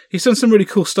for. He's done some really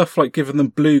cool stuff, like giving them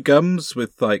blue gums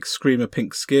with like Screamer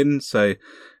pink skin. So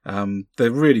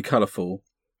they're really colourful.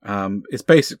 It's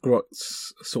basic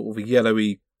grot's sort of a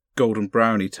yellowy golden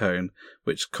browny tone,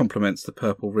 which complements the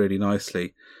purple really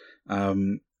nicely.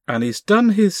 And he's done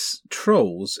his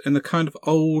trolls in the kind of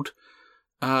old,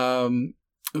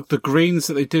 the greens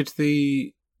that they did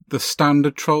the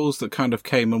standard trolls that kind of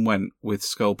came and went with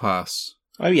Skull Pass.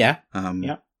 Oh yeah.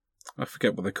 Yeah. I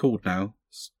forget what they're called now.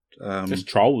 Just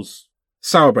trolls.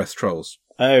 Sour Breath trolls.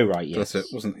 Oh right, yes. That's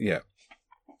it, wasn't it?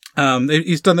 Yeah.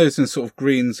 He's done those in sort of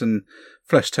greens and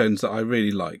flesh tones that I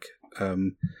really like.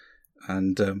 And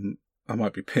I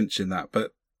might be pinching that,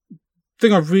 but the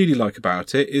thing I really like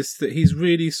about it is that he's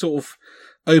really sort of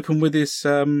open with his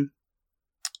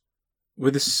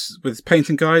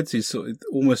painting guides. He's sort of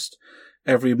almost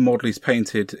every model he's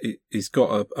painted, he's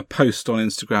got a post on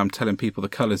Instagram telling people the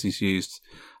colours he's used.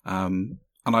 And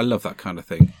I love that kind of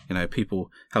thing. You know,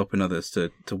 people helping others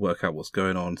to work out what's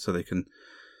going on so they can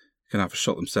have a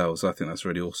shot themselves. I think that's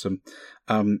really awesome.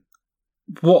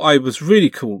 What I thought was really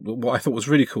cool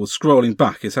scrolling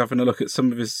back is having a look at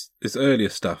some of his earlier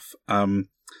stuff, that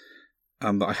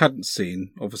I hadn't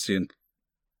seen, obviously,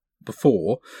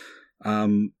 before.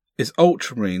 His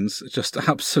Ultramarines are just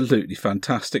absolutely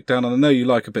fantastic, Dan. And I know you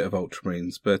like a bit of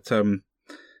Ultramarines, but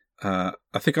I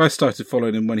think I started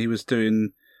following him when he was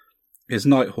doing his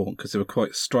Nighthaunt, because they were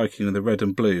quite striking in the red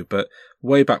and blue. But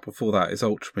way back before that, his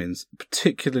Ultramarines,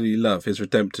 particularly love his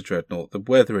Redemptor Dreadnought. The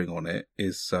weathering on it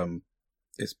is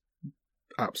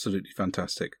absolutely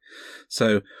fantastic.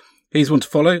 So he's one to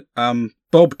follow.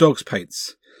 Bob Dogs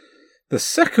Paints. The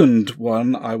second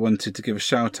one I wanted to give a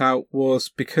shout out was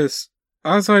because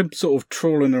as I'm sort of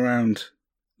trawling around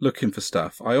looking for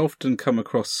stuff, I often come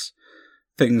across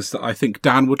things that I think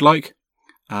Dan would like.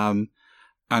 And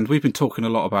we've been talking a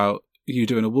lot about you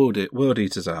doing a World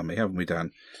Eaters Army, haven't we,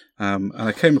 Dan? And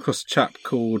I came across a chap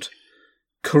called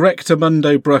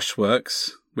Correctamundo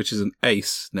Brushworks, which is an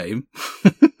ace name.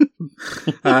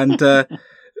 And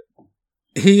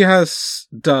he has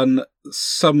done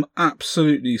some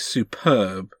absolutely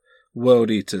superb World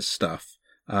Eaters stuff,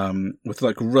 with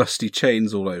like rusty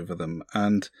chains all over them,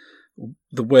 and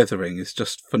the weathering is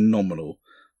just phenomenal.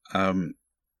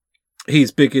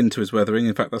 He's big into his weathering.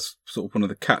 In fact, that's sort of one of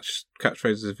the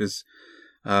catchphrases of his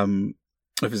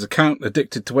account,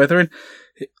 Addicted to Weathering.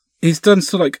 He's done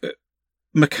sort of like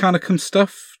Mechanicum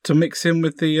stuff to mix in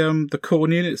with the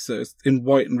corn units. So it's in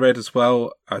white and red as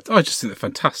well. I just think they're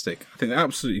fantastic. I think they're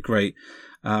absolutely great.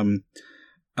 And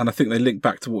I think they link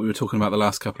back to what we were talking about the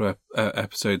last couple of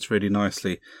episodes really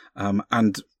nicely.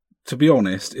 And to be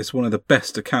honest, it's one of the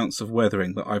best accounts of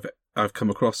weathering that I've come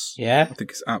across. Yeah. I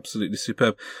think it's absolutely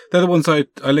superb. They're the ones I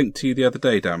linked to you the other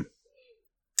day, Dan,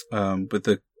 with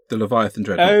the Leviathan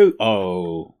Dreadnought.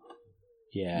 Oh.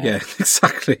 Yeah. Yeah,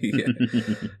 exactly. Yeah.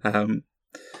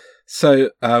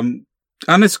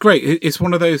 And it's great. It's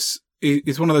one of those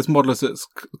modelers that's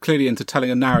clearly into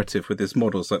telling a narrative with his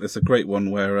models. Like there's a great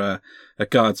one where a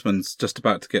guardsman's just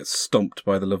about to get stomped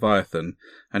by the Leviathan,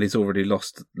 and he's already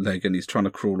lost a leg and he's trying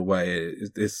to crawl away.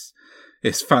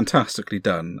 It's fantastically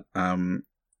done.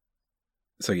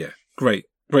 So yeah, great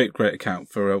account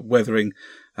for weathering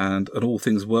and all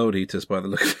things World Eaters by the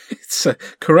look of it. It's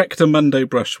Correctamundo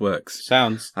Brushworks.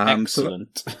 Sounds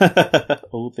excellent.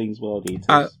 All things World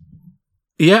Eaters.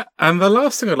 Yeah, and the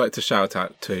last thing I'd like to shout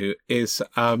out to is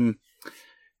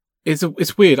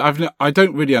it's weird. I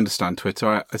don't really understand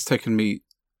Twitter. It's taken me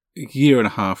a year and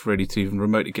a half really to even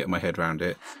remotely get my head around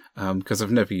it, because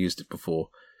I've never used it before.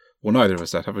 Well, neither of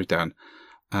us have we, Dan?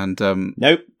 And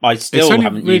nope, I still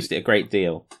haven't used it a great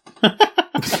deal.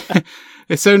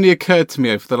 It's only occurred to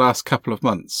me over the last couple of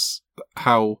months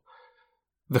how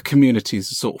the communities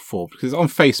are sort of formed. Because on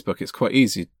Facebook, it's quite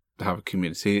easy to have a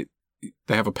community.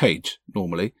 They have a page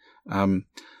normally,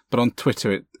 but on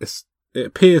Twitter it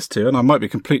appears to, and I might be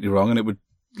completely wrong, and it would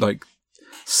like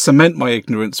cement my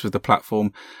ignorance with the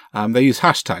platform. They use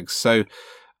hashtags, so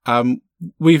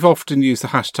we've often used the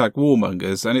hashtag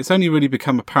Warmongers, and it's only really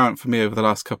become apparent for me over the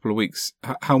last couple of weeks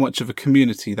how much of a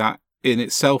community that in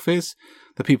itself is.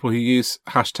 The people who use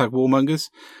hashtag Warmongers,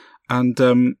 and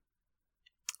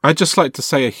I'd just like to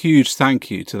say a huge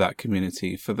thank you to that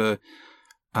community for the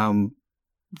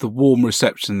warm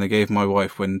reception they gave my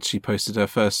wife when she posted her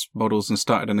first models and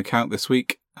started an account this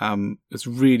week. It's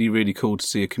really, really cool to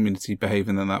see a community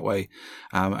behaving in that way.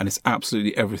 And it's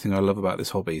absolutely everything I love about this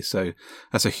hobby. So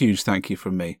that's a huge thank you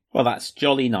from me. Well, that's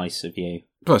jolly nice of you.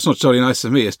 Well, it's not jolly nice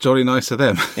of me. It's jolly nice of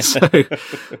them. So,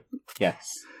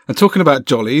 yes. And talking about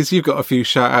jollies, you've got a few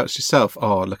shout outs yourself.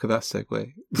 Oh, look at that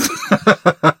segue.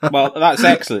 Well, that's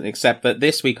excellent, except that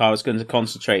this week I was going to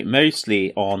concentrate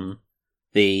mostly on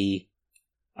the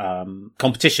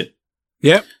competition.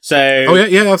 Yeah. So. Oh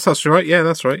yeah, that's right. Yeah,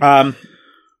 that's right.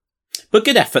 But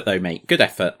good effort though, mate. Good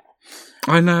effort.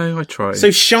 I know. I tried.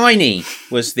 So Shiny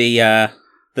was the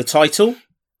title,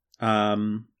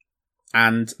 and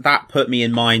that put me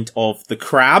in mind of the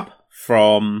crab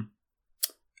from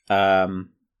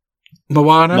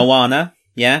Moana.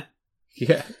 Yeah.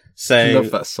 Yeah. So I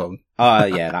love that song.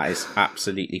 Yeah, that is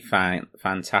absolutely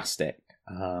fantastic.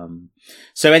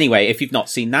 So anyway, if you've not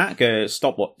seen that, go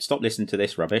stop listening to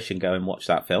this rubbish and go and watch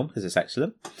that film because it's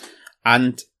excellent.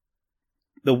 And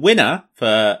the winner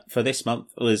for this month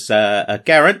was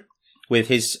Geraint with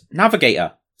his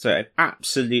Navigator. So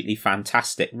absolutely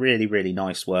fantastic, really, really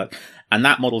nice work. And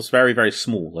that model's very, very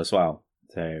small as well.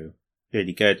 So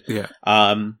really good. Yeah.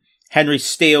 Henry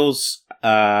Steele's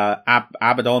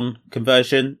Abaddon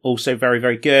conversion, also very,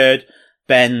 very good.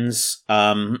 Ben's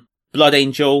Blood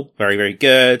Angel, very, very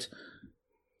good.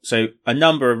 So a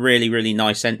number of really, really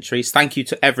nice entries. Thank you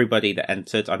to everybody that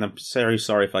entered. And I'm very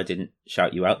sorry if I didn't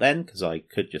shout you out then, because I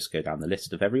could just go down the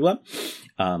list of everyone.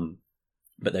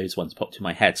 But those ones popped in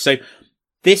my head. So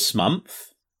this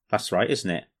month, that's right, isn't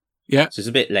it? Yeah. So it's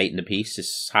a bit late in the piece.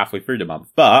 It's halfway through the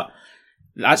month, but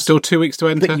that's still 2 weeks to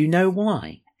enter. But you know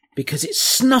why? Because it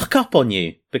snuck up on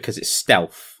you. Because it's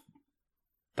stealth.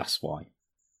 That's why.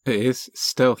 It is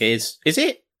stealth. Is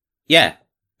it? Yeah.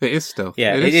 It is stealth.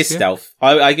 Yeah, it is stealth.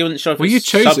 I wasn't sure if well, it was you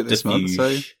chose subterfuge. it this month,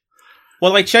 so...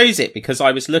 Well, I chose it because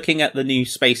I was looking at the new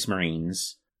Space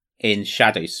Marines in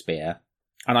Shadowspear,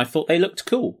 and I thought they looked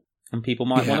cool, and people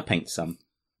might want to paint some.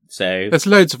 So there's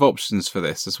loads of options for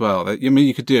this as well. I mean,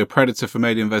 you could do a Predator from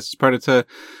Alien vs Predator.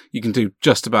 You can do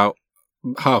just about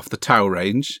half the Tau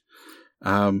range.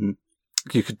 You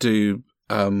could do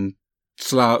Slambo,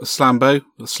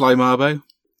 Slimarbo.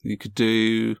 You could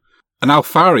do an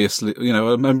Alfarius,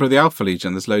 a member of the Alpha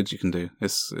Legion. There's loads you can do.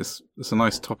 It's a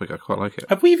nice topic. I quite like it.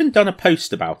 Have we even done a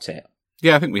post about it?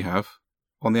 Yeah, I think we have.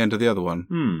 On the end of the other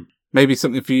one. Maybe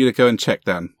something for you to go and check,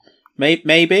 Dan.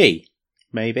 Maybe.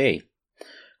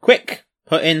 Quick,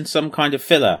 put in some kind of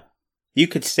filler. You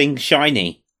could sing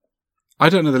Shiny. I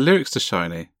don't know the lyrics to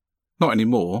Shiny. Not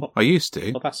anymore. I used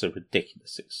to. Well, that's a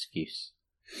ridiculous excuse.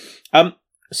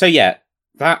 So yeah,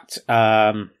 that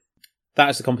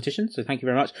is the competition. So thank you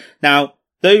very much. Now,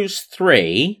 those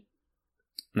three.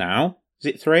 Now, is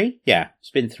it three? Yeah,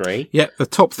 it's been three. Yeah, the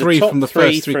top three from the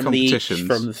first three competitions.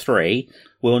 From the three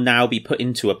will now be put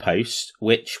into a post,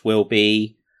 which will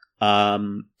be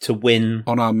to win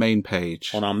on our main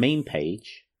page.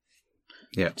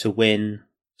 Yeah, to win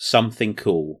something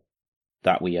cool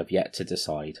that we have yet to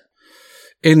decide.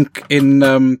 In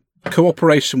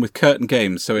cooperation with Curtain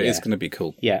Games, so it is going to be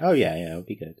cool. Yeah. Oh yeah, it'll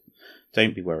be good.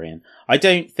 Don't be worrying. I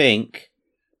don't think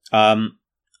I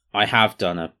have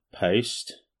done a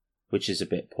post, which is a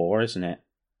bit poor, isn't it?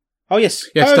 Oh yes.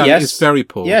 Yes, Dan, it's very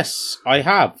poor. Yes, I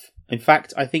have. In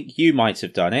fact, I think you might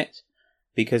have done it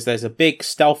because there's a big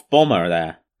stealth bomber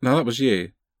there. No, that was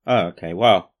you. Oh, okay.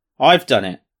 Well, I've done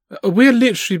it. We're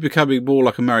literally becoming more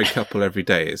like a married couple every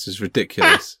day. It's just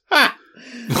ridiculous.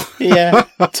 Yeah,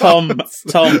 Tom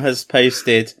has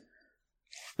posted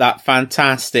that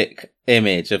fantastic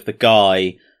image of the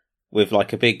guy with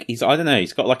like a big. He's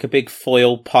got like a big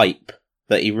foil pipe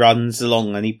that he runs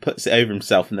along and he puts it over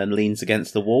himself and then leans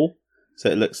against the wall, so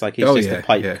it looks like it's a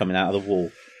pipe coming out of the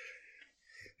wall.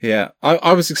 Yeah,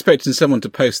 I was expecting someone to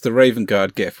post the Raven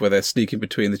Guard gif where they're sneaking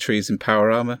between the trees in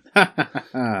power armor.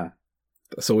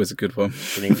 That's always a good one.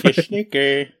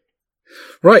 Sneaky.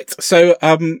 Right, so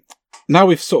now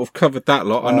we've sort of covered that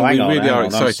lot. I know we really are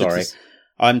excited.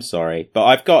 I'm sorry, but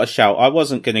I've got to shout. I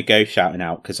wasn't going to go shouting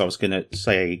out because I was going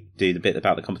to do the bit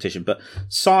about the competition. But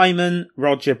Simon,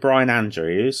 Roger, Brian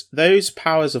Andrews, those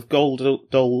powers of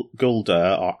Guldur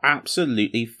are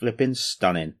absolutely flipping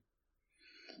stunning.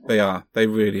 They are. They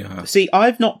really are. See,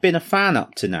 I've not been a fan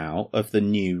up to now of the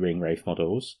new Ringwraith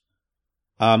models.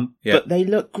 But they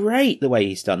look great the way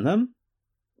he's done them.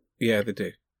 Yeah, they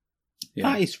do.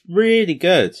 Yeah. That is really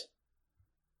good.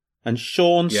 And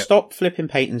Sean, stop flipping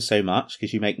painting so much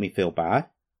because you make me feel bad.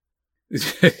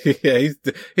 Yeah,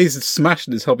 he's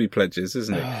smashing his hobby pledges,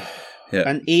 isn't he? Yeah.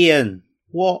 And Ian,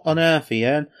 what on earth,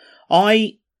 Ian?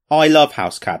 I love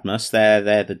House Cadmus.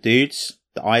 They're the dudes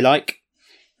that I like.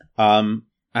 And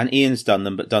Ian's done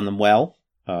them, but done them well.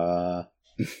 And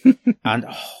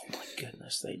oh my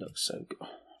goodness, they look so good. Oh,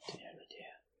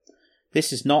 dear.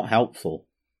 This is not helpful.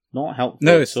 Not helpful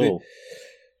at all.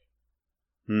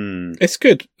 It's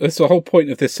good. That's the whole point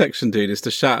of this section, dude, is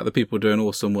to shout at the people doing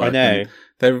awesome work. I know. And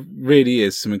there really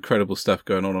is some incredible stuff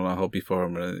going on our hobby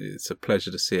forum, and it's a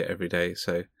pleasure to see it every day.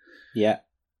 So, yeah.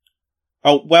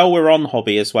 Oh, well, we're on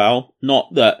hobby as well.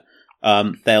 Not that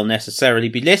they'll necessarily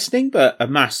be listening, but a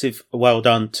massive well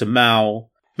done to Mel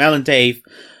and Dave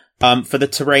for the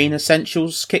Terrain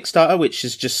Essentials Kickstarter, which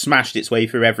has just smashed its way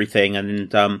through everything,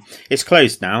 and it's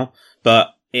closed now, but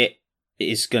it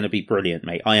is going to be brilliant,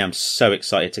 mate. I am so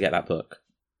excited to get that book.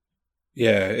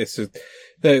 Yeah,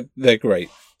 they're great,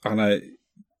 and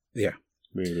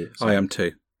really, I am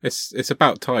too. It's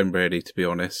about time, really, to be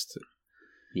honest.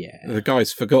 Yeah, the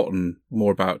guy's forgotten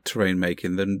more about terrain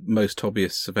making than most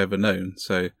hobbyists have ever known.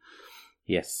 So,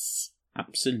 yes,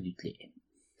 absolutely.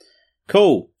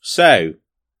 Cool. So,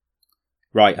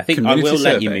 right, I think Community I will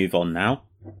survey. Let you move on now.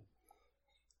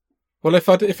 Well, if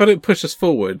I don't push us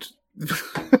forward,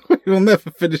 we'll never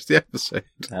finish the episode.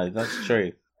 No, that's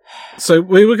true. So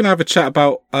we were going to have a chat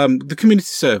about the community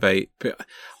survey.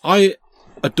 I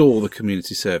adore the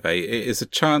community survey. It is a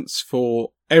chance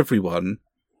for everyone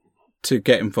to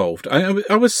get involved.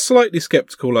 I was slightly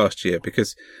sceptical last year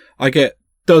because I get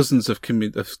dozens of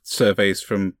surveys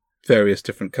from various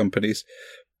different companies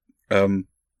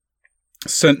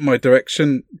sent my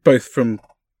direction, both from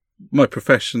my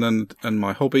profession and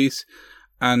my hobbies,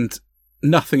 and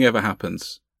nothing ever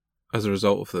happens as a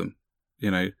result of them,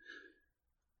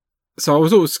 So I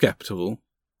was always sceptical.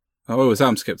 I always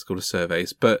am sceptical of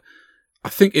surveys, but I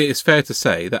think it is fair to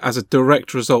say that as a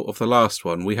direct result of the last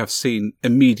one, we have seen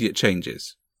immediate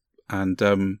changes, and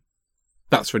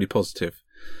that's really positive.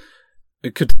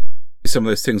 It could be some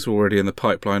of those things were already in the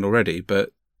pipeline already,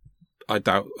 but I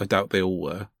doubt they all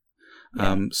were.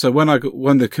 Yeah. So when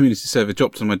the community survey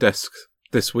dropped on my desk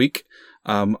this week,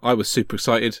 I was super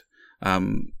excited.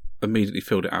 Immediately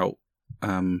filled it out.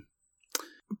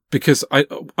 because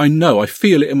I know, I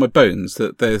feel it in my bones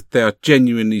that they are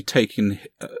genuinely taking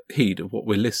heed of what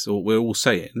we're all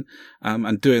saying,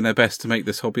 and doing their best to make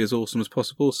this hobby as awesome as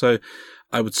possible. So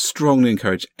I would strongly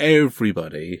encourage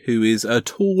everybody who is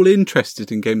at all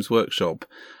interested in Games Workshop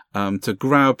to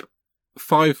grab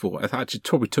 5 or actually it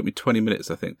probably took me 20 minutes,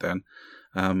 I think, Dan,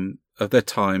 of their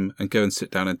time and go and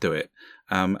sit down and do it.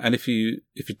 And if you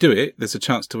do it, there's a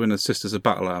chance to win a Sisters of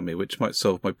Battle Army, which might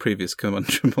solve my previous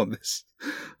conundrum on this.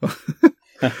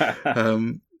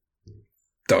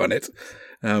 Darn it.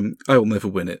 I will never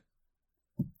win it.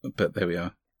 But there we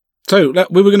are. So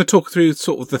we were going to talk through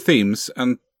sort of the themes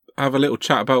and have a little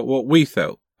chat about what we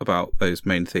felt about those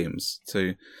main themes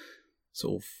to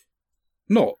sort of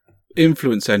not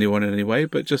influence anyone in any way,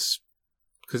 but just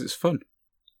because it's fun.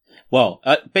 Well,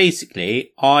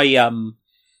 basically, I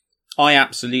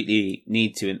absolutely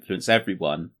need to influence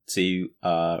everyone to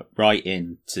write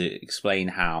in to explain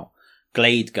how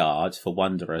Glade Guard for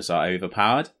Wanderers are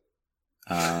overpowered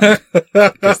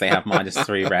because they have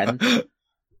 -3 Ren.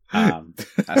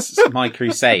 That's my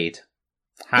crusade.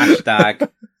 Hashtag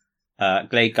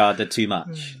Glade Guard are too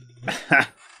much.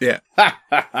 Yeah.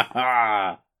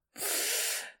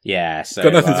 Yeah, so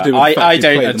got nothing to do with I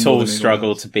don't at all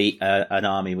struggle to beat an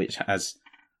army which has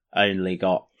only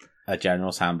got a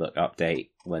General's Handbook update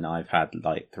when I've had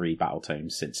like 3 battle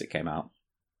tomes since it came out.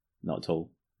 Not at all.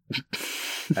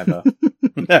 Ever.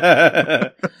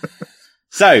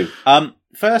 So,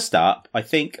 first up, I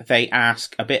think they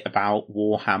ask a bit about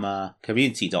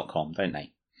WarhammerCommunity.com, don't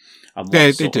they? And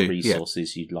what sort of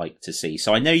resources you'd like to see.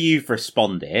 So I know you've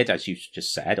responded, as you've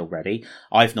just said already.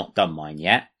 I've not done mine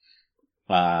yet.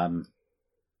 But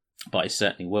I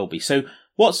certainly will be. So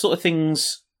what sort of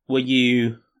things were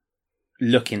you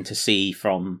looking to see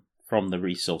from the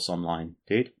resource online,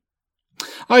 dude?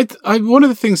 I one of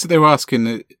the things that they were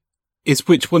asking is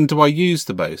which one do I use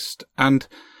the most? And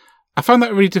I found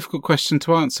that a really difficult question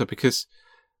to answer because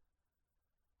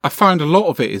I found a lot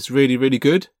of it is really, really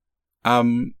good.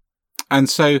 And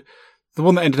so the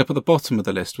one that ended up at the bottom of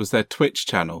the list was their Twitch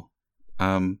channel.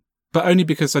 But only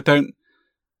because I don't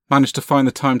manage to find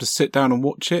the time to sit down and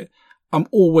watch it. I'm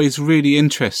always really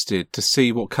interested to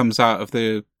see what comes out of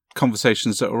the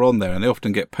conversations that are on there, and they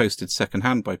often get posted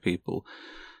secondhand by people.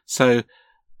 So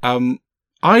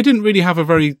I didn't really have a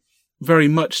very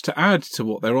much to add to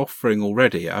what they're offering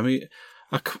already. I mean,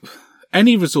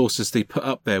 any resources they put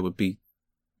up there would be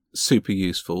super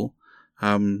useful.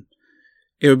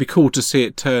 It would be cool to see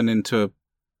it turn into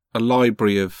a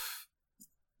library of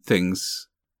things,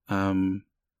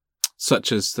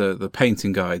 such as the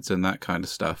painting guides and that kind of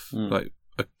stuff, like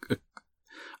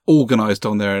organised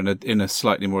on there in a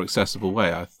slightly more accessible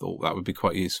way. I thought that would be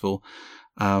quite useful.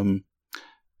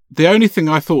 The only thing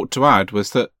I thought to add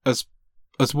was that as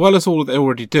well as all that they're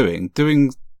already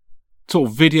doing sort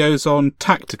of videos on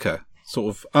Tactica,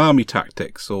 sort of army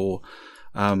tactics, or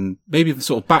maybe the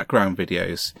sort of background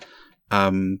videos,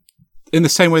 in the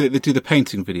same way that they do the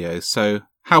painting videos. So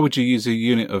how would you use a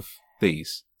unit of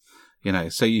these? You know,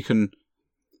 so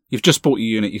you've just bought your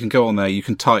unit, you can go on there, you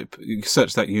can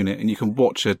search that unit, and you can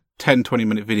watch a 10-20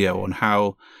 minute video on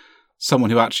how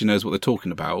someone who actually knows what they're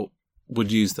talking about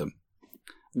would use them.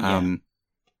 Yeah.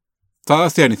 So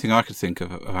that's the only thing I could think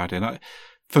of adding.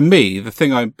 For me, the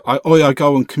thing I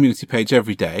go on community page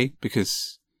every day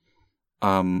because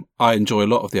I enjoy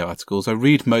a lot of the articles. I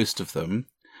read most of them.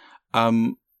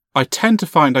 I tend to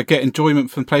find I get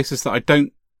enjoyment from places that I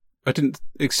didn't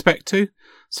expect to.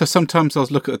 So sometimes I'll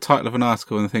look at the title of an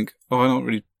article and think, oh, I'm not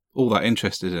really all that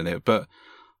interested in it, but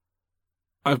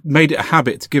I've made it a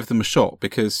habit to give them a shot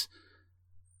because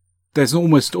there's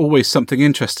almost always something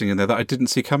interesting in there that I didn't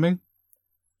see coming.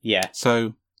 Yeah.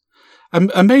 So,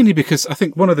 and mainly because I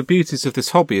think one of the beauties of this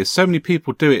hobby is so many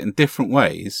people do it in different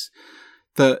ways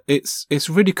that it's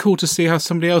really cool to see how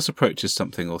somebody else approaches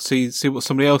something, or see what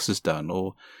somebody else has done,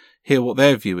 or hear what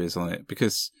their view is on it,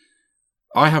 because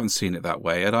I haven't seen it that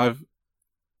way. And I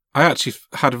actually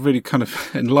had a really kind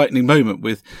of enlightening moment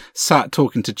with Sat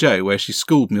talking to Jo, where she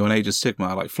schooled me on Age of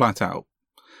Sigmar, like flat out.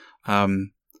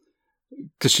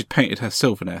 Because she'd painted her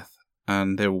Sylvaneth,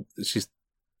 and they're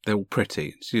all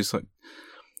pretty. She's like,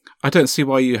 I don't see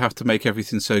why you have to make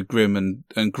everything so grim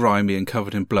and grimy and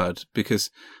covered in blood, because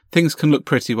things can look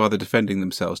pretty while they're defending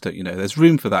themselves, don't you know? There's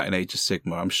room for that in Age of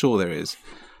Sigmar, I'm sure there is.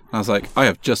 And I was like, I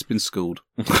have just been schooled.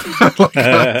 Like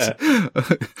that.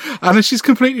 And she's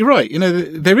completely right. You know,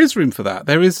 there is room for that.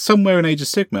 There is somewhere in Age of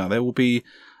Sigmar, there will be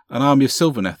an army of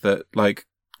Sylvaneth that like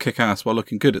kick ass while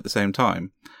looking good at the same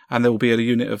time. And there will be a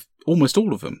unit of almost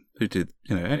all of them who did,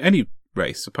 you know, any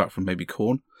race apart from maybe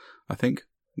Khorne, I think.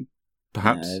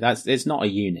 Perhaps. No, it's not a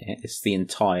unit, it's the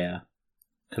entire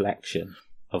collection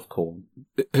of Khorne.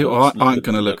 Who aren't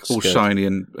going to look all good. shiny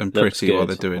and pretty while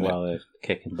they're doing it. While they're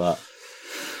kicking butt.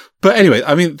 But anyway,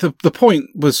 I mean, the point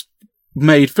was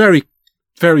made very,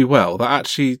 very well that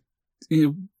actually,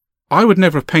 I would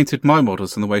never have painted my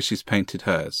models in the way she's painted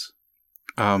hers.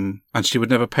 And she would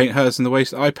never paint hers in the way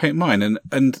I paint mine.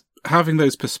 And having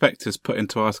those perspectives put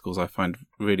into articles, I find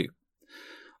really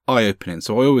eye-opening.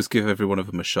 So I always give every one of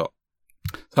them a shot.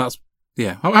 So that's,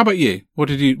 yeah. How about you? What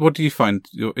do you find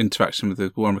your interaction with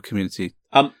the Warhammer community?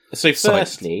 So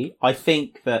firstly, I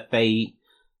think that they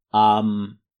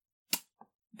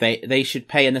should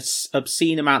pay an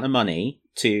obscene amount of money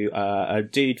to a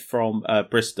dude from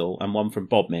Bristol and one from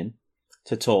Bodmin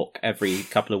to talk every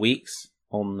couple of weeks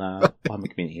on Warhammer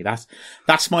community.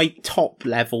 That's my top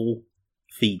level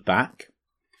feedback.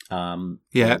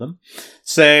 Yeah. For them.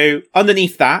 So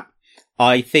underneath that,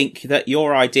 I think that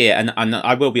your idea, and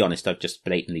I will be honest, I've just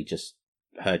blatantly just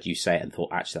heard you say it and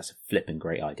thought, actually, that's a flipping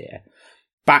great idea.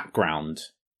 Background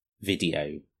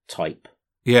video type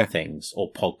things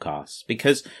or podcasts.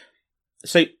 Because,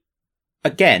 so,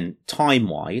 again,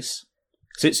 time-wise,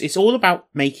 so it's all about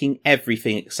making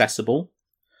everything accessible.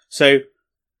 So,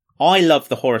 I love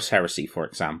the Horus Heresy, for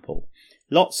example.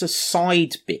 Lots of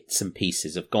side bits and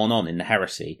pieces have gone on in the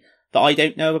Heresy that I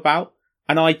don't know about,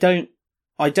 and I don't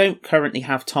currently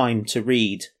have time to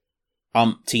read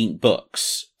umpteen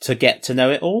books to get to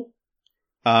know it all.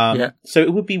 So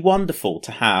it would be wonderful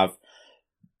to have,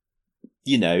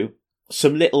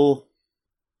 some little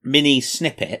mini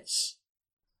snippets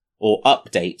or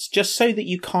updates just so that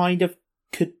you kind of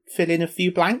could fill in a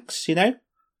few blanks,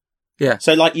 Yeah.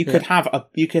 So like you could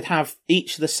have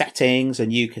each of the settings,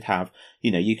 and you could have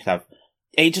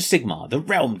Age of Sigmar, the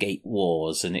Realmgate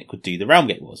Wars, and it could do the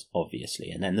Realmgate Wars,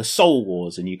 obviously, and then the Soul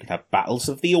Wars, and you could have Battles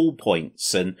of the All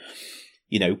Points, and,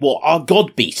 what are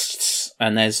God Beasts?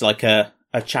 And there's like a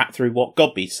chat through what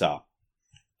God Beasts are.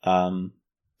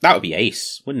 That would be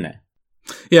ace, wouldn't it?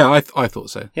 Yeah, I thought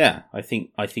so. Yeah, I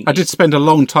think I did spend a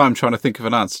long time trying to think of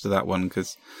an answer to that one,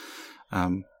 because...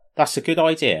 That's a good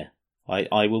idea.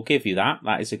 I will give you that.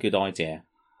 That is a good idea.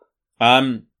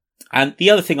 And the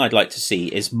other thing I'd like to see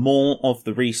is more of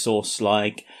the resource,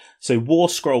 so War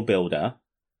Scroll Builder,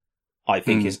 I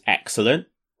think is excellent.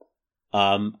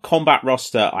 Combat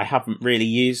Roster, I haven't really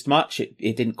used much. It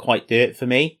didn't quite do it for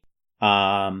me.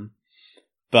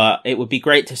 But it would be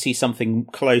great to see something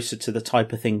closer to the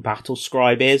type of thing Battle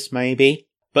Scribe is, maybe.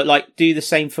 But do the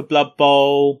same for Blood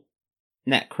Bowl,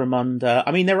 Necromunda.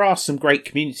 I mean, there are some great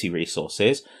community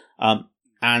resources.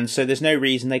 And so there's no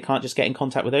reason they can't just get in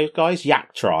contact with those guys.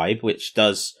 Yak Tribe, which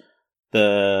does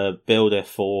the builder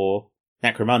for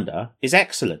Necromunda, is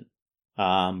excellent.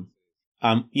 With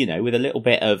a little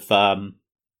bit of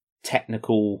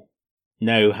technical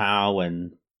know-how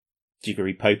and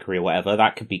jiggery pokery or whatever,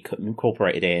 that could be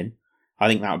incorporated in. I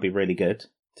think that would be really good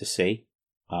to see.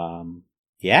 Those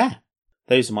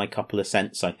are my couple of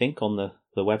cents, I think, on the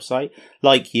website.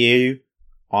 Like you,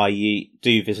 I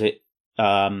do visit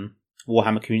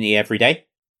Warhammer community every day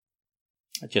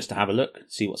just to have a look,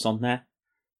 see what's on there.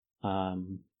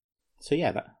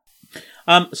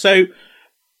 So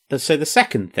the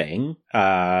second thing,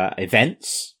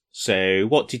 events. So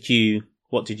what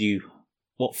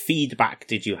feedback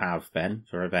did you have, Ben,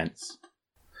 for events?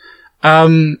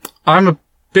 I'm a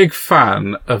big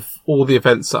fan of all the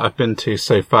events that I've been to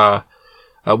so far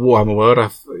at Warhammer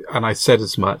World, and I said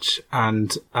as much,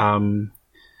 and I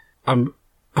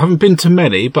haven't been to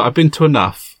many, but I've been to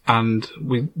enough, and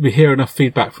we hear enough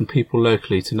feedback from people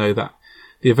locally to know that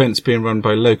the events being run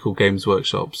by local games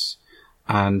workshops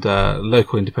and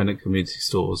local independent community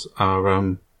stores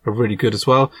are really good as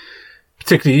well.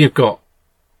 Particularly, you've got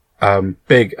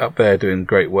Big up there doing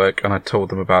great work, and I told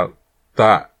them about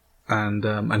that,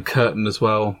 and Curtain as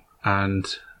well, and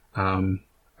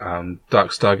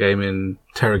Dark Star Gaming,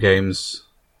 Terra Games,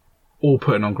 all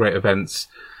putting on great events.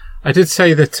 I did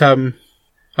say that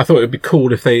I thought it would be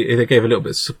cool if they gave a little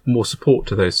bit more support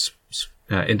to those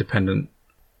independent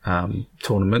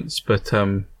tournaments, but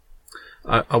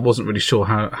I wasn't really sure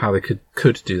how they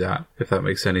could do that, if that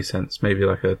makes any sense. Maybe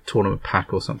like a tournament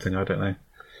pack or something, I don't know.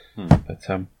 But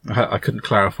I couldn't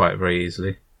clarify it very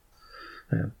easily.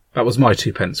 That was my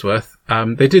 2 pence worth.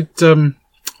 They did on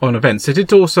events. They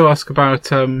did also ask about,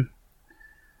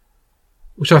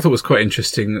 which I thought was quite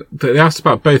interesting. They asked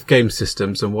about both game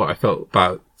systems and what I felt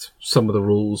about some of the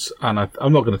rules. And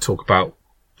I'm not going to talk about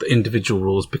the individual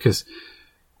rules because,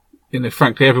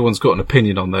 frankly, everyone's got an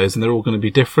opinion on those, and they're all going to be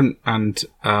different. And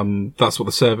that's what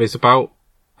the survey's about.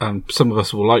 Some of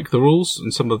us will like the rules,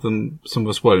 and some of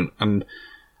us won't. And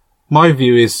my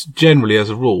view is, generally, as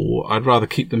a rule, I'd rather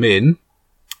keep them in,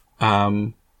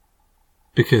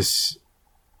 because,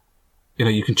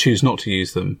 you can choose not to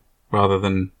use them rather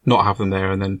than not have them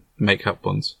there and then make up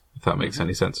ones, if that makes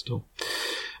any sense at all.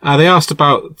 They asked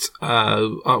about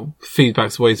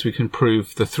feedback to ways we can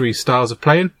improve the 3 styles of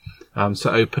playing. So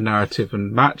open, narrative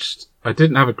and matched. I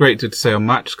didn't have a great deal to say on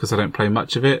matched because I don't play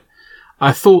much of it.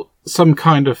 I thought some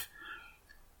kind of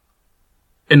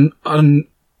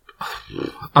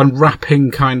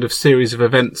unwrapping kind of series of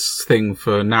events thing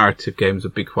for narrative games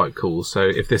would be quite cool. So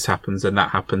if this happens, then that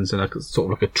happens, and sort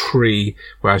of like a tree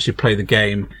where as you play the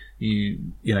game, you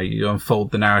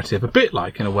unfold the narrative a bit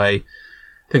like, in a way,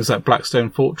 things like Blackstone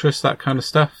Fortress, that kind of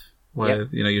stuff, where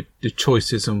your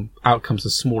choices and outcomes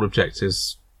of small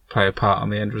objectives play a part on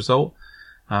the end result.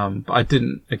 But I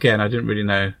didn't really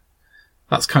know.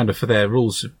 That's kind of for their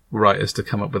rules writers to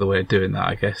come up with a way of doing that,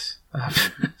 I guess.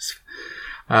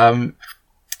 And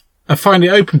finally,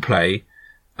 open play.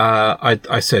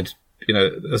 I said,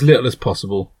 as little as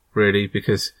possible, really,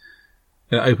 because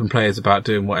open play is about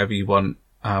doing whatever you want.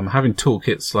 Having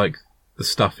toolkits like the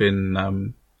stuff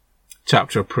in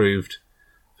Chapter Approved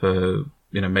for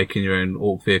making your own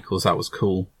orc vehicles, that was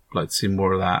cool. I'd like to see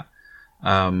more of that.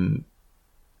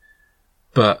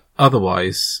 But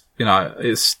otherwise,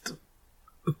 it's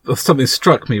something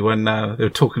struck me when they were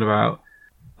talking about.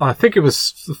 I think it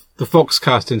was the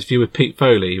Foxcast interview with Pete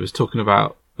Foley. He was talking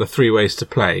about the 3 ways to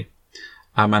play,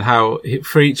 and how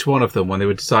for each one of them, when they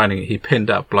were designing it, he pinned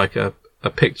up like a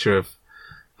picture of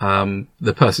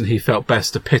the person he felt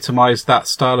best epitomised that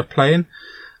style of playing.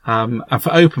 And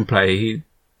for open play,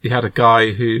 he had a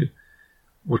guy who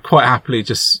would quite happily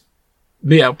just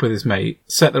meet up with his mate,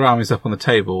 set their armies up on the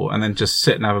table, and then just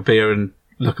sit and have a beer and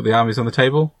look at the armies on the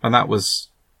table. And that was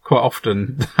quite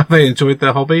often how they enjoyed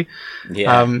their hobby.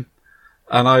 Yeah. And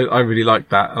I really like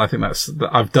that. And I think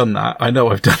I've done that. I know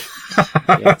I've done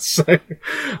that. Yeah. So,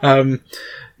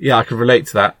 I can relate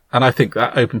to that. And I think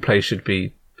that open play should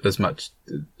be as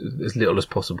little as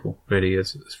possible, really,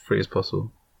 as free as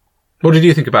possible. What did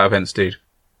you think about events, dude?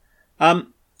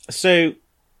 So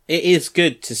it is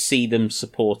good to see them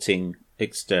supporting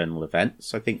external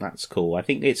events. I think that's cool. I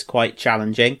think it's quite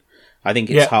challenging. I think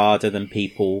it's harder than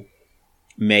people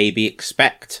maybe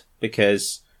expect,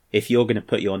 because if you're going to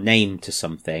put your name to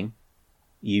something,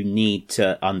 you need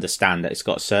to understand that it's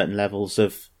got certain levels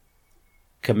of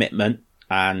commitment.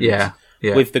 And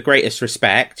with the greatest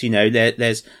respect,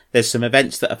 there's some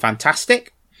events that are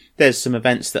fantastic. There's some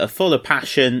events that are full of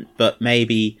passion, but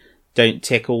maybe don't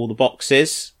tick all the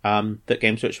boxes that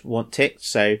Games Workshop want ticked.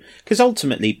 So, because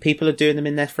ultimately people are doing them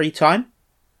in their free time.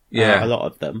 A lot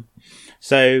of them.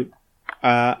 So,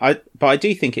 but I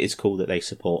do think it is cool that they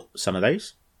support some of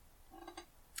those.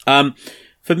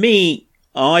 For me,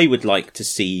 I would like to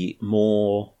see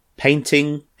more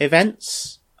painting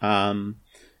events.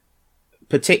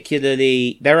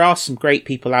 Particularly, there are some great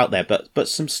people out there, but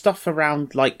some stuff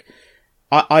around, like,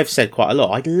 I've said quite a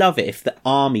lot. I'd love it if the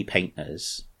army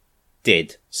painters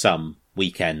did some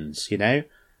weekends,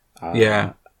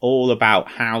 all about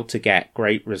how to get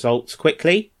great results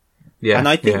quickly. Yeah. And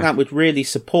I think that would really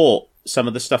support some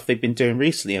of the stuff they've been doing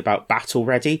recently about battle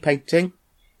ready painting.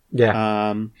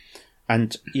 Yeah.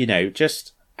 And,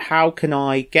 just how can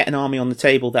I get an army on the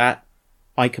table that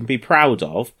I can be proud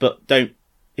of, but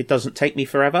it doesn't take me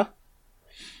forever?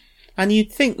 And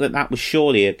you'd think that was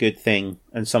surely a good thing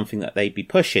and something that they'd be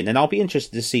pushing. And I'll be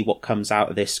interested to see what comes out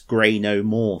of this Grey No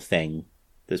More thing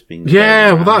that's been going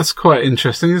around. Well, that's quite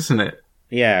interesting, isn't it?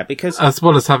 Yeah, because... as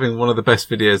well as having one of the best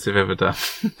videos they've ever done.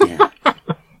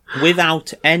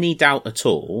 Without any doubt at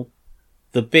all,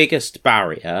 the biggest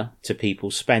barrier to people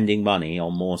spending money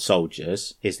on more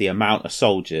soldiers is the amount of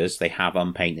soldiers they have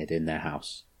unpainted in their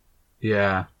house.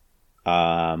 Yeah.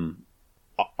 I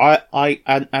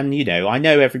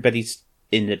know everybody's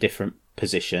in a different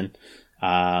position,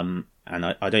 and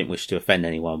I don't wish to offend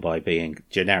anyone by being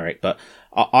generic, but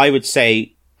I would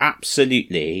say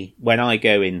absolutely when I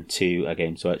go into a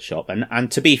Games Workshop,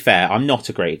 and to be fair, I'm not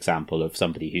a great example of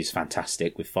somebody who's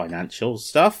fantastic with financial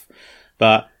stuff,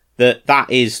 but that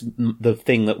is the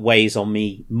thing that weighs on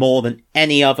me more than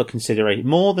any other consideration,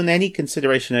 more than any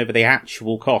consideration over the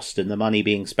actual cost and the money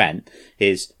being spent,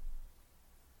 is,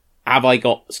 have I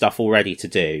got stuff already to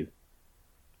do?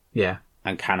 Yeah.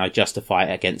 And can I justify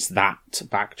it against that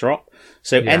backdrop?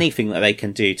 So anything that they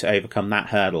can do to overcome that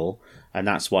hurdle, and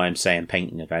that's why I'm saying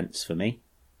painting events for me,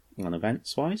 on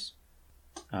events wise.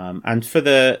 And for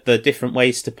the different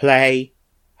ways to play,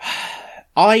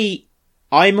 I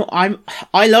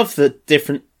love the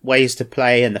different ways to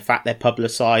play and the fact they're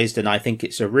publicised, and I think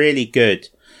it's a really good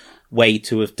way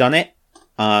to have done it.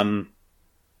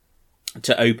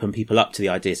 To open people up to the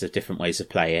ideas of different ways of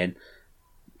playing.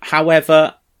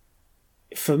 However,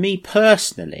 for me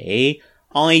personally,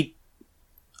 I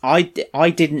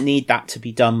didn't need that to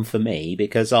be done for me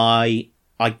because I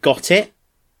got it.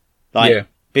 Like,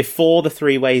 before the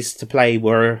 3 ways to play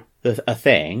were a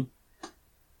thing,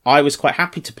 I was quite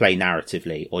happy to play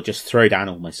narratively or just throw down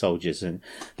all my soldiers. And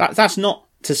that's not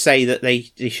to say that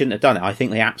they shouldn't have done it. I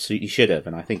think they absolutely should have,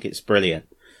 and I think it's brilliant.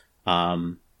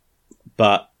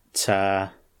 But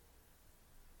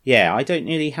yeah, I don't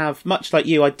really have, much like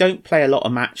you, I don't play a lot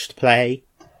of matched play.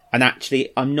 And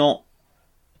actually, I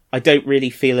don't really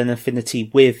feel an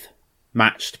affinity with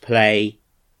matched play.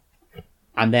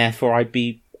 And therefore, I'd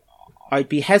be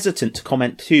hesitant to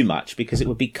comment too much because it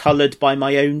would be coloured by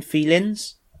my own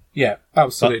feelings. Yeah,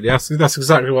 absolutely. That's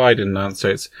exactly why I didn't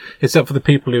answer. It's up for the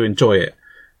people who enjoy it.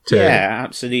 Yeah,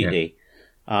 absolutely.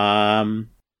 Yeah.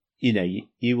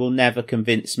 You will never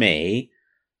convince me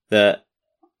that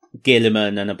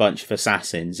Guilliman and a bunch of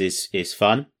assassins is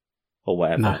fun or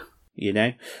whatever. No. You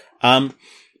know,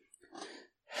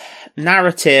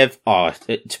 narrative.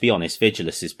 To be honest,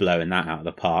 Vigilus is blowing that out of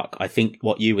the park. I think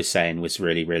what you were saying was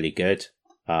really, really good.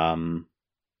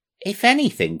 If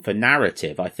anything, for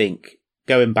narrative, I think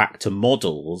going back to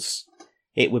models,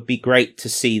 it would be great to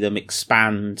see them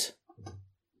expand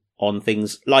on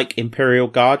things like Imperial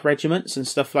Guard regiments and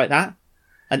stuff like that.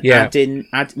 And add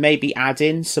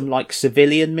in some like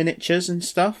civilian miniatures and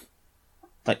stuff.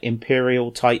 Like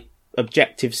Imperial type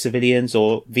objective civilians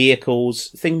or vehicles,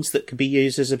 things that could be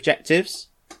used as objectives.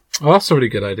 Oh, that's a really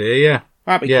good idea, yeah.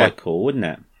 That'd be quite cool, wouldn't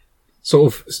it?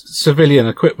 Sort of civilian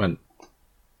equipment.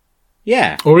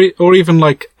 Yeah. Or even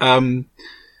like the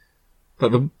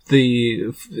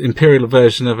Imperial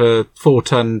version of a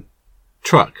 4-ton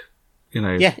truck, you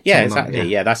know. Yeah, exactly. Like,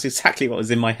 yeah, that's exactly what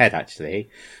was in my head, actually.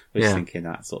 I was thinking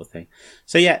that sort of thing.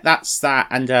 So yeah, that's that.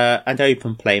 And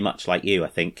open play, much like you, I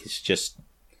think, is just...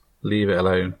 Leave it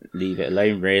alone,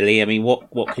 really. I mean,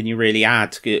 what can you really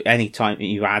add? Any time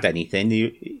you add anything,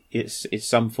 it's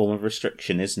some form of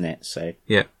restriction, isn't it? So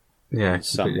yeah, in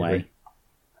some way.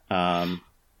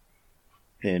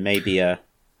 Maybe a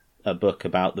book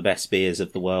about the best beers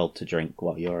of the world to drink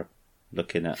while you're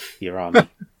looking at your army.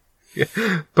 Yeah.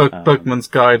 Bugman's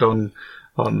guide on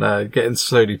getting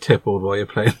slowly tippled while you're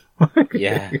playing.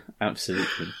 Yeah,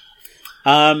 absolutely.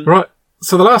 Right.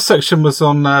 So the last section was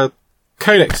on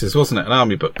codexes, wasn't it? And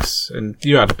army books. And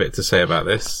you had a bit to say about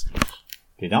this.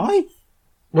 Did I?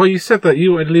 Well, you said that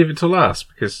you wanted to leave it till last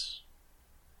because...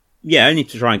 Yeah, only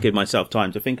to try and give myself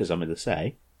time to think of something to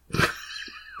say.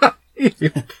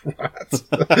 You brat.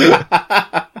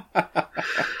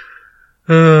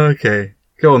 Okay.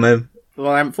 Go on then.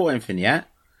 Well, I haven't thought anything yet.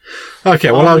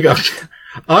 Okay, well, I'll go.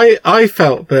 I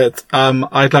felt that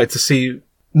I'd like to see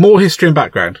more history and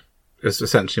background. Is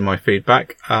essentially my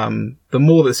feedback. The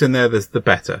more that's in there, the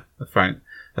better, Frank,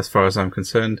 as far as I'm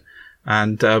concerned.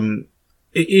 And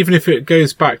even if it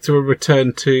goes back to a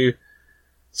return to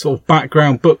sort of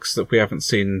background books that we haven't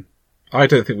seen, I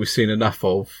don't think we've seen enough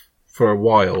of for a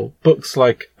while. Books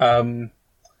like the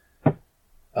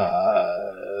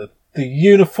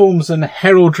Uniforms and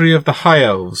Heraldry of the High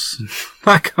Elves,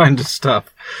 that kind of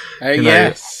stuff. Oh,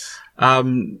 yes.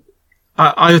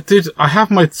 I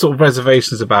have my sort of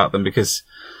reservations about them because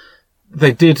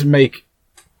they did make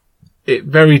it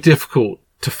very difficult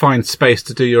to find space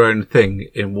to do your own thing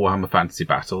in Warhammer Fantasy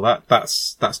Battle.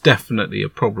 That's definitely a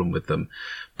problem with them.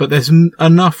 But there's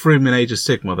enough room in Age of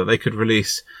Sigmar that they could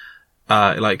release,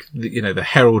 the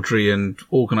heraldry and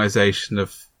organization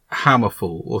of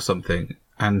Hammerfall or something,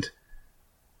 and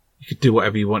you could do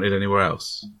whatever you wanted anywhere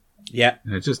else. Yeah.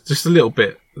 Just a little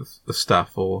bit of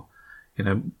stuff, or,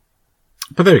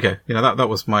 but there we go. That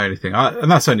was my only thing.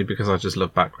 And that's only because I just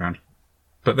love background.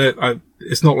 But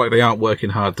it's not like they aren't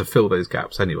working hard to fill those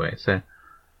gaps anyway. So,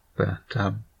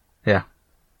 yeah,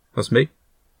 that's me.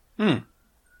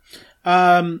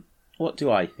 What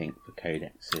do I think for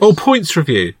codexes? Oh, points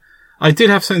review. I did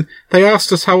have some. They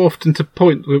asked us how often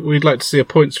we'd like to see a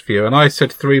points review, and I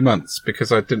said 3 months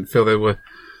because I didn't feel it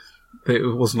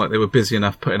wasn't like they were busy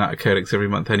enough putting out a codex every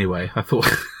month anyway. I thought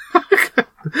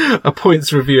a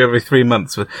points review every 3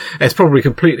 months. It's probably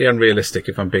completely unrealistic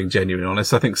if I'm being genuinely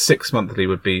honest. I think 6 monthly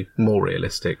would be more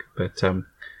realistic. But, Do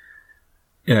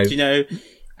you know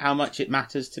how much it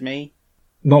matters to me?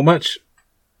 Not much.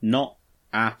 Not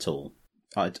at all.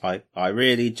 I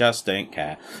really just don't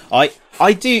care. I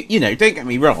do, don't get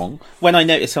me wrong. When I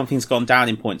notice something's gone down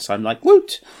in points, I'm like,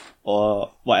 woot!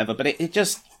 Or whatever. But it's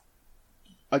just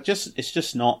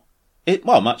not,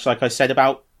 much like I said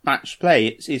about match play,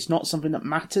 it's not something that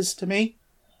matters to me.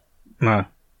 No.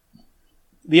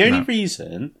 The only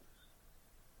reason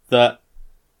that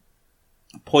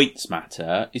points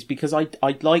matter is because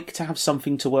I'd like to have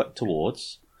something to work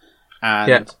towards,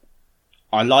 and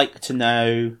I like to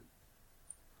know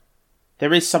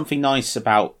there is something nice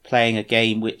about playing a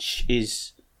game which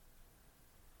is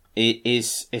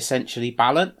essentially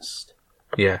balanced.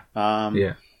 Yeah.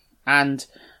 And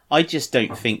I just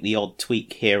don't think the odd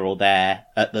tweak here or there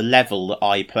at the level that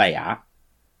I play at,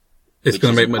 it's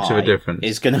going to make much of a difference.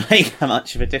 Is going to make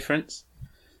much of a difference.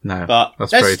 No, but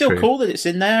that's that's very still true. cool that it's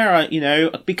in there.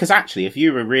 Because actually, if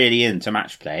you were really into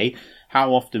match play,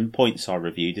 how often points are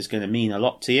reviewed is going to mean a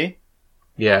lot to you.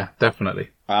 Yeah, definitely.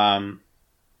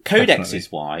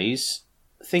 Codexes wise,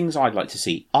 things I'd like to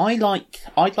see. I'd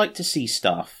like to see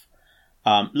stuff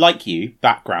like you,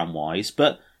 background wise,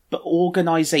 but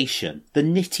organisation, the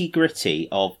nitty gritty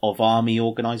of army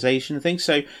organisation and things.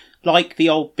 So, like the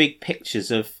old big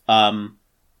pictures of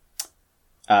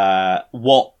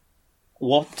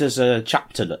what does a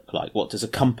chapter look like? What does a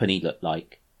company look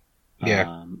like?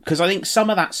 Yeah. Because I think some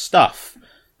of that stuff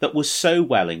that was so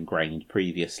well ingrained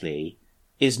previously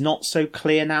is not so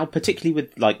clear now, particularly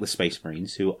with like the Space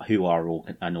Marines, who are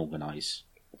an organised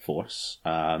force.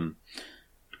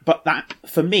 But that,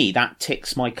 for me, that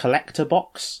ticks my collector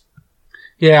box.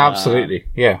 Yeah, absolutely.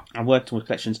 Yeah. I'm working with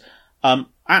collections.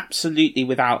 Absolutely,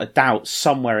 without a doubt,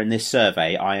 somewhere in this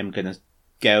survey, I am going to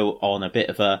go on a bit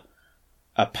of an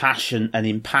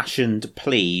impassioned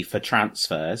plea for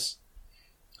transfers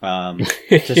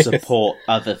to support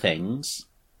other things.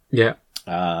 Yeah.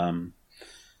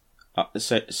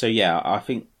 So yeah, I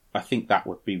think that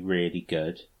would be really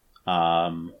good.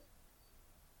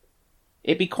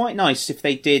 It'd be quite nice if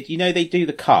they did. They do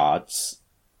the cards.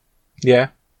 Yeah.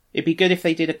 It'd be good if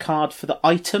they did a card for the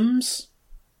items.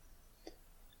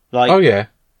 Like, oh yeah,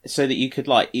 so that you could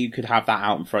have that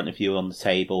out in front of you on the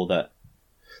table.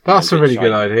 That's a really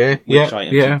good idea. Which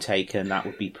items you've taken, that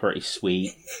would be pretty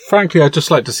sweet. Frankly, I'd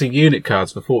just like to see unit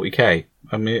cards for 40k.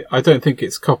 I mean, I don't think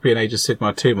it's copying Age of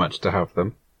Sigmar too much to have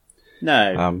them.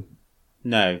 No.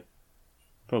 No.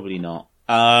 Probably not.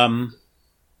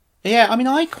 Yeah, I mean,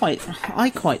 I quite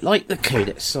like the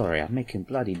Codex. Sorry, I'm making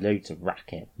bloody loads of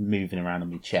racket moving around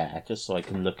on my chair just so I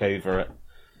can look over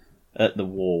at the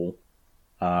wall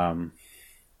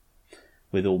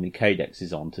with all my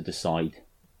codexes on to decide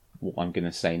what I'm going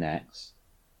to say next.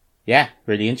 Yeah,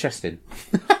 really interesting.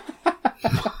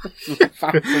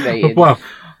 Fascinating. Well,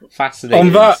 fascinating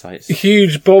on that insights.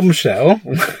 Huge bombshell,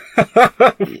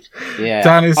 yeah,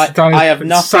 Dan is I have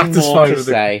nothing more to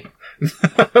say.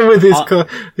 with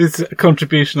his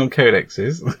contribution on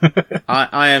codexes.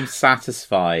 I am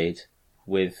satisfied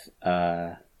with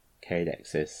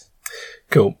codexes.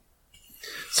 Cool.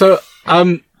 So,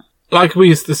 like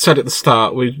we said at the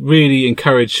start, we really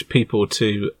encourage people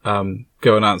to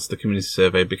go and answer the community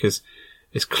survey because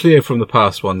it's clear from the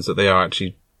past ones that they are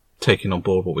actually taking on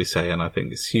board what we say, and I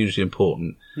think it's hugely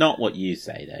important. Not what you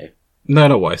say, though. No,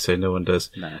 not what I say. No one does.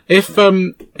 No. If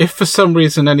for some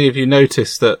reason any of you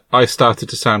noticed that I started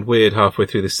to sound weird halfway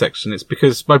through this section, it's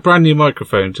because my brand new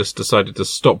microphone just decided to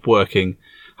stop working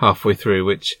halfway through,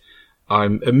 which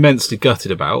I'm immensely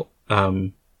gutted about.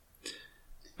 And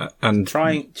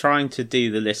trying to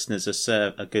do the listeners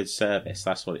a good service.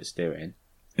 That's what it's doing.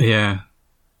 Yeah.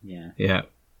 Yeah. Yeah.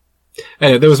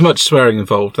 Anyway, there was much swearing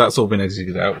involved. That's all been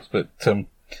exited out, but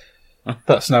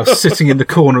that's now sitting in the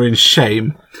corner in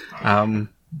shame. Well,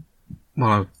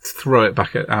 I'll throw it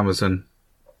back at Amazon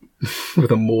with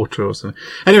a mortar or something.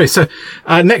 Anyway, so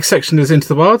next section is Into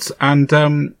the Wilds, and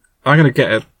I'm going to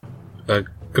get a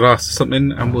glass of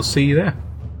something, and we'll see you there.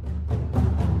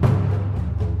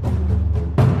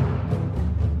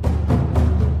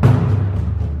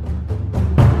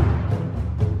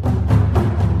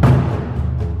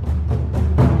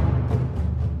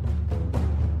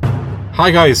 Hi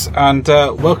guys, and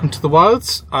welcome to the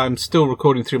Wilds. I'm still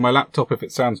recording through my laptop. If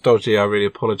it sounds dodgy, I really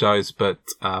apologise, but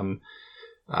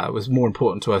it was more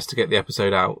important to us to get the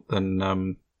episode out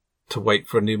than to wait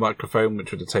for a new microphone, which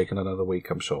would have taken another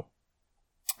week, I'm sure.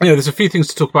 Anyway, there's a few things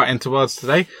to talk about Into Wilds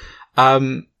today.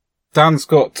 Dan's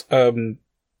got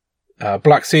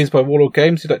Black Seas by Warlord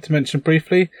Games he'd like to mention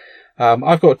briefly.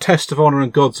 I've got Test of Honour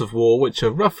and Gods of War, which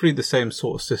are roughly the same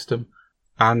sort of system.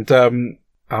 And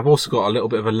I've also got a little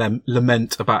bit of a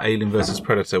lament about Alien vs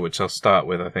Predator, which I'll start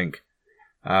with, I think.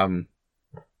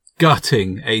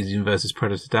 Gutting Alien vs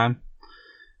Predator, Dan,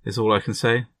 is all I can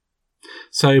say.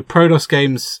 So Prodos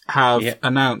Games have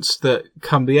announced that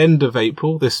come the end of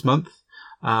April this month,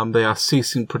 they are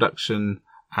ceasing production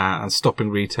and stopping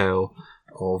retail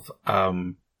of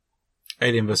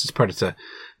Alien vs Predator.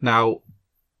 Now,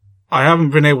 I haven't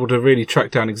been able to really track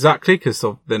down exactly because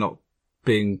they're not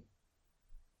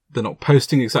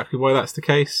posting exactly why that's the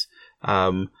case.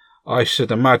 I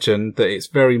should imagine that it's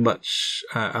very much,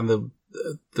 and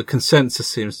the consensus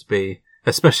seems to be,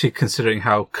 especially considering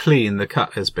how clean the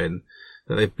cut has been,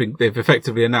 that they've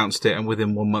effectively announced it, and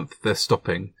within 1 month they're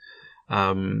stopping.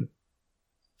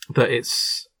 That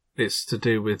it's to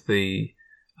do with the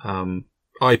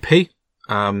IP,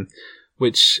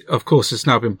 which of course has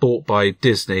now been bought by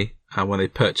Disney when they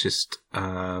purchased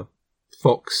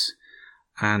Fox,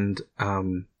 and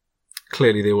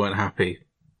clearly they weren't happy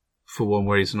for one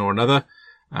reason or another,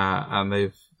 and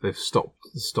they've stopped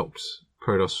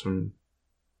Prodos from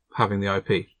having the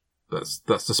IP. That's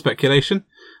the speculation.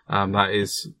 That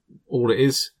is all it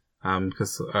is,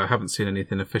 because I haven't seen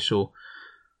anything official.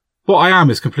 What I am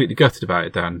is completely gutted about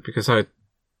it, Dan, because I'd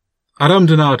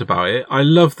ummed and ahed about it. I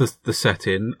love the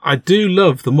setting. I do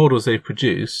love the models they've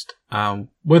produced.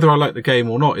 Whether I like the game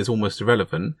or not is almost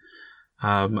irrelevant.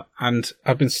 And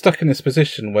I've been stuck in this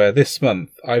position where this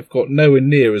month I've got nowhere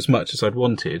near as much as I'd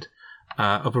wanted,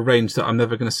 of a range that I'm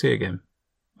never going to see again.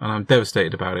 And I'm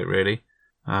devastated about it, really.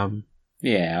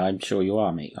 Yeah, I'm sure you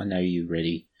are, mate. I know you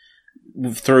really,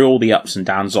 through all the ups and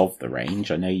downs of the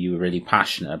range, I know you were really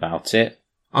passionate about it.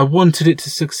 I wanted it to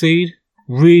succeed.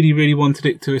 Really, really wanted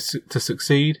it to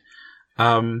succeed.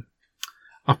 I've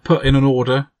put in an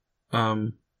order,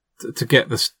 to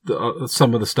get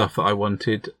some of the stuff that I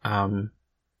wanted.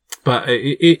 But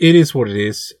it is what it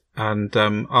is. And,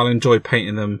 I'll enjoy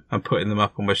painting them and putting them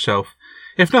up on my shelf.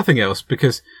 If nothing else,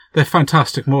 because they're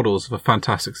fantastic models of a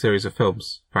fantastic series of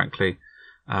films, frankly.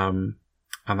 And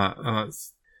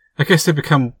that's, I guess they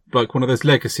become like one of those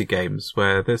legacy games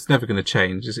where there's never going to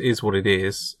change. It is what it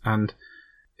is. And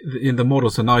the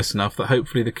models are nice enough that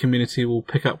hopefully the community will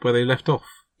pick up where they left off.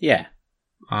 Yeah.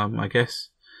 I guess.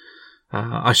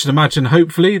 I should imagine,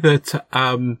 hopefully, that,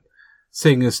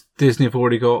 seeing as Disney have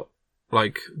already got,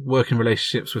 like, working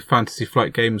relationships with Fantasy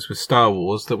Flight Games with Star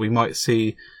Wars, that we might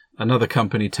see another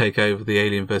company take over the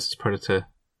Alien vs. Predator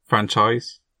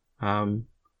franchise.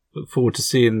 Look forward to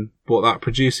seeing what that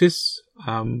produces.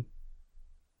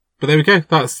 But there we go.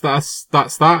 That's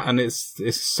that. And it's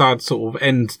a sad sort of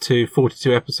end to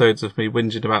 42 episodes of me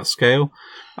whinging about scale.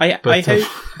 I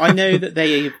know that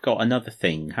they've got another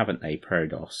thing, haven't they,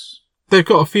 Prodos? They've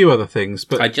got a few other things,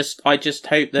 but I just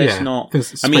hope there's not.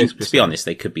 I mean, to be honest,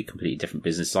 they could be completely different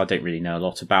businesses. I don't really know a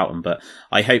lot about them, but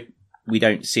I hope we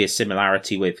don't see a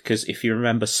similarity with, because if you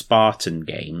remember, Spartan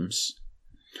Games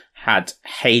had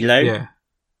Halo, yeah.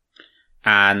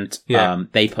 And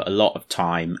they put a lot of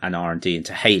time and R&D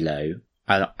into Halo,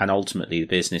 and ultimately the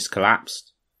business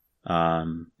collapsed.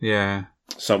 Yeah.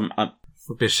 So it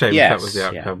would be a shame if that was the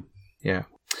outcome. Yeah.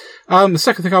 The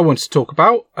second thing I wanted to talk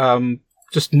about,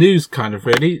 just news kind of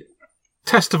really.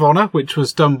 Test of Honor, which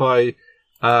was done by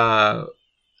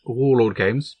Warlord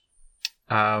Games,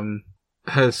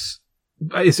 is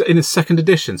in its second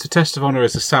edition. So Test of Honor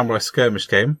is a samurai skirmish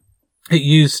game. It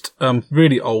used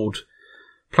really old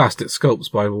plastic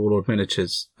sculpts by Warlord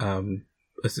Miniatures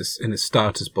as in its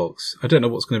starters box. I don't know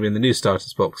what's going to be in the new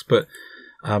starters box, but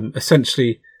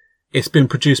essentially it's been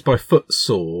produced by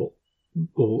Footsaw,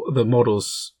 or the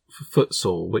models for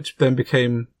Footsaw, which then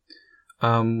became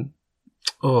Warbanner.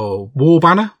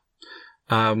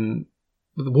 The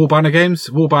Warbanner Games.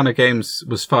 Warbanner Games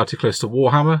was far too close to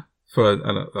Warhammer,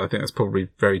 and I think that's probably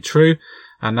very true.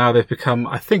 And now they've become,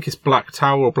 I think it's Black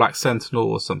Tower or Black Sentinel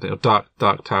or something, or Dark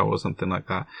Tower or something like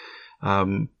that.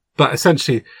 But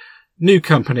essentially, new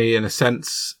company in a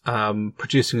sense,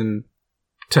 producing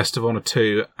Test of Honor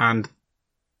 2, and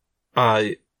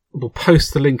I will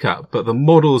post the link up, but the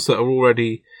models that are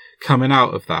already coming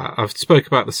out of that, I've spoke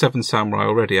about the Seven Samurai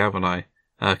already, haven't I?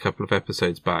 A couple of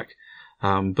episodes back.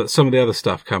 But some of the other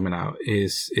stuff coming out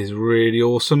is really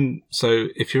awesome. So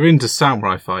if you're into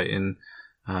samurai fighting,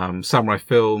 samurai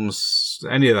films,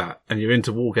 any of that, and you're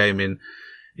into wargaming,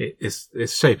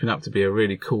 it's shaping up to be a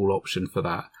really cool option for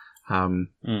that.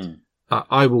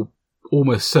 I will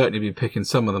almost certainly be picking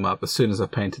some of them up as soon as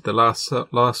I've painted the last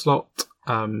lot,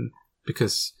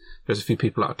 because there's a few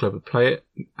people at our club who play it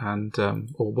and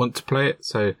or want to play it,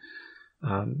 so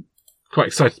quite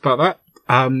excited about that.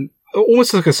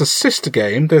 Almost like it's a sister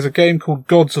game, there's a game called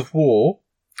Gods of War,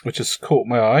 which has caught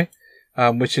my eye,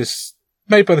 which is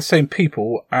made by the same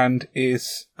people and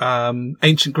is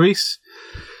ancient Greece.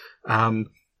 I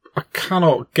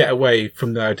cannot get away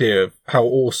from the idea of how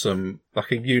awesome,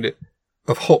 like, a unit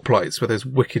of hoplites with those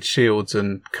wicked shields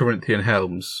and Corinthian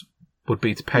helms would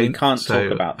be to paint. We can't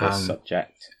talk about this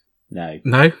subject. No?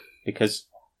 Because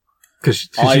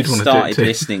I've started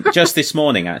listening just this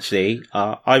morning, actually.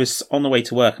 I was on the way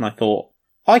to work and I thought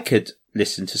I could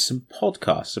listen to some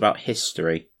podcasts about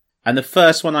history. And the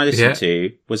first one I listened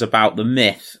to was about the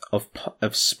myth of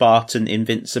Spartan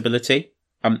invincibility,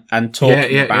 and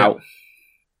talking about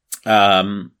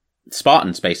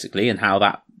Spartans basically, and how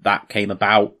that came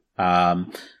about.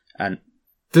 And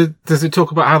does it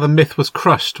talk about how the myth was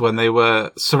crushed when they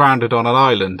were surrounded on an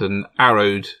island and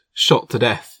arrowed, shot to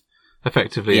death,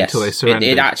 effectively, until they surrendered?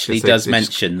 It actually does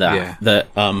mention that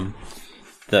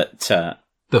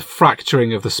the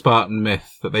fracturing of the Spartan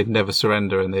myth, that they'd never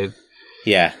surrender, and they'd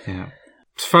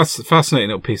it's fascinating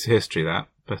little piece of history, that.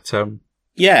 But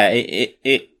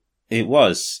it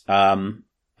was.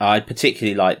 I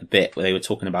particularly like the bit where they were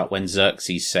talking about when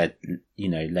Xerxes said,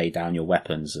 lay down your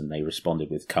weapons, and they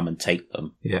responded with, come and take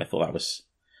them. Yeah. I thought that was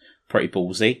pretty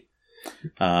ballsy.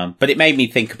 But it made me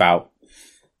think about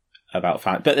but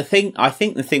I think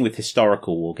the thing with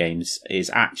historical war games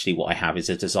is actually what I have is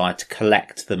a desire to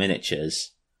collect the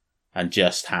miniatures and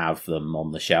just have them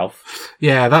on the shelf.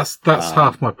 Yeah, that's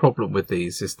half my problem with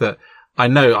these, is that I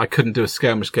know I couldn't do a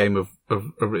skirmish game of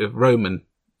Roman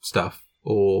stuff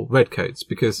or redcoats,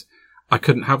 because I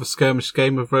couldn't have a skirmish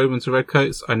game of Romans or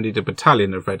redcoats. I need a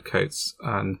battalion of redcoats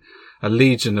and a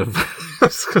legion of,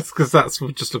 because that's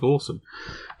just look awesome.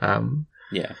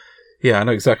 Yeah, I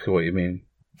know exactly what you mean.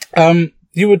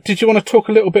 Did you want to talk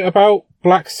a little bit about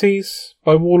Black Seas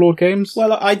by Warlord Games?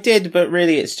 Well, I did, but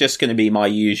really it's just going to be my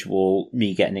usual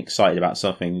me getting excited about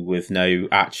something with no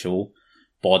actual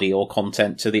body or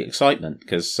content to the excitement,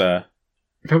 because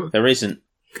there isn't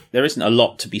a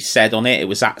lot to be said on it. It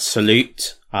was at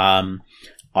Salute.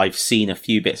 I've seen a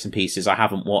few bits and pieces I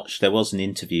haven't watched. There was an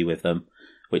interview with them,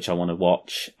 which I want to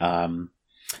watch.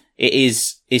 It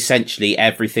is essentially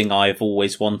everything I've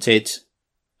always wanted,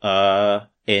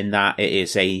 in that it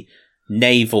is a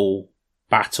naval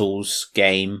battles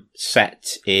game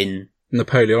set in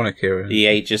Napoleonic era. The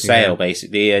Age of Sail,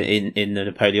 basically, in the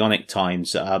Napoleonic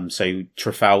times. So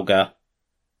Trafalgar,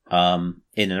 in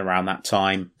and around that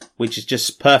time, which is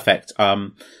just perfect.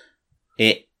 There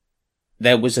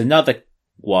was another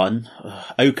one,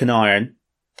 Oak and Iron,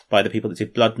 by the people that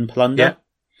did Blood and Plunder. Yeah.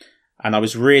 And I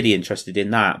was really interested in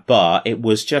that, but it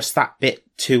was just that bit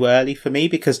too early for me,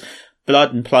 because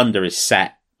Blood and Plunder is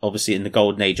set, obviously, in the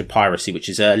golden age of piracy, which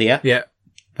is earlier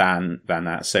than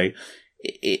that. So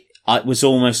it was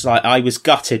almost like I was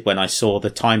gutted when I saw the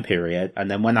time period.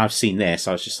 And then when I've seen this,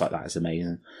 I was just like, that is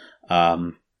amazing.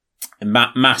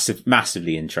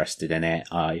 Massively interested in it.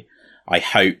 I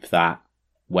hope that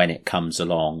when it comes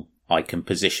along, I can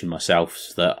position myself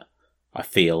so that I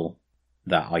feel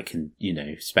that I can,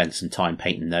 spend some time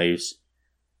painting those.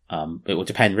 It will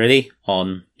depend really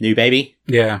on New Baby.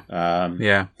 Yeah.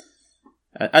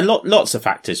 And lots of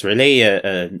factors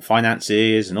really,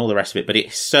 finances and all the rest of it, but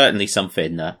it's certainly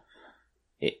something that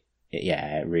it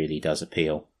really does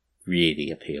appeal.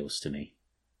 Really appeals to me.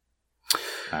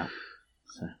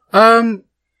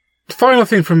 Final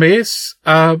thing from me is,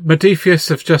 Modiphius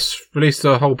have just released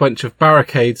a whole bunch of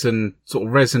barricades and sort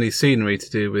of resiny scenery to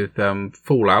do with,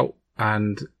 Fallout,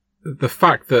 and the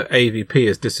fact that AVP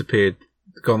has disappeared,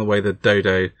 gone the way of the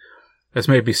dodo, has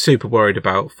made me super worried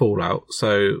about Fallout.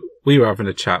 So we were having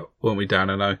a chat, weren't we, Dan?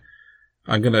 And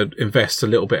I'm going to invest a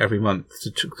little bit every month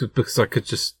because I could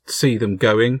just see them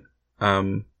going,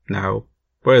 now.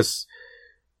 Whereas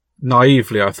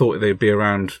naively, I thought they'd be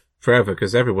around forever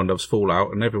because everyone loves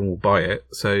Fallout and everyone will buy it.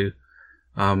 So,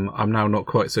 I'm now not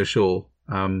quite so sure.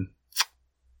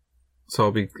 So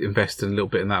I'll be investing a little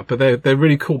bit in that, but they're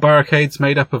really cool barricades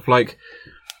made up of like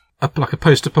a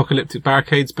post-apocalyptic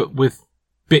barricades, but with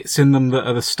bits in them that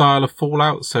are the style of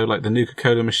Fallout. So like the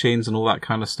Nuka-Cola machines and all that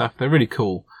kind of stuff. They're really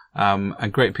cool.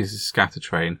 And great pieces of scatter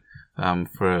train,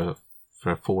 for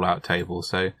a Fallout table.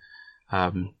 So,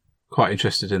 quite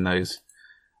interested in those.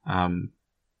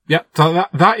 So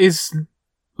that is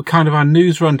kind of our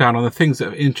news rundown on the things that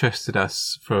have interested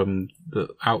us from the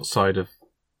outside of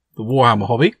the Warhammer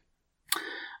hobby.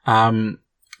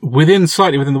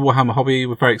 Slightly within the Warhammer hobby,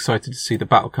 we're very excited to see the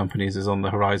Battle Companies is on the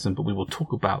horizon, but we will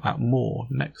talk about that more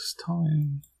next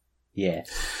time. Yeah.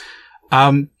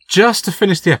 Just to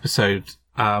finish the episode,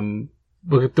 we're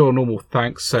going to do a normal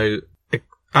thanks. So,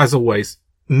 as always,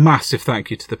 massive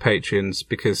thank you to the Patreons,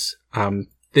 because,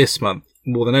 this month,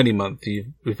 more than any month,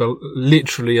 we've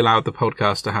literally allowed the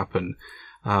podcast to happen,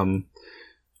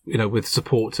 with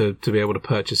support to be able to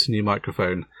purchase a new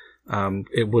microphone.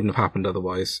 It wouldn't have happened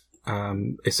otherwise.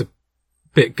 It's a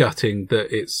bit gutting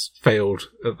that it's failed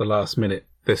at the last minute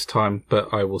this time,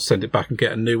 but I will send it back and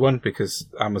get a new one because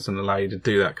Amazon allow you to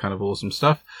do that kind of awesome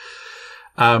stuff.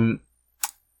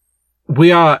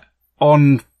 We are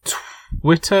on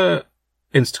Twitter,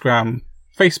 Instagram,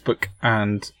 Facebook,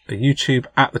 and YouTube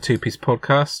at the Two Piece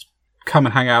Podcast. Come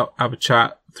and hang out, have a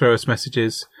chat, throw us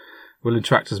messages. We'll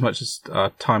interact as much as our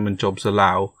time and jobs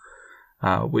allow.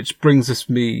 Which brings us,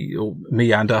 me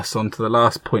and us, onto the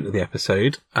last point of the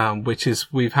episode, which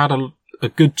is we've had a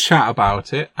good chat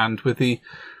about it, and with the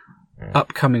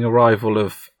upcoming arrival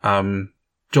of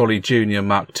Jolly Junior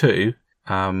Mark II,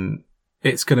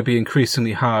 it's going to be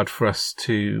increasingly hard for us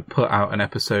to put out an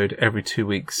episode every 2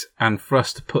 weeks, and for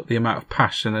us to put the amount of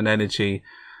passion and energy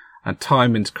and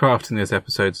time into crafting those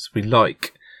episodes as we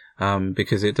like,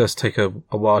 because it does take a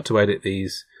while to edit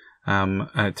these. And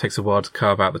it takes a while to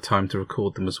carve out the time to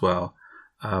record them as well.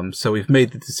 So we've made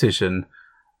the decision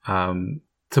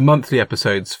to monthly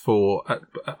episodes for,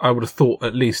 I would have thought,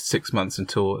 at least 6 months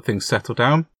until things settle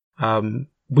down.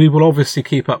 We will obviously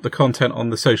keep up the content on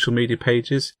the social media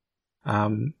pages.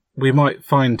 We might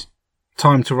find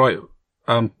time to write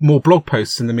more blog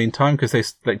posts in the meantime, because they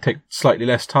take slightly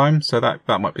less time, so that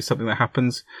might be something that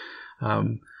happens.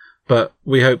 But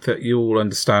we hope that you all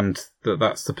understand that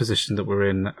that's the position that we're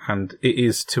in, and it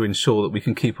is to ensure that we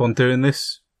can keep on doing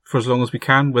this for as long as we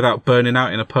can without burning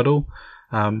out in a puddle.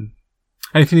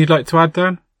 Anything you'd like to add,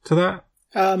 Dan, to that?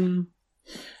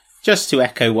 Just to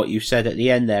echo what you said at the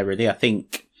end there, really, I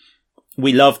think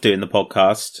we love doing the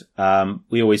podcast.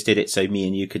 We always did it so me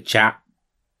and you could chat.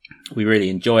 We really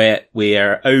enjoy it. We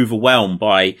are overwhelmed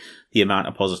by the amount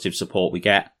of positive support we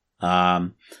get.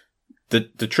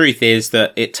 The truth is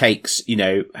that it takes,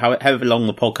 however long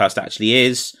the podcast actually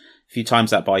is, if you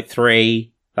times that by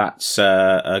 3, that's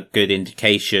a good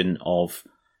indication of,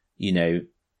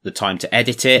 the time to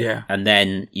edit it. Yeah. And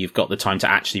then you've got the time to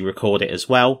actually record it as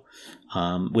well.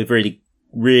 We're really,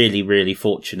 really, really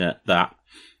fortunate that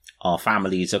our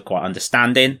families are quite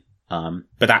understanding.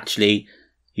 But actually,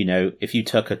 if you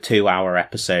took a 2-hour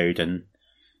episode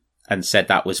and said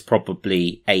that was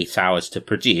probably 8 hours to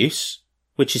produce,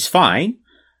 which is fine.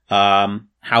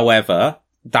 However,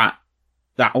 that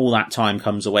all that time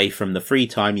comes away from the free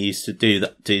time used to do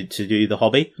the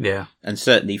hobby. Yeah. And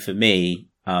certainly for me,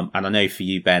 and I know for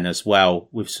you, Ben, as well,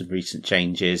 with some recent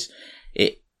changes,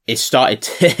 it started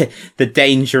to, the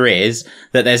danger is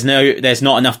that there's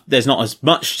not as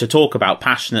much to talk about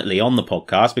passionately on the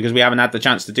podcast because we haven't had the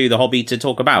chance to do the hobby to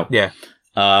talk about. Yeah.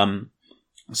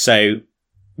 So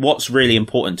what's really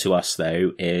important to us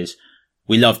though is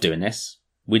we love doing this.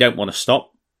 We don't want to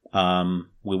stop.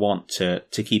 We want to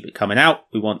keep it coming out.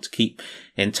 We want to keep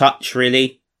in touch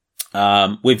really,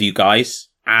 with you guys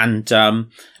and,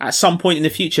 at some point in the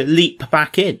future, leap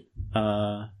back in.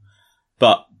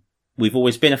 But we've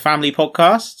always been a family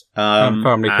podcast. And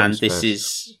family and comes this first.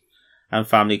 is, and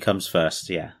family comes first.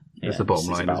 Yeah. That's the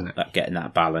bottom line, isn't it? Getting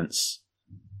that balance.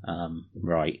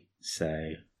 Right.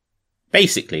 So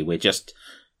basically we're just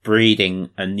breeding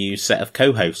a new set of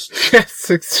co-hosts. Yes,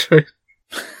 it's true.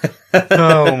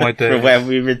 Oh my days. For when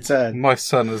we return. My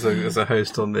son as a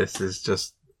host on this is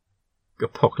just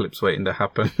apocalypse waiting to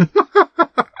happen.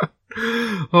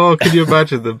 Oh, can you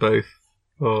imagine them both?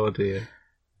 Oh dear.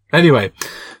 Anyway,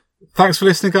 thanks for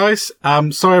listening, guys.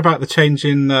 Sorry about the change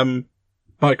in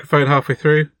microphone halfway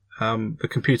through. The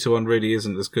computer one really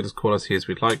isn't as good as quality as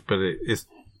we'd like, but it is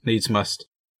needs must.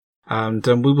 And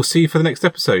we will see you for the next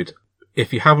episode.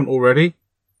 If you haven't already,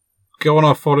 go on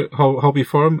our hobby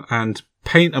forum and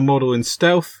paint a model in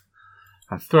stealth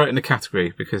and throw it in the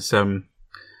category because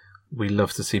we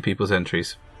love to see people's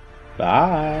entries.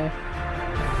 Bye.